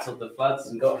 Yes, I battled the floods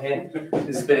and got here.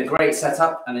 This has been a great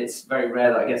setup, and it's very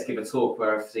rare that I get to give a talk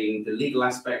where I've seen the legal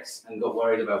aspects and got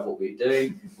worried about what we're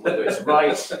doing, whether it's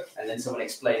right, and then someone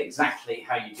explain exactly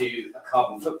how you do a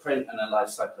carbon footprint and a life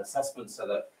cycle assessment, so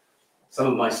that some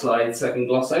of my slides I can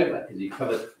gloss over because you've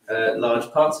covered large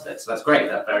parts of it. So that's great.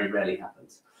 That very rarely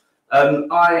happens.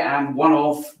 I am one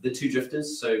of the two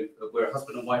drifters, so we're a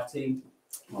husband and wife team.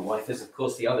 My wife is, of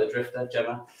course, the other drifter,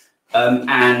 Gemma.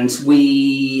 And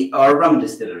we are a rum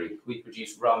distillery. We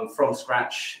produce rum from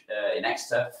scratch in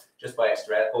Exeter, just by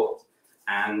Exeter Airport.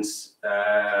 And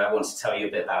I want to tell you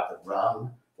a bit about the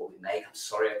rum, what we make. I'm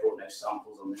sorry I brought no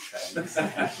samples on the train.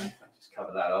 Just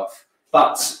cover that off.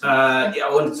 But yeah, I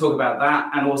want to talk about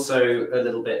that, and also a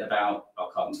little bit about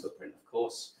our carbon footprint, of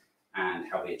course, and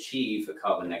how we achieve a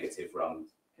carbon negative rum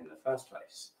in the first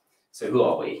place. So who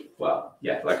are we? Well,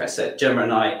 yeah, like I said, Gemma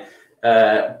and I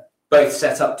both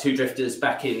set up Two Drifters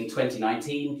back in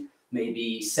 2019,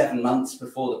 maybe 7 months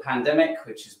before the pandemic,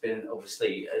 which has been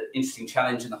obviously an interesting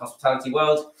challenge in the hospitality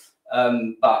world.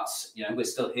 But you know, we're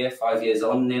still here 5 years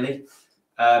on nearly.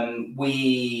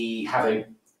 We have a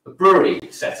brewery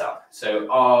set up.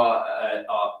 So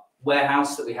our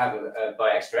warehouse that we have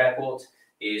by Exeter Airport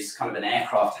is kind of an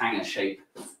aircraft hangar shape,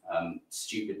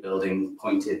 stupid building,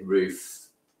 pointed roof,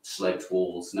 sloped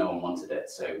walls. No one wanted it,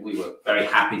 so we were very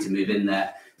happy to move in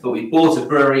there. But we bought a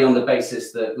brewery on the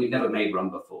basis that we'd never made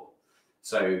rum before.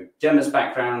 So Gemma's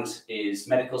background is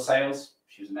medical sales.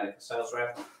 She was a medical sales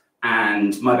rep,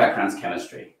 and my background's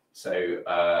chemistry. So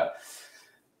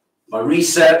my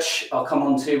research I'll come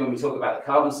on to when we talk about the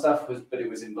carbon stuff, but it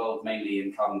was involved mainly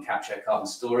in carbon capture, carbon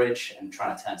storage, and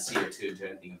trying to turn CO2 into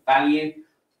anything of value.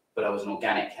 But I was an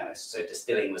organic chemist, so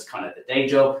distilling was kind of the day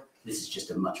job. This is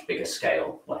just a much bigger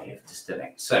scale way of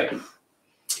distilling. So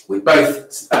we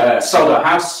both sold our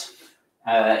house,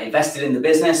 invested in the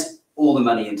business, all the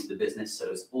money into the business, so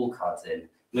it was all cards in,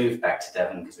 moved back to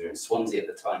Devon because we were in Swansea at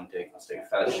the time, I was doing a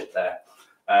fellowship there.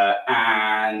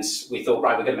 And we thought,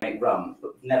 right, we're going to make rum,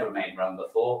 but we've never made rum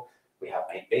before. We have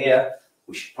made beer.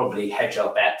 We should probably hedge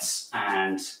our bets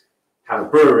and have a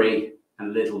brewery and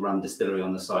a little rum distillery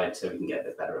on the side so we can get a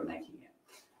bit better at making it.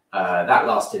 That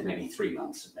lasted maybe 3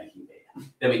 months of making beer.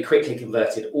 Then we quickly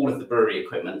converted all of the brewery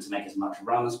equipment to make as much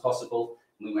rum as possible.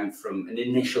 We went from an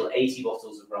initial 80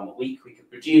 bottles of rum a week we could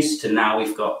produce to now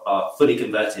we've got our fully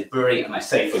converted brewery. And I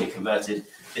say fully converted,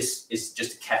 this is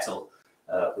just a kettle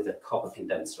with a copper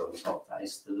condenser on top. That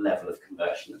is the level of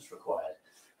conversion that's required.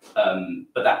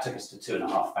 But that took us to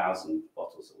 2,500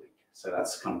 bottles a week. So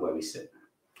that's kind of where we sit now.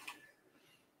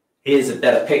 Here's a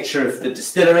better picture of the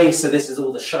distillery. So this is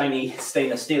all the shiny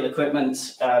stainless steel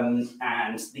equipment.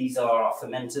 And these are our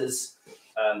fermenters.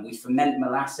 We ferment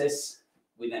molasses.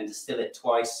 We then distill it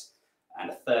twice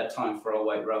and a third time for our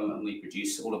white rum, and we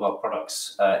produce all of our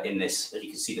products in this. As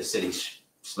you can see, the silly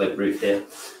slope roof here,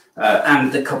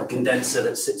 and the copper condenser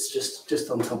that sits just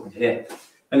on top of here.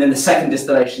 And then the second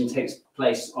distillation takes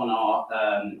place on our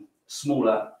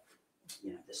smaller,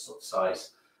 this sort of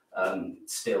size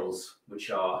stills,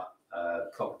 which are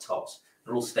copper tops.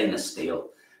 They're all stainless steel,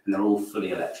 and they're all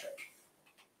fully electric.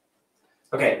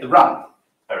 Okay, the rum,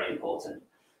 very important.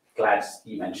 Glad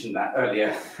you mentioned that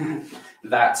earlier,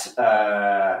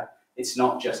 that it's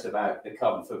not just about the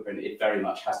carbon footprint, it very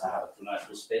much has to have a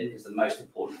commercial spin, because the most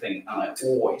important thing, and I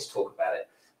always talk about it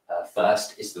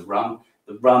first, is the rum.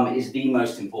 The rum is the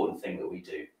most important thing that we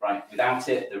do, right? Without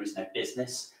it, there is no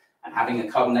business, and having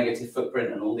a carbon negative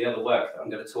footprint and all the other work that I'm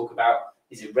going to talk about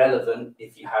is irrelevant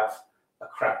if you have a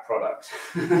crap product.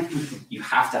 You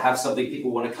have to have something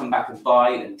people want to come back and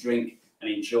buy and drink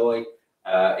and enjoy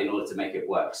in order to make it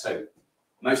work. So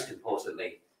most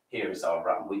importantly, here is our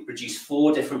rum. We produce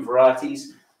 4 different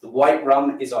varieties. The white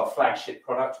rum is our flagship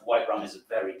product. White rum is a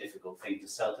very difficult thing to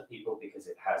sell to people because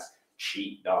it has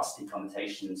cheap, nasty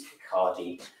connotations,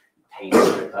 Bacardi, paint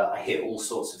stripper. I hear all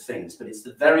sorts of things, but it's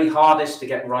the very hardest to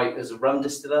get right as a rum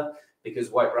distiller, because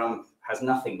white rum has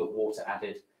nothing but water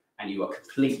added, and you are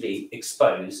completely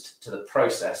exposed to the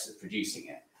process of producing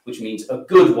it, which means a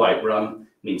good white rum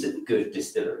means a good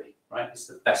distillery, right? It's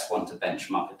the best one to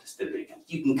benchmark a distillery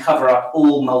against. You can cover up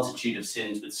all multitude of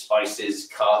sins with spices,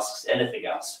 casks, anything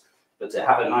else, but to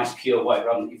have a nice pure white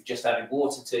rum that you've just added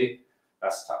water to,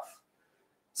 that's tough.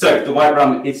 So the white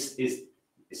rum is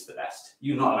the best.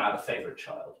 You're not allowed a favourite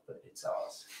child, but it's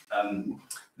ours.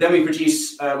 Then we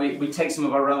produce, we take some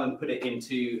of our rum and put it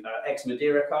into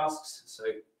ex-Madeira casks. So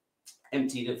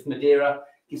emptied of Madeira,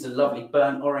 gives a lovely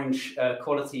burnt orange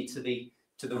quality to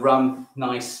the rum,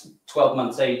 nice 12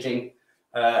 months aging,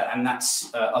 and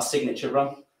that's our signature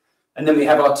rum. And then we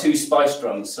have our 2 spiced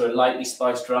rums, so a lightly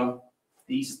spiced rum.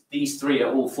 These 3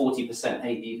 are all 40%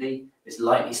 ABV. It's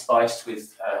lightly spiced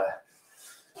with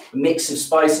a mix of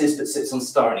spices that sits on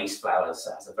star anise flowers.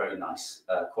 So it has a very nice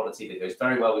quality that goes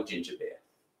very well with ginger beer.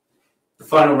 The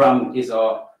final rum is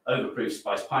our overproof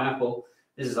spiced pineapple.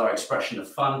 This is our expression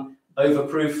of fun.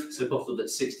 Overproof, so bottled at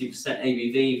 60%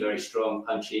 ABV, very strong,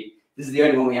 punchy. This is the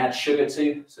only one we add sugar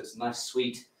to, so it's a nice,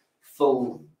 sweet,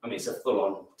 full. I mean, it's a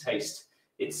full-on taste.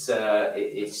 It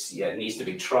needs to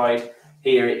be tried.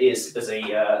 Here it is as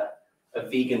a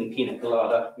vegan pina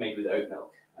colada made with oat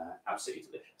milk. Absolutely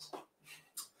delicious.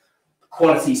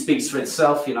 Quality speaks for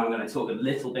itself. I'm going to talk a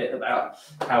little bit about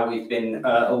how we've been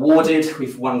awarded.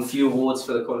 We've won a few awards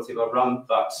for the quality of our rum,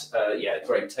 but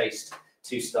great taste.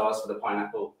 2 stars for the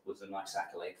pineapple was a nice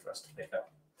accolade for us to pick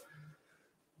up.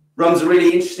 Rum's a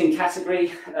really interesting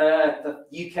category. The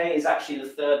UK is actually the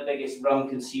 3rd biggest rum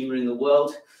consumer in the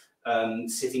world,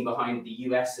 sitting behind the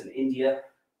US and India.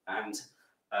 And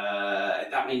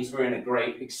that means we're in a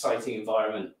great, exciting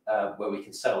environment where we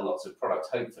can sell lots of products,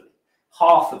 hopefully.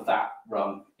 Half of that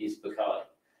rum is Bacardi.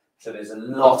 So there's a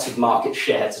lot of market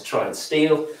share to try and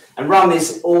steal. And rum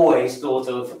is always thought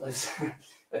of as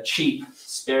a cheap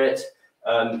spirit.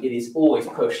 It is always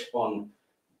pushed on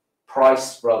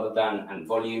price and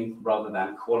volume rather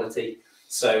than quality.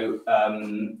 So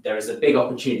there is a big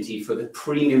opportunity for the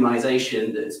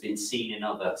premiumization that has been seen in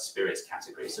other spirits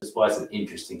categories. So that's why it's an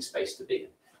interesting space to be in.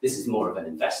 This is more of an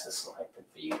investor slide than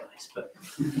for you guys, but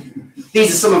these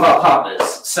are some of our partners.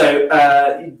 So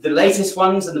the latest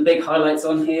ones and the big highlights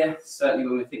on here, certainly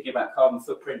when we're thinking about carbon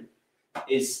footprint,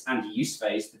 and use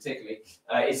phase particularly,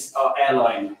 is our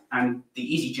airline. And the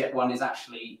EasyJet one is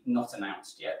actually not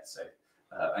announced yet. So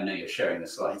I know you're sharing the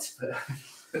slides, but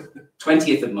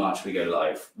 20th of March we go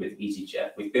live with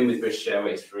EasyJet. We've been with British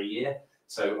Airways for a year.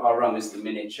 So our rum is the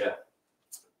miniature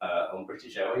on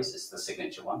British Airways. It's the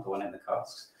signature one, the one in the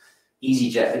casks.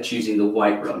 EasyJet are choosing the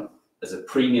white rum as a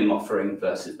premium offering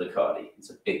versus Bacardi.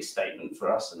 It's a big statement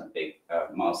for us and a big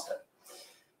milestone.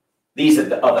 These are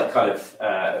the other kind of,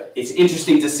 it's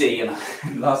interesting to see, and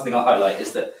the last thing I'll highlight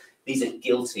is that these are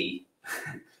guilty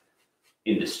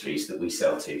industries that we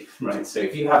sell to, right? So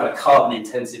if you have a carbon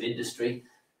intensive industry,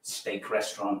 steak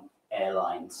restaurant,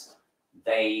 airlines,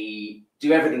 they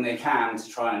do everything they can to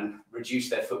try and reduce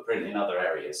their footprint in other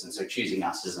areas. And so choosing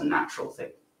us is a natural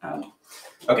thing.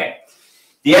 Okay,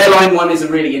 the airline one is a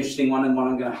really interesting one, and one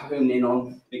I'm going to hone in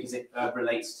on because it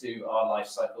relates to our life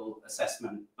cycle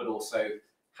assessment, but also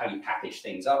how you package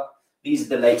things up. These are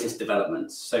the latest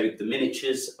developments. So the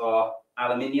miniatures are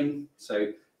aluminium,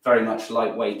 so very much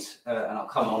lightweight, and I'll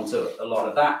come on to a lot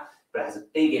of that, but it has a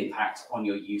big impact on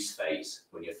your use phase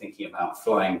when you're thinking about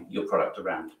flying your product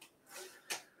around.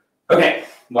 Okay,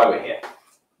 why we're here.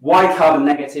 Why carbon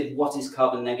negative? What is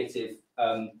carbon negative?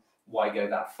 Why go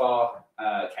that far?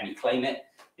 Can you claim it?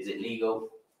 Is it legal?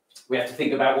 We have to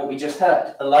think about what we just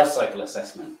heard, a life cycle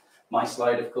assessment. My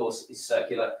slide, of course, is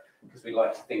circular because we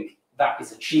like to think that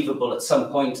is achievable at some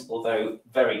point, although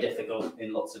very difficult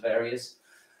in lots of areas.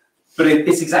 But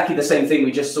it's exactly the same thing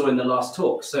we just saw in the last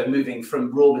talk. So moving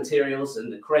from raw materials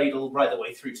and the cradle right the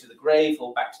way through to the grave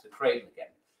or back to the cradle again.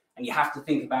 And you have to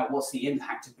think about what's the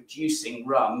impact of producing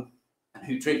rum and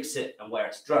who drinks it and where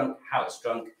it's drunk, how it's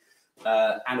drunk,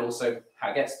 and also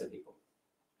how it gets to people.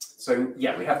 So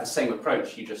yeah, we have the same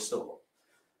approach you just saw.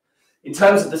 In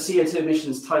terms of the CO2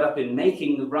 emissions tied up in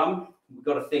making the rum, we've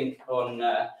got to think on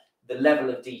the level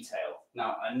of detail.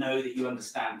 Now, I know that you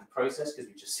understand the process because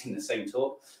we've just seen the same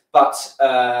talk, but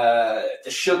the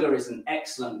sugar is an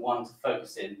excellent one to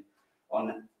focus in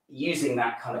on using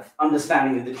that kind of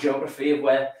understanding of the geography of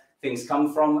where things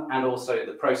come from and also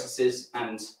the processes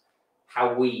and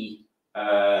how we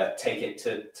take it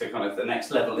to kind of the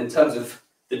next level in terms of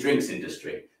the drinks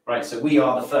industry, right? So we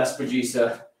are the first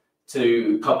producer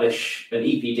to publish an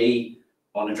EPD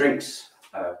on a drinks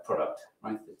product,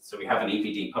 right? So we have an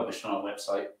EPD published on our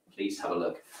website. Please have a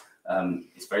look.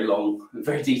 It's very long,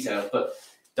 very detailed, but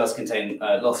does contain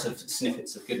lots of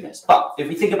snippets of goodness. But if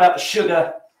we think about the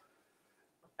sugar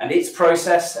and its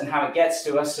process and how it gets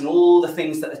to us and all the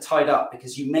things that are tied up,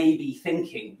 because you may be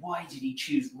thinking, why did he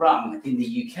choose rum in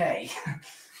the UK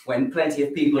when plenty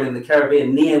of people in the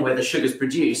Caribbean near where the sugar's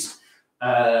produced,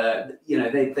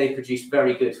 they produce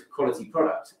very good quality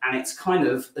product. And it's kind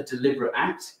of a deliberate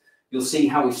act. You'll see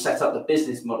how we've set up the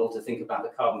business model to think about the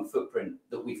carbon footprint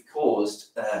that we've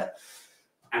caused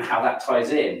and how that ties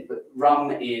in. But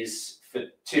rum is for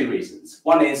two reasons.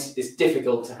 One is it's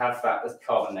difficult to have that as a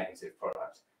carbon negative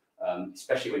product,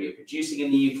 especially when you're producing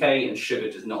in the UK and sugar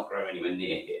does not grow anywhere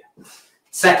near here.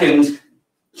 Second,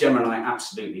 Gemma and I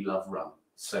absolutely love rum.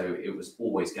 So it was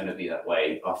always going to be that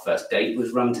way. Our first date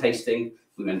was rum tasting.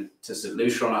 We went to St.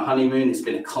 Lucia on our honeymoon. It's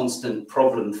been a constant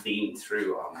problem theme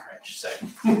through our marriage. So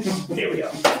here we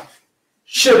are.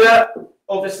 Sugar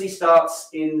obviously starts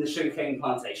in the sugarcane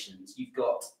plantations. You've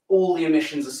got all the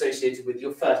emissions associated with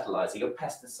your fertilizer, your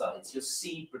pesticides, your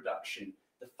seed production.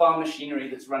 The farm machinery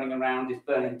that's running around is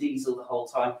burning diesel the whole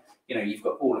time. You've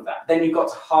got all of that. Then you've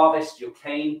got to harvest your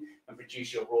cane and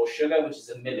produce your raw sugar, which is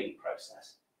a milling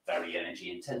process. Very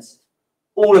energy intensive.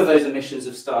 All of those emissions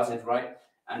have started, right?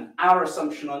 And our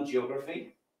assumption on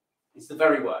geography is the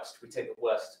very worst. We take the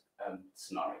worst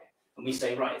scenario and we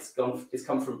say, right, it's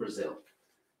come from Brazil.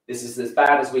 This is as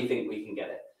bad as we think we can get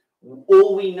it.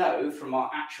 All we know from our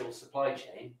actual supply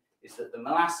chain is that the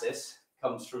molasses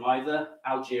comes from either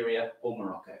Algeria or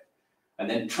Morocco. And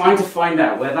then trying to find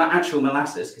out where that actual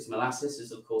molasses, because molasses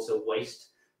is of course a waste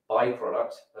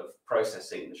byproduct of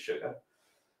processing the sugar.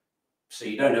 So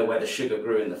you don't know where the sugar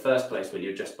grew in the first place when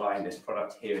you're just buying this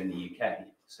product here in the UK.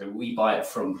 So we buy it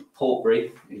from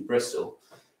Portbury in Bristol.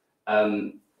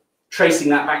 Tracing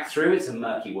that back through, it's a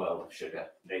murky world of sugar.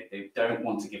 They don't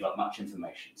want to give up much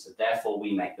information. So therefore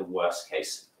we make the worst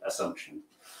case assumption.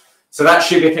 So that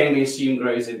sugarcane we assume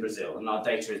grows in Brazil and our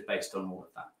data is based on all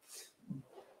of that.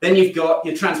 Then you've got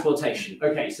your transportation.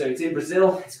 Okay, so it's in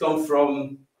Brazil. It's gone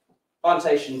from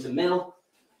plantation to mill.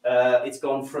 It's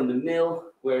gone from the mill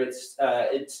where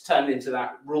it's turned into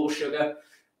that raw sugar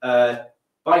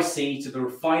by sea to the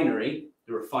refinery.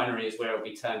 The refinery is where it'll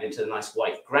be turned into the nice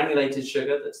white granulated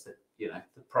sugar. That's the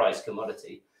prized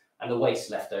commodity, and the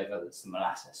waste left over. That's the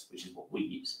molasses, which is what we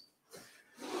use.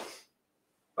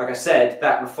 Like I said,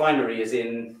 that refinery is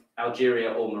in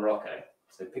Algeria or Morocco.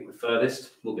 So pick the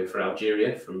furthest. We'll go for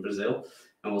Algeria from Brazil,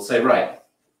 and we'll say, right,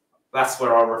 that's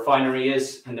where our refinery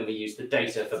is, and then we use the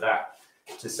data for that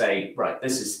to say, right,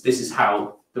 this is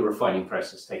how the refining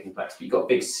process is taking place. But you've got a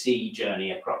big sea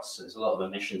journey across, so there's a lot of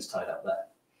emissions tied up there.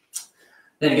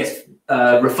 Then it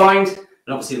gets refined,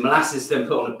 and obviously the molasses then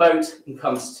put on a boat and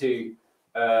comes to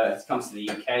the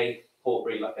UK,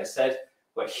 Portbury, like I said,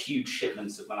 where huge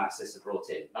shipments of molasses are brought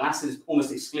in. Molasses is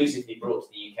almost exclusively brought to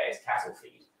the UK as cattle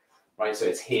feed, right? So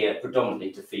it's here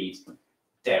predominantly to feed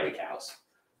dairy cows.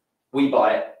 We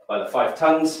buy it by the 5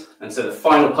 tons, and so the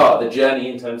final part of the journey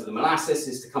in terms of the molasses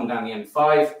is to come down the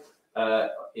M5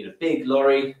 in a big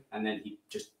lorry, and then he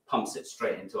just pumps it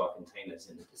straight into our containers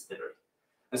in the distillery.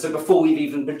 And so before we've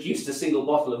even produced a single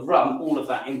bottle of rum, all of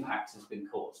that impact has been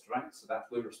caused, right? So that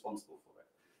we're responsible for it,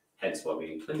 hence why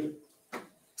we include it.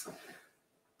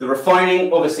 The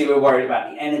refining, obviously we're worried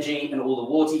about the energy and all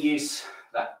the water use.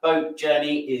 That boat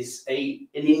journey is an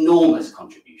enormous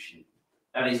contribution.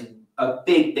 That is a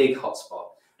big, big hotspot.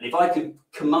 And if I could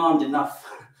command enough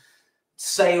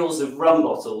sales of rum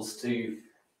bottles to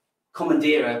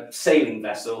commandeer a sailing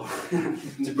vessel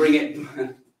to bring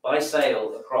it By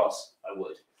sail across, I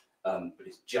would, but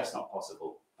it's just not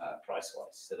possible price-wise.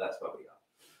 So that's where we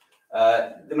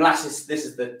are. The molasses, this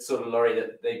is the sort of lorry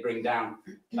that they bring down,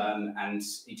 and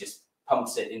he just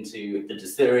pumps it into the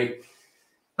distillery.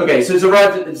 Okay, so it's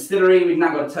arrived at the distillery. We've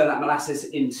now got to turn that molasses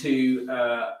into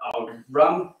our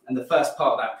rum, and the first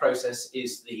part of that process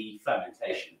is the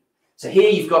fermentation. So here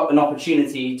you've got an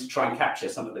opportunity to try and capture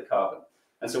some of the carbon.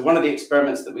 And so one of the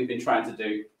experiments that we've been trying to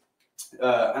do,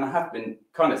 and I have been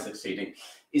kind of succeeding,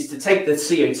 is to take the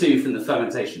CO2 from the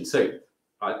fermentation. So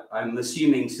I'm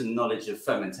assuming some knowledge of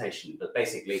fermentation, but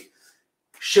basically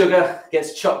sugar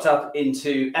gets chopped up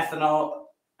into ethanol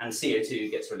and CO2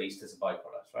 gets released as a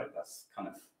byproduct, right? That's kind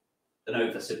of an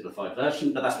oversimplified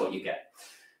version, but that's what you get.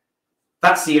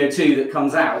 That CO2 that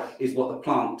comes out is what the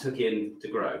plant took in to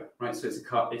grow, right? So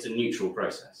it's a neutral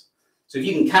process. So if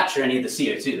you can capture any of the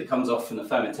CO2 that comes off from the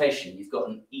fermentation, you've got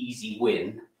an easy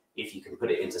win if you can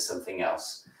put it into something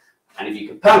else. And if you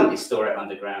could permanently store it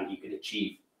underground, you could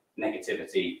achieve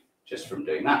negativity just from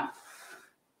doing that.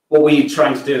 What we're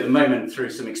trying to do at the moment through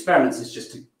some experiments is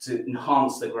just to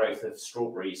enhance the growth of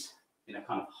strawberries in a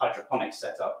kind of hydroponic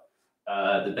setup.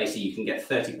 That basically you can get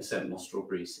 30% more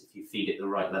strawberries if you feed it the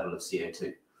right level of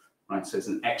CO2, right? So it's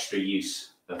an extra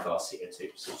use of our CO2,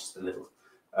 so just a little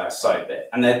side bit.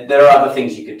 And there are other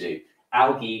things you could do.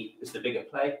 Algae is the bigger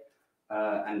play,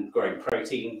 and growing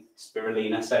protein,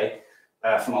 spirulina, say,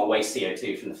 from our waste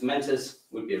CO2 from the fermenters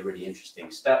would be a really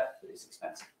interesting step, but it's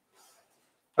expensive.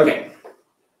 Okay,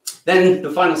 then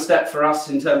the final step for us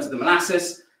in terms of the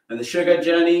molasses and the sugar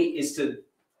journey is to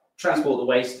transport the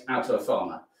waste out to a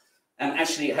farmer. And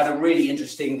actually, I had a really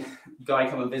interesting guy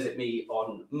come and visit me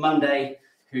on Monday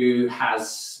who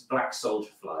has black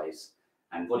soldier flies.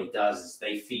 And what he does is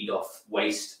they feed off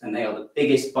waste, and they are the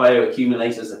biggest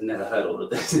bioaccumulators. I've never heard all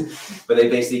of this, but they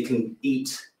basically can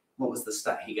eat, what was the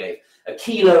stat he gave? A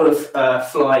kilo of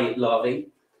fly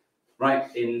larvae,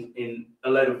 right, in a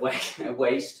load of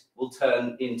waste will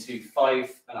turn into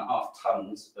 5.5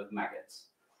 tons of maggots.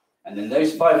 And then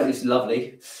those is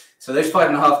lovely. So those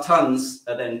 5.5 tons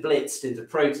are then blitzed into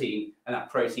protein, and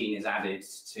that protein is added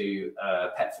to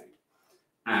pet food.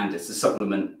 And it's a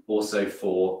supplement also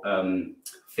for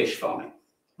fish farming,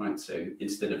 right? So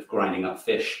instead of grinding up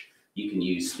fish, you can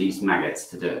use these maggots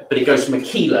to do it. But it goes from a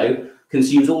kilo,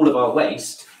 consumes all of our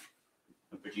waste,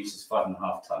 and produces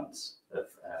 5.5 tons of,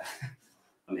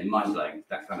 I mean, mind-blowing,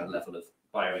 that kind of level of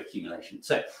bioaccumulation.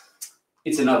 So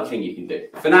it's another thing you can do.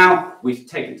 For now, we've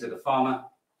taken it to the farmer,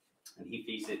 and he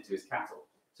feeds it to his cattle.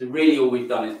 So really all we've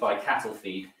done is buy cattle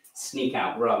feed, sneak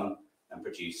out rum, and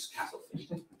produce cattle feed.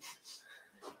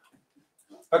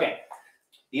 Okay,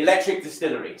 the electric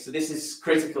distillery. So this is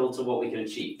critical to what we can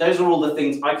achieve. Those are all the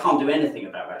things, I can't do anything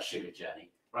about that sugar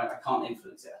journey, right? I can't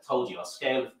influence it. I told you our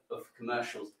scale of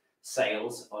commercial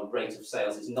sales, our rate of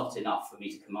sales is not enough for me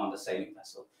to command a sailing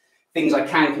vessel. Things I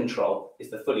can control is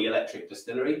the fully electric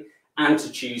distillery, and to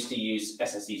choose to use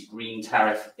SSE's green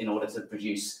tariff in order to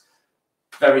produce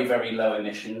very, very low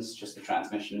emissions, just the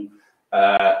transmission,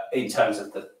 in terms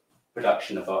of the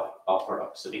production of our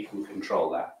products, so we can control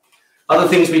that. Other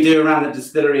things we do around the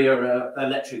distillery are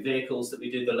electric vehicles that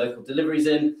we do the local deliveries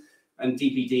in, and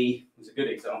DPD was a good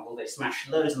example. They smash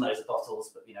loads and loads of bottles,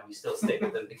 but you know we still stick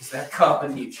with them because they're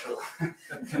carbon neutral.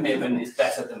 Commitment is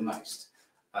better than most,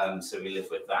 so we live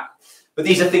with that. But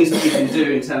these are things that we can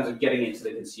do in terms of getting it to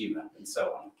the consumer and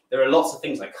so on. There are lots of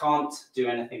things I can't do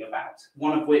anything about.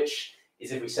 One of which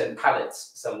is if we send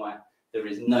pallets somewhere, there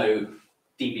is no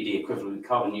DPD equivalent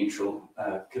carbon neutral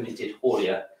committed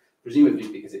haulier, presumably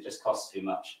because it just costs too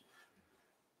much.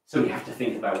 So we have to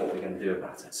think about what we're going to do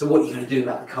about it. So what are you going to do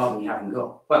about the carbon you haven't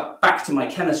got? Well, back to my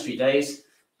chemistry days,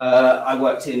 I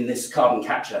worked in this carbon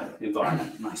capture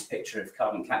environment. Nice picture of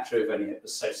carbon capture, if only it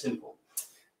was so simple.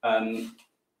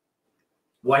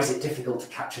 Why is it difficult to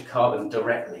capture carbon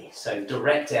directly? So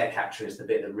direct air capture is the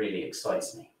bit that really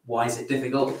excites me. Why is it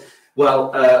difficult?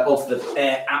 Well, of the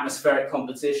air atmospheric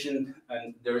composition,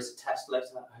 and there is a test later.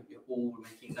 I hope you're all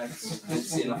making notes. I don't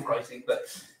see enough writing, but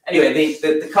anyway,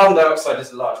 the carbon dioxide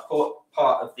is a large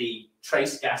part of the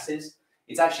trace gases.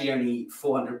 It's actually only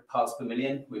 400 parts per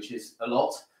million, which is a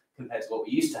lot compared to what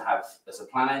we used to have as a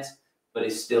planet, but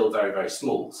it's still very, very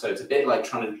small. So it's a bit like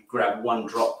trying to grab one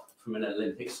drop from an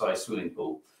Olympic-sized swimming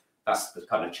pool. That's the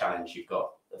kind of challenge you've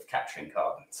got of capturing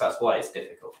carbon. So that's why it's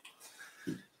difficult.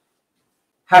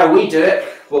 How do we do it?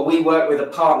 Well, we work with a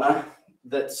partner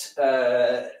that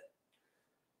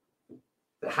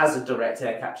has a direct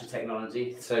air capture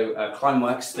technology. So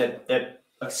Climeworks, they're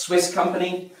a Swiss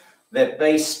company. They're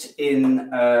based in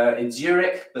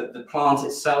Zurich, but the plant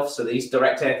itself, so these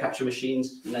direct air capture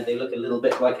machines, you know, they look a little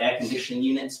bit like air conditioning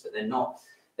units, but they're not.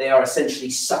 they are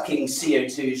essentially sucking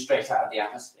CO2 straight out of the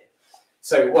atmosphere.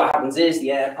 So what happens is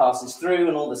the air passes through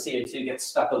and all the CO2 gets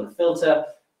stuck on the filter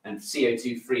and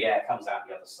CO2-free air comes out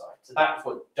the other side. So that's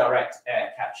what direct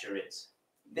air capture is.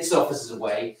 This offers us a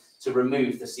way to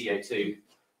remove the CO2 that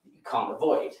you can't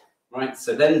avoid, right?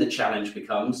 So then the challenge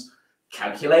becomes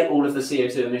calculate all of the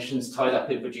CO2 emissions tied up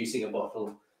in producing a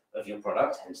bottle of your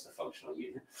product, hence the functional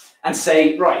unit, and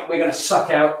say, right, we're going to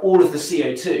suck out all of the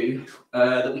CO2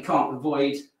 that we can't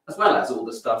avoid, as well as all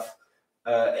the stuff,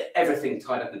 everything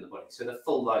tied up in the body, so the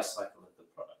full life cycle of the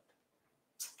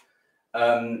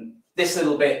product. This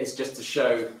little bit is just to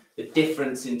show the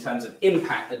difference in terms of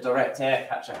impact that direct air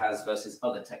capture has versus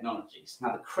other technologies.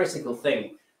 Now, the critical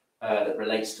thing that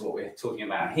relates to what we're talking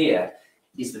about here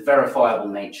is the verifiable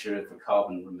nature of the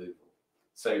carbon removal.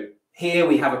 So here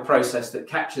we have a process that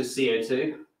captures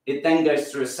CO2. It then goes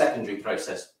through a secondary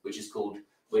process, which is called,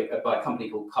 by a company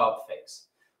called CarbFix,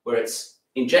 where it's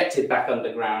injected back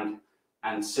underground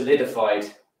and solidified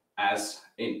as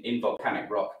in volcanic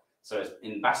rock. So as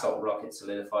in basalt rock, it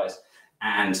solidifies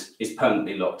and is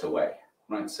permanently locked away,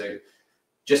 right? So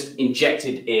just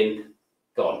injected in,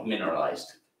 gone,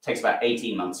 mineralized. Takes about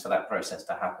 18 months for that process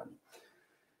to happen.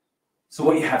 So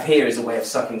what you have here is a way of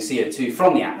sucking CO2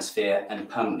 from the atmosphere and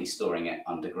permanently storing it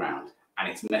underground. And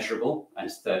it's measurable and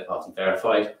it's third-party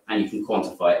verified, and you can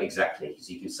quantify it exactly, because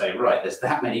you can say, right, there's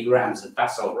that many grams of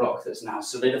basalt rock that's now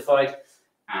solidified,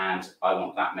 and I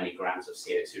want that many grams of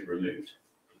CO2 removed.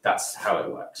 That's how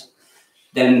it works.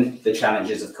 Then the challenge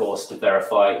is, of course, to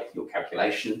verify your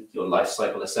calculation, your life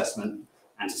cycle assessment,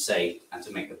 and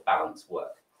to make the balance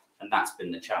work. And that's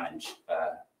been the challenge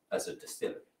as a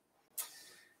distillery.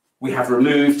 We have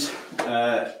removed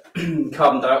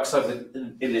carbon dioxide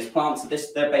in this plant. So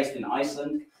they're based in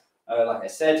Iceland. Like I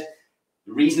said,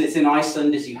 the reason it's in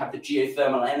Iceland is you have the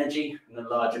geothermal energy and the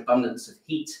large abundance of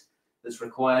heat that's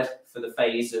required for the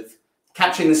phase of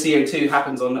capturing the CO2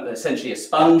 happens on essentially a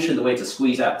sponge, and the way to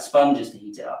squeeze out the sponge is to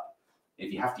heat it up.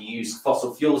 If you have to use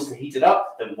fossil fuels to heat it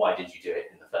up, then why did you do it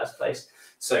in the first place?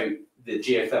 So the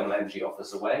geothermal energy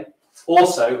offers a way.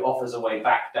 Also offers a way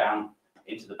back down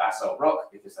into the basalt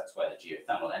rock, because that's where the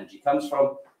geothermal energy comes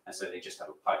from. And so they just have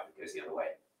a pipe that goes the other way,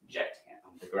 injecting it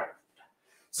underground.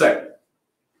 So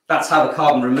that's how the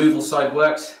carbon removal side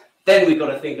works. Then we've got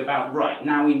to think about, right,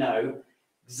 now we know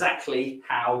exactly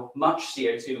how much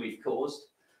CO2 we've caused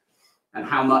and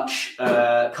how much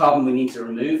carbon we need to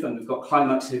remove, and we've got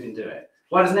Climax who can do it.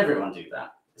 Why doesn't everyone do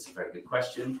that? It's a very good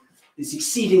question. It's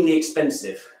exceedingly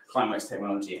expensive, Climax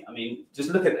technology. I mean, just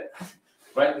look at it,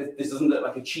 right? This doesn't look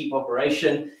like a cheap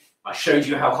operation. I showed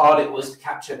you how hard it was to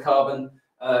capture carbon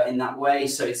in that way,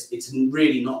 so it's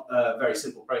really not a very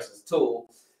simple process at all.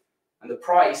 And the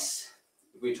price,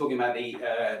 we're talking about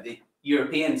the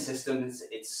European system,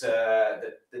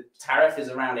 the tariff is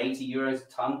around 80 euros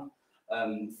a ton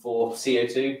for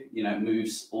CO2. You know, it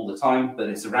moves all the time, but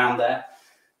it's around there.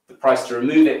 The price to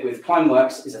remove it with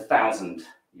Climeworks is 1,000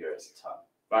 euros a ton,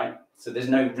 right? So there's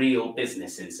no real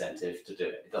business incentive to do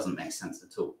it. It doesn't make sense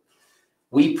at all.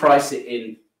 We price it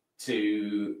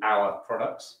into our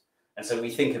products, and so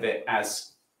we think of it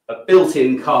as a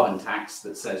built-in carbon tax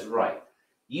that says, right,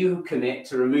 you commit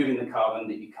to removing the carbon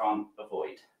that you can't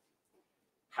avoid.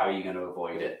 How are you going to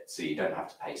avoid it so you don't have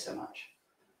to pay so much?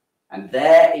 And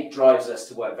there it drives us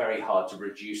to work very hard to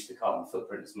reduce the carbon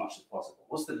footprint as much as possible.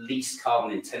 What's the least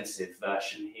carbon intensive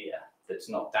version here that's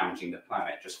not damaging the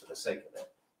planet just for the sake of it?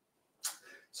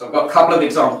 So I've got a couple of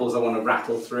examples I want to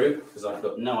rattle through because I've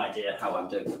got no idea how I'm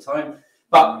doing for time.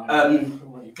 But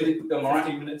could it go all right?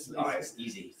 15 minutes. Oh, it's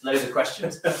easy. Loads of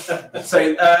questions.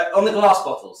 So on the glass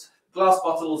bottles. Glass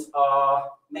bottles are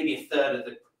maybe a third of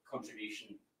the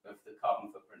contribution of the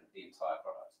carbon footprint of the entire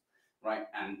product, right?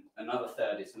 And another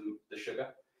third is the sugar.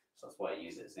 So that's why I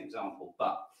use it as an example.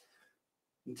 But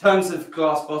in terms of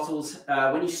glass bottles,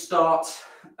 when you start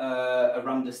a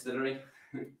rum distillery,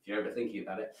 if you're ever thinking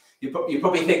about it, you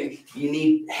probably think you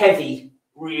need heavy,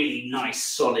 really nice,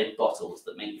 solid bottles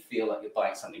that make you feel like you're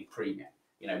buying something premium.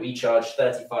 You know, we charge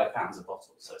 £35 a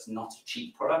bottle, so it's not a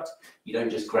cheap product. You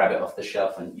don't just grab it off the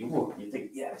shelf and you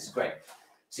think, yeah, this is great.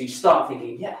 So you start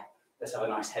thinking, yeah, let's have a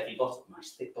nice heavy bottle,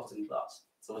 nice thick bottom glass.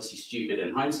 It's obviously stupid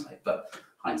in hindsight, but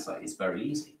hindsight is very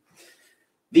easy.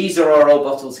 These are our old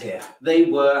bottles here. They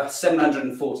were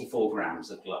 744 grams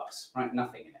of glass, right?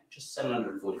 Nothing in it, just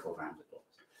 744 grams of glass.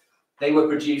 They were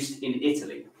produced in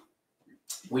Italy.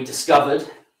 We discovered,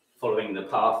 following the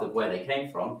path of where they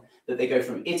came from, that they go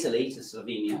from Italy to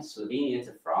Slovenia, Slovenia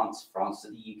to France, France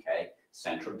to the UK,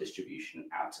 central distribution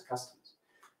out to customers.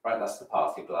 Right, that's the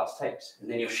path your glass takes. And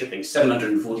then you're shipping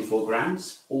 744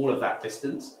 grams, all of that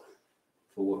distance,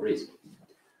 for what reason?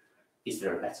 is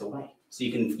there a better way? So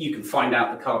you can find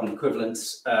out the carbon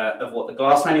equivalence of what the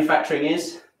glass manufacturing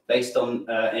is based on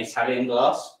Italian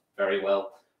glass, very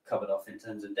well covered off in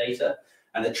terms of data.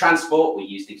 And the transport, we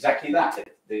used exactly that,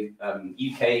 the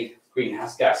UK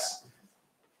greenhouse gas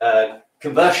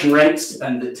conversion rates,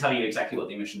 and that tell you exactly what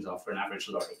the emissions are for an average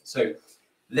lorry. So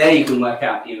there you can work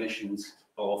out the emissions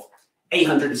of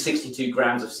 862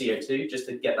 grams of CO2 just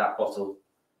to get that bottle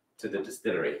to the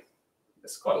distillery.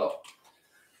 That's quite a lot.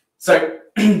 So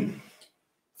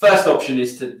first option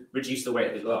is to reduce the weight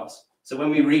of the glass. So when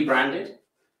we rebranded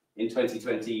in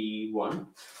 2021,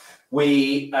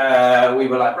 we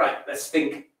were like, right, let's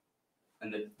think.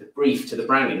 And the brief to the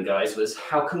branding guys was,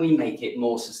 how can we make it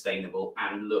more sustainable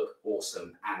and look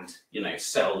awesome and, you know,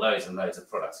 sell loads and loads of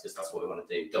products, because that's what we want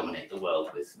to do, dominate the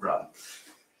world with rum.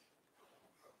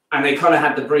 And they kind of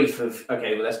had the brief of,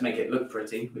 okay, well, let's make it look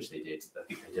pretty, which they did. I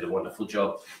think they did a wonderful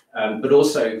job. But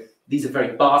also, these are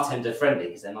very bartender friendly,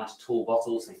 because they're nice tall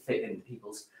bottles. They fit in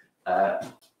people's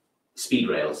speed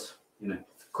rails, you know,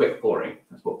 quick pouring.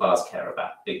 That's what bars care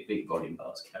about. Big volume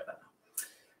bars care about that.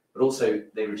 But also,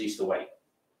 they reduce the weight.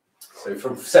 So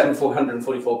from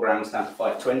 744 grams down to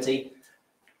 520.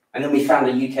 And then we found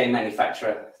a UK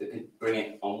manufacturer that could bring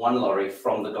it on one lorry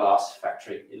from the glass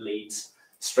factory in Leeds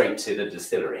straight to the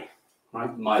distillery,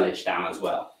 right? Mileage down as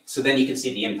well. So then you can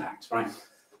see the impact, right?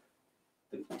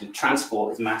 The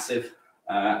transport is massive,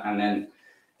 and then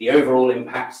the overall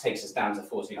impact takes us down to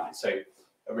 49. So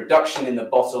a reduction in the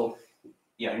bottle,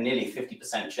 you know, nearly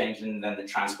 50% change, and then the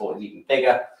transport is even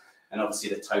bigger. And obviously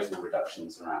the total reduction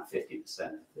is around 50%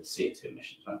 of the CO2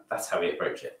 emissions, right? That's how we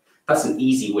approach it. That's an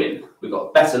easy win. We've got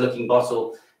a better looking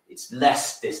bottle, it's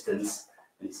less distance,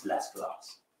 and it's less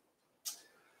glass.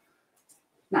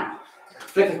 Now,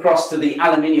 flick across to the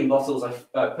aluminium bottles I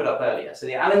put up earlier. So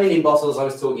the aluminium bottles I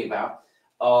was talking about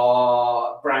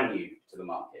are brand new to the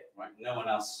market, right? No one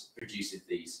else produces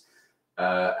these,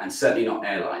 and certainly not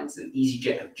airlines. And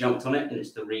EasyJet have jumped on it, and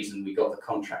it's the reason we got the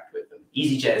contract with them.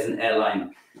 EasyJet is an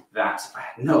airline that I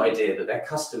had no idea that their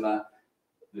customer,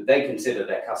 that they consider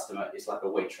their customer, is like a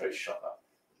Waitrose shopper,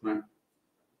 right?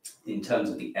 In terms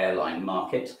of the airline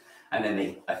market. And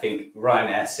then I think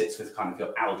Ryanair sits with kind of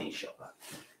your Aldi shopper.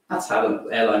 That's how the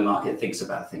airline market thinks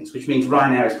about things, which means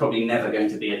Ryanair is probably never going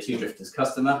to be a Two Drifters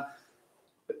customer,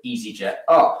 but EasyJet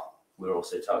are. We're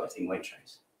also targeting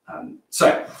Waitrose.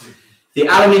 So the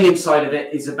aluminium side of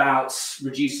it is about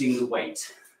reducing the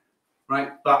weight,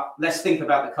 right? But let's think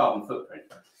about the carbon footprint.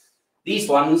 These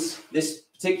ones, this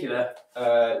particular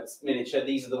miniature,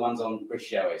 these are the ones on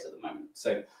British Airways at the moment.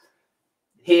 So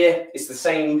here it's the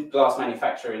same glass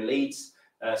manufacturer in Leeds,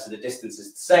 so the distance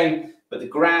is the same, but the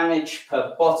grammage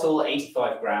per bottle,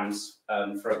 85 grams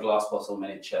for a glass bottle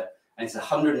miniature, and it's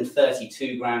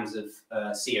 132 grams of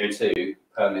CO2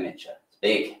 per miniature.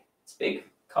 It's big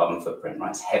carbon footprint,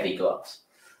 right? It's heavy glass.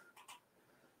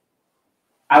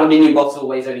 Aluminium bottle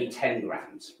weighs only 10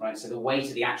 grams, right? So the weight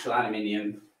of the actual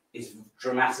aluminium is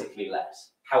dramatically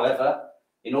less. However,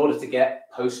 in order to get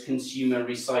post-consumer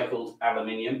recycled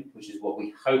aluminium, which is what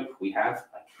we hope we have,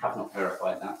 I have not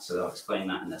verified that, so I'll explain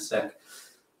that in a sec.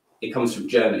 It comes from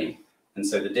Germany, and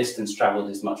so the distance traveled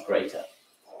is much greater.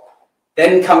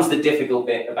 Then comes the difficult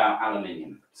bit about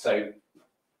aluminium. So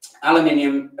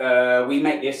aluminium, we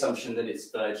make the assumption that it's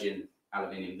virgin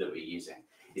aluminium that we're using.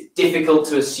 It's difficult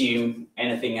to assume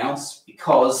anything else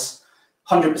because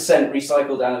 100%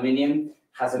 recycled aluminium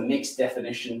has a mixed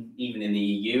definition, even in the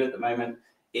EU at the moment,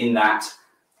 in that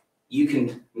you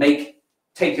can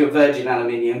take your virgin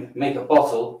aluminium, make a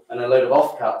bottle, and a load of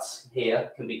offcuts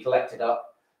here can be collected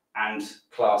up and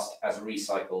classed as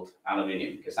recycled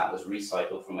aluminium, because that was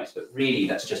recycled from waste. But really,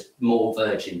 that's just more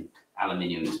virgin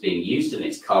aluminium that's being used and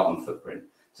its carbon footprint.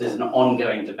 So there's an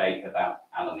ongoing debate about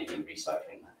aluminium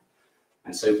recycling.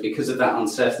 And so because of that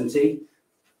uncertainty,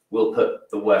 we'll put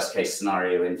the worst case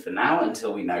scenario in for now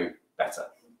until we know better.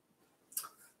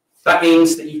 That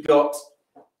means that you've got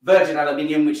virgin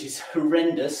aluminium, which is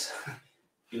horrendous.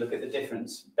 If you look at the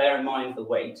difference, bear in mind the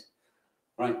weight,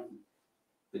 right?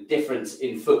 The difference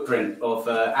in footprint of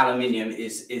aluminium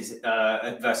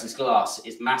versus glass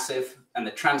is massive, and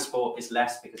the transport is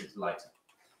less because it's lighter,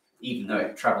 even though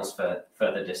it travels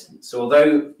further distance. So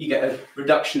although you get a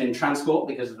reduction in transport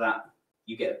because of that,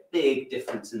 you get a big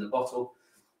difference in the bottle.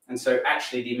 And so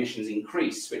actually the emissions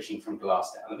increase switching from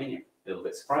glass to aluminium. A little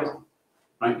bit surprising,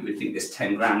 right? You would think this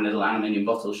 10-gram little aluminium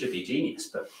bottle should be genius,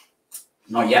 but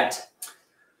not yet.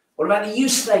 What about the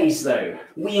use phase though?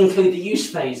 We include the use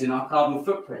phase in our carbon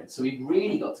footprint, so we've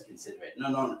really got to consider it.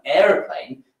 And on an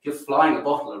aeroplane, if you're flying a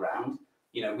bottle around,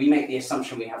 you know, we make the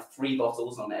assumption we have 3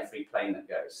 bottles on every plane that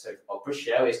goes. So our British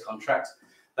Airways contract,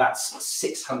 That's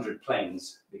 600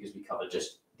 planes because we cover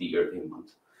just the European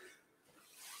ones.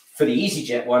 For the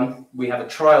EasyJet one, we have a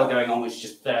trial going on which is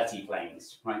just 30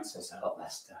 planes, right? So it's a lot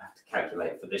less to have to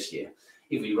calculate for this year.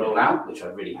 If we roll out, which I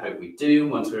really hope we do,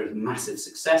 once we're a massive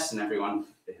success and everyone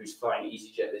who's flying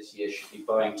EasyJet this year should be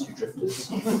buying 2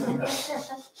 drifters.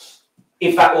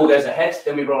 If that all goes ahead,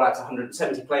 then we roll out to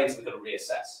 170 planes, we've got to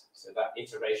reassess. So that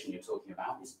iteration you're talking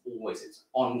about is always, it's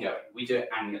ongoing. We do it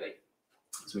annually.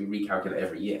 So we recalculate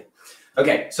every year.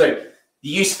 Okay, so the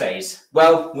use phase.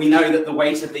 Well, we know that the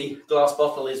weight of the glass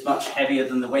bottle is much heavier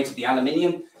than the weight of the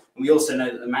aluminium. And we also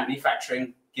know that the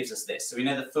manufacturing gives us this. So we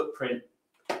know the footprint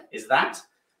is that.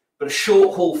 But a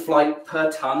short haul flight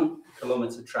per ton,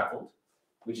 kilometre travelled,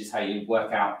 which is how you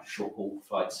work out short haul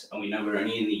flights. And we know we're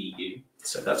only in the EU.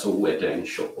 So that's all we're doing,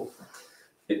 short haul.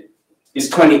 It is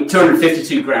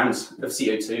 252 grams of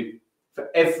CO2 for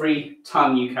every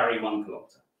ton you carry 1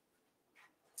 kilometre.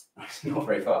 That's not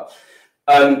very far.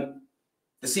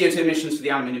 The CO2 emissions for the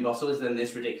aluminium bottle is then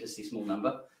this ridiculously small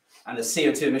number. And the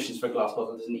CO2 emissions for a glass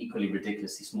bottle is an equally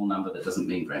ridiculously small number that doesn't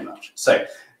mean very much. So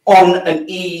on an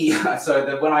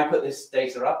when I put this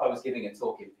data up, I was giving a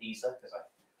talk in Pisa because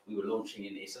we were launching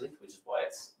in Italy, which is why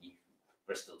it's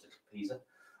Bristol to Pisa.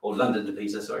 Or London to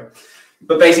Pisa, sorry.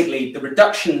 But basically, the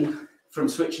reduction from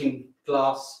switching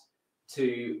glass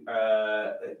to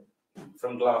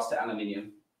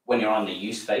aluminium when you're on the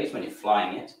use phase, when you're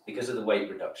flying it, because of the weight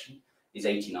reduction, is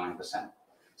 89%.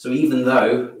 So even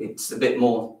though it's a bit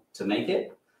more to make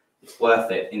it, it's worth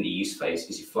it in the use phase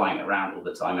because you're flying it around all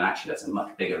the time, and actually that's a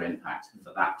much bigger impact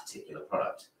for that particular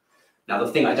product. Now,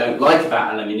 the thing I don't like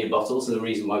about aluminium bottles, and the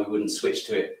reason why we wouldn't switch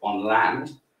to it on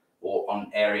land, or on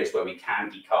areas where we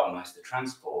can decarbonise the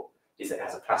transport, is it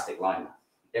has a plastic liner.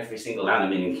 Every single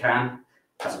aluminium can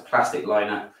has a plastic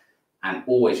liner, and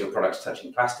always your product's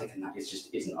touching plastic, and that just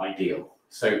isn't ideal.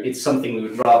 So it's something we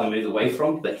would rather move away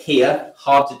from, but here,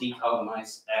 hard to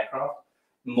decarbonise aircraft,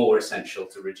 more essential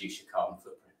to reduce your carbon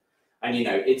footprint. And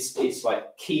it's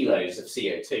like kilos of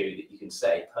CO2 that you can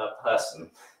say per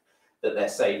person that they're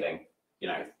saving,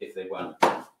 if they weren't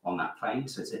on that plane.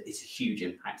 So it's a huge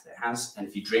impact that it has. And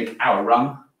if you drink our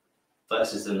rum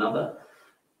versus another,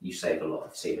 you save a lot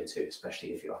of CO2,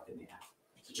 especially if you're up in the air.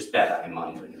 So just bear that in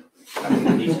mind when you're having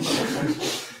the heat.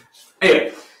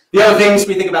 Anyway, the other things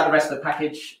we think about the rest of the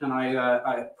package, and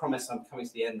I promise I'm coming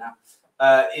to the end now,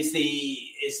 is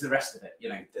the rest of it.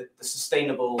 The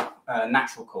sustainable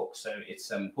natural cork. So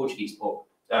it's Portuguese cork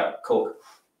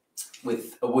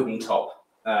with a wooden top.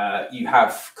 You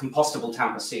have compostable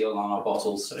tamper seal on our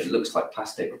bottles, so it looks like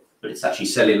plastic, but it's actually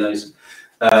cellulose.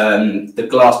 The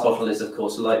glass bottle is, of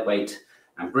course, lightweight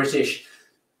and British.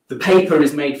 The paper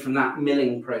is made from that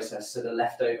milling process, so the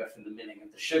leftover from the milling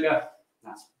of the sugar.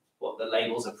 That's what the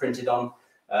labels are printed on.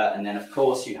 And then, of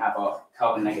course, you have our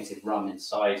carbon negative rum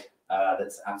inside.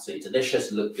 That's absolutely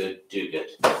delicious, look good, do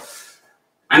good.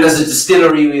 And as a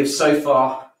distillery, we have so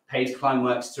far paid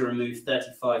Climeworks to remove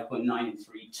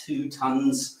 35.932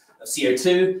 tonnes of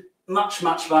CO2. Much,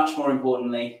 much, much more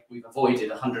importantly, we've avoided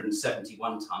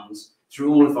 171 tonnes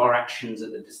through all of our actions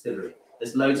at the distillery.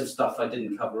 There's loads of stuff I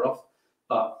didn't cover off,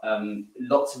 but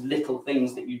lots of little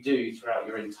things that you do throughout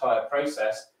your entire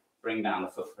process bring down the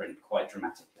footprint quite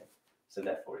dramatically. So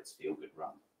therefore, it's feel good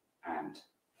rum. And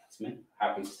that's me.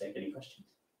 Happy to take any questions.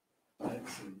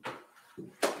 Excellent.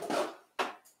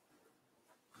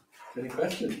 Any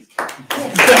questions? I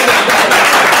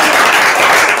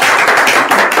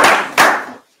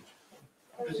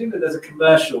presume that there's a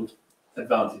commercial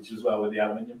advantage as well with the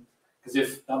aluminium, because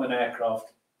if I'm an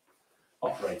aircraft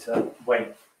operator,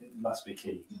 weight must be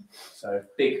key. So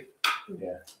big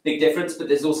difference, but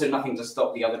there's also nothing to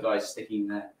stop the other guys sticking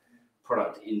their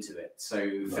product into it.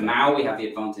 So for now, we have the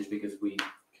advantage because we,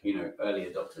 early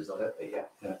adopters of it.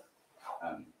 But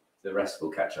the rest will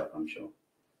catch up, I'm sure.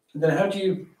 And then how do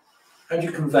you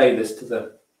convey this to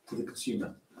the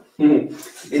consumer?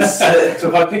 It's, so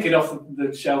if I pick it off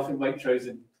the shelf in Waitrose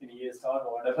in a year's time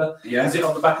or whatever, is it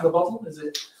on the back of the bottle? Is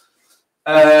it?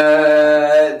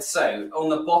 So on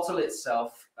the bottle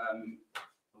itself, I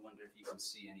wonder if you can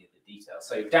see any of the details.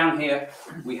 So down here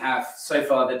we have, so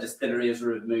far the distillery has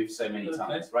removed so many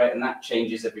times, right? And that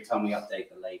changes every time we update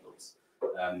the labels.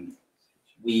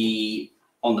 We,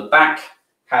 on the back,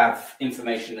 have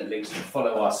information that links to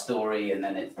follow our story, and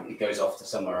then it goes off to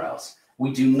somewhere else.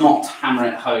 We do not hammer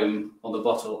it home on the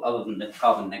bottle other than the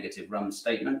carbon negative rum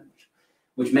statement,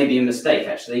 which may be a mistake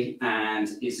actually, and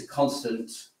is a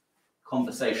constant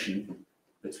conversation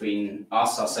between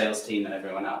us, our sales team, and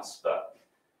everyone else. But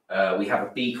we have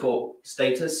a B Corp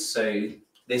status, so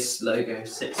this logo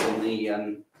sits on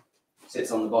the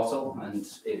sits on the bottle, and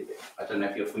I don't know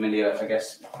if you're familiar. I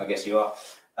guess you are.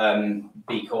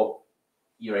 B Corp,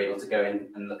 you're able to go in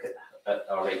and look at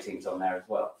our ratings on there as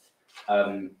well.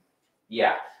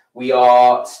 Yeah, we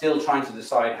are still trying to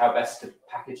decide how best to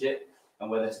package it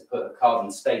and whether to put a carbon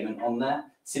statement on there,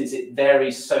 since it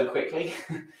varies so quickly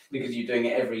because you're doing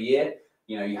it every year.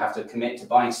 You know, you have to commit to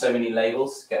buying so many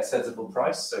labels to get a sensible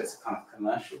price, so it's a kind of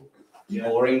commercial,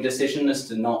 boring decision as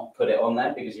to not put it on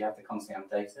there because you have to constantly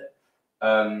update it.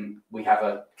 We have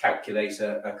a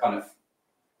calculator, a kind of,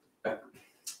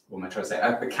 what am I trying to say,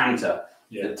 a counter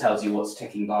that tells you what's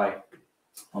ticking by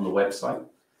on the website.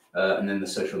 And then the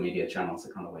social media channels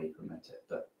are kind of where you promote it,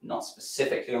 but not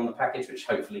specifically on the package, which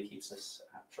hopefully keeps us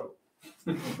out of trouble.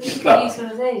 We should use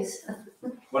one of these.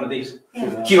 One of these?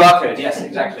 Yeah. QR code, yes,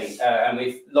 exactly. And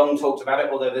we've long talked about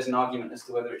it, although there's an argument as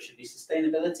to whether it should be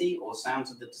sustainability or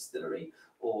sounds of the distillery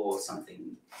or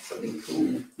something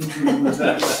cool.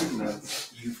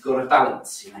 You've got to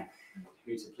balance, you know,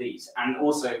 who to please. And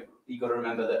also, you've got to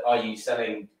remember that are you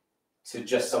selling to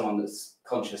just someone that's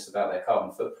conscious about their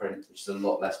carbon footprint, which is a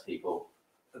lot less people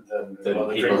than people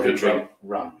who drink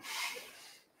rum.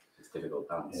 It's a difficult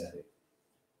balance too.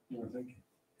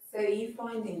 So are you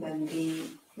finding then the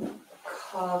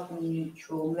carbon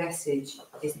neutral message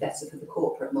is better for the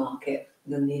corporate market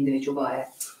than the individual buyer?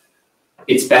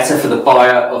 It's better for the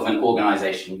buyer of an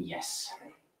organisation, yes,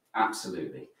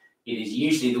 absolutely. It is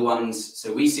usually the ones.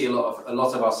 So we see a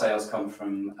lot of our sales come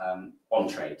from on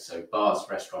trade, so bars,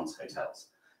 restaurants, hotels,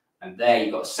 and there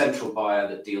you've got a central buyer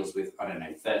that deals with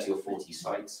 30 or 40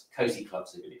 sites. Cozy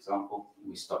Club's a good example.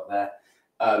 We stock there.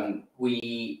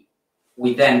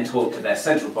 We then talk to their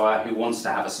central buyer who wants to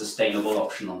have a sustainable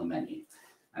option on the menu,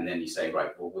 and then you say,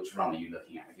 right, well, which rum are you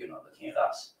looking at if you're not looking at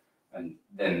us? And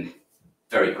then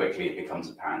very quickly it becomes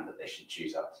apparent that they should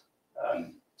choose us.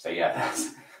 So yeah,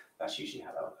 that's usually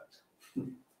how that works.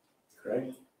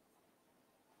 Great.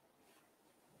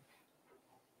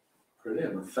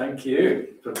 Brilliant. Well, thank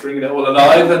you for bringing it all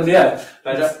alive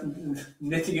and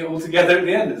knitting it all together at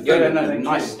the end.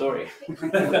 Nice story.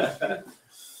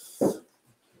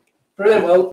 Brilliant. Well,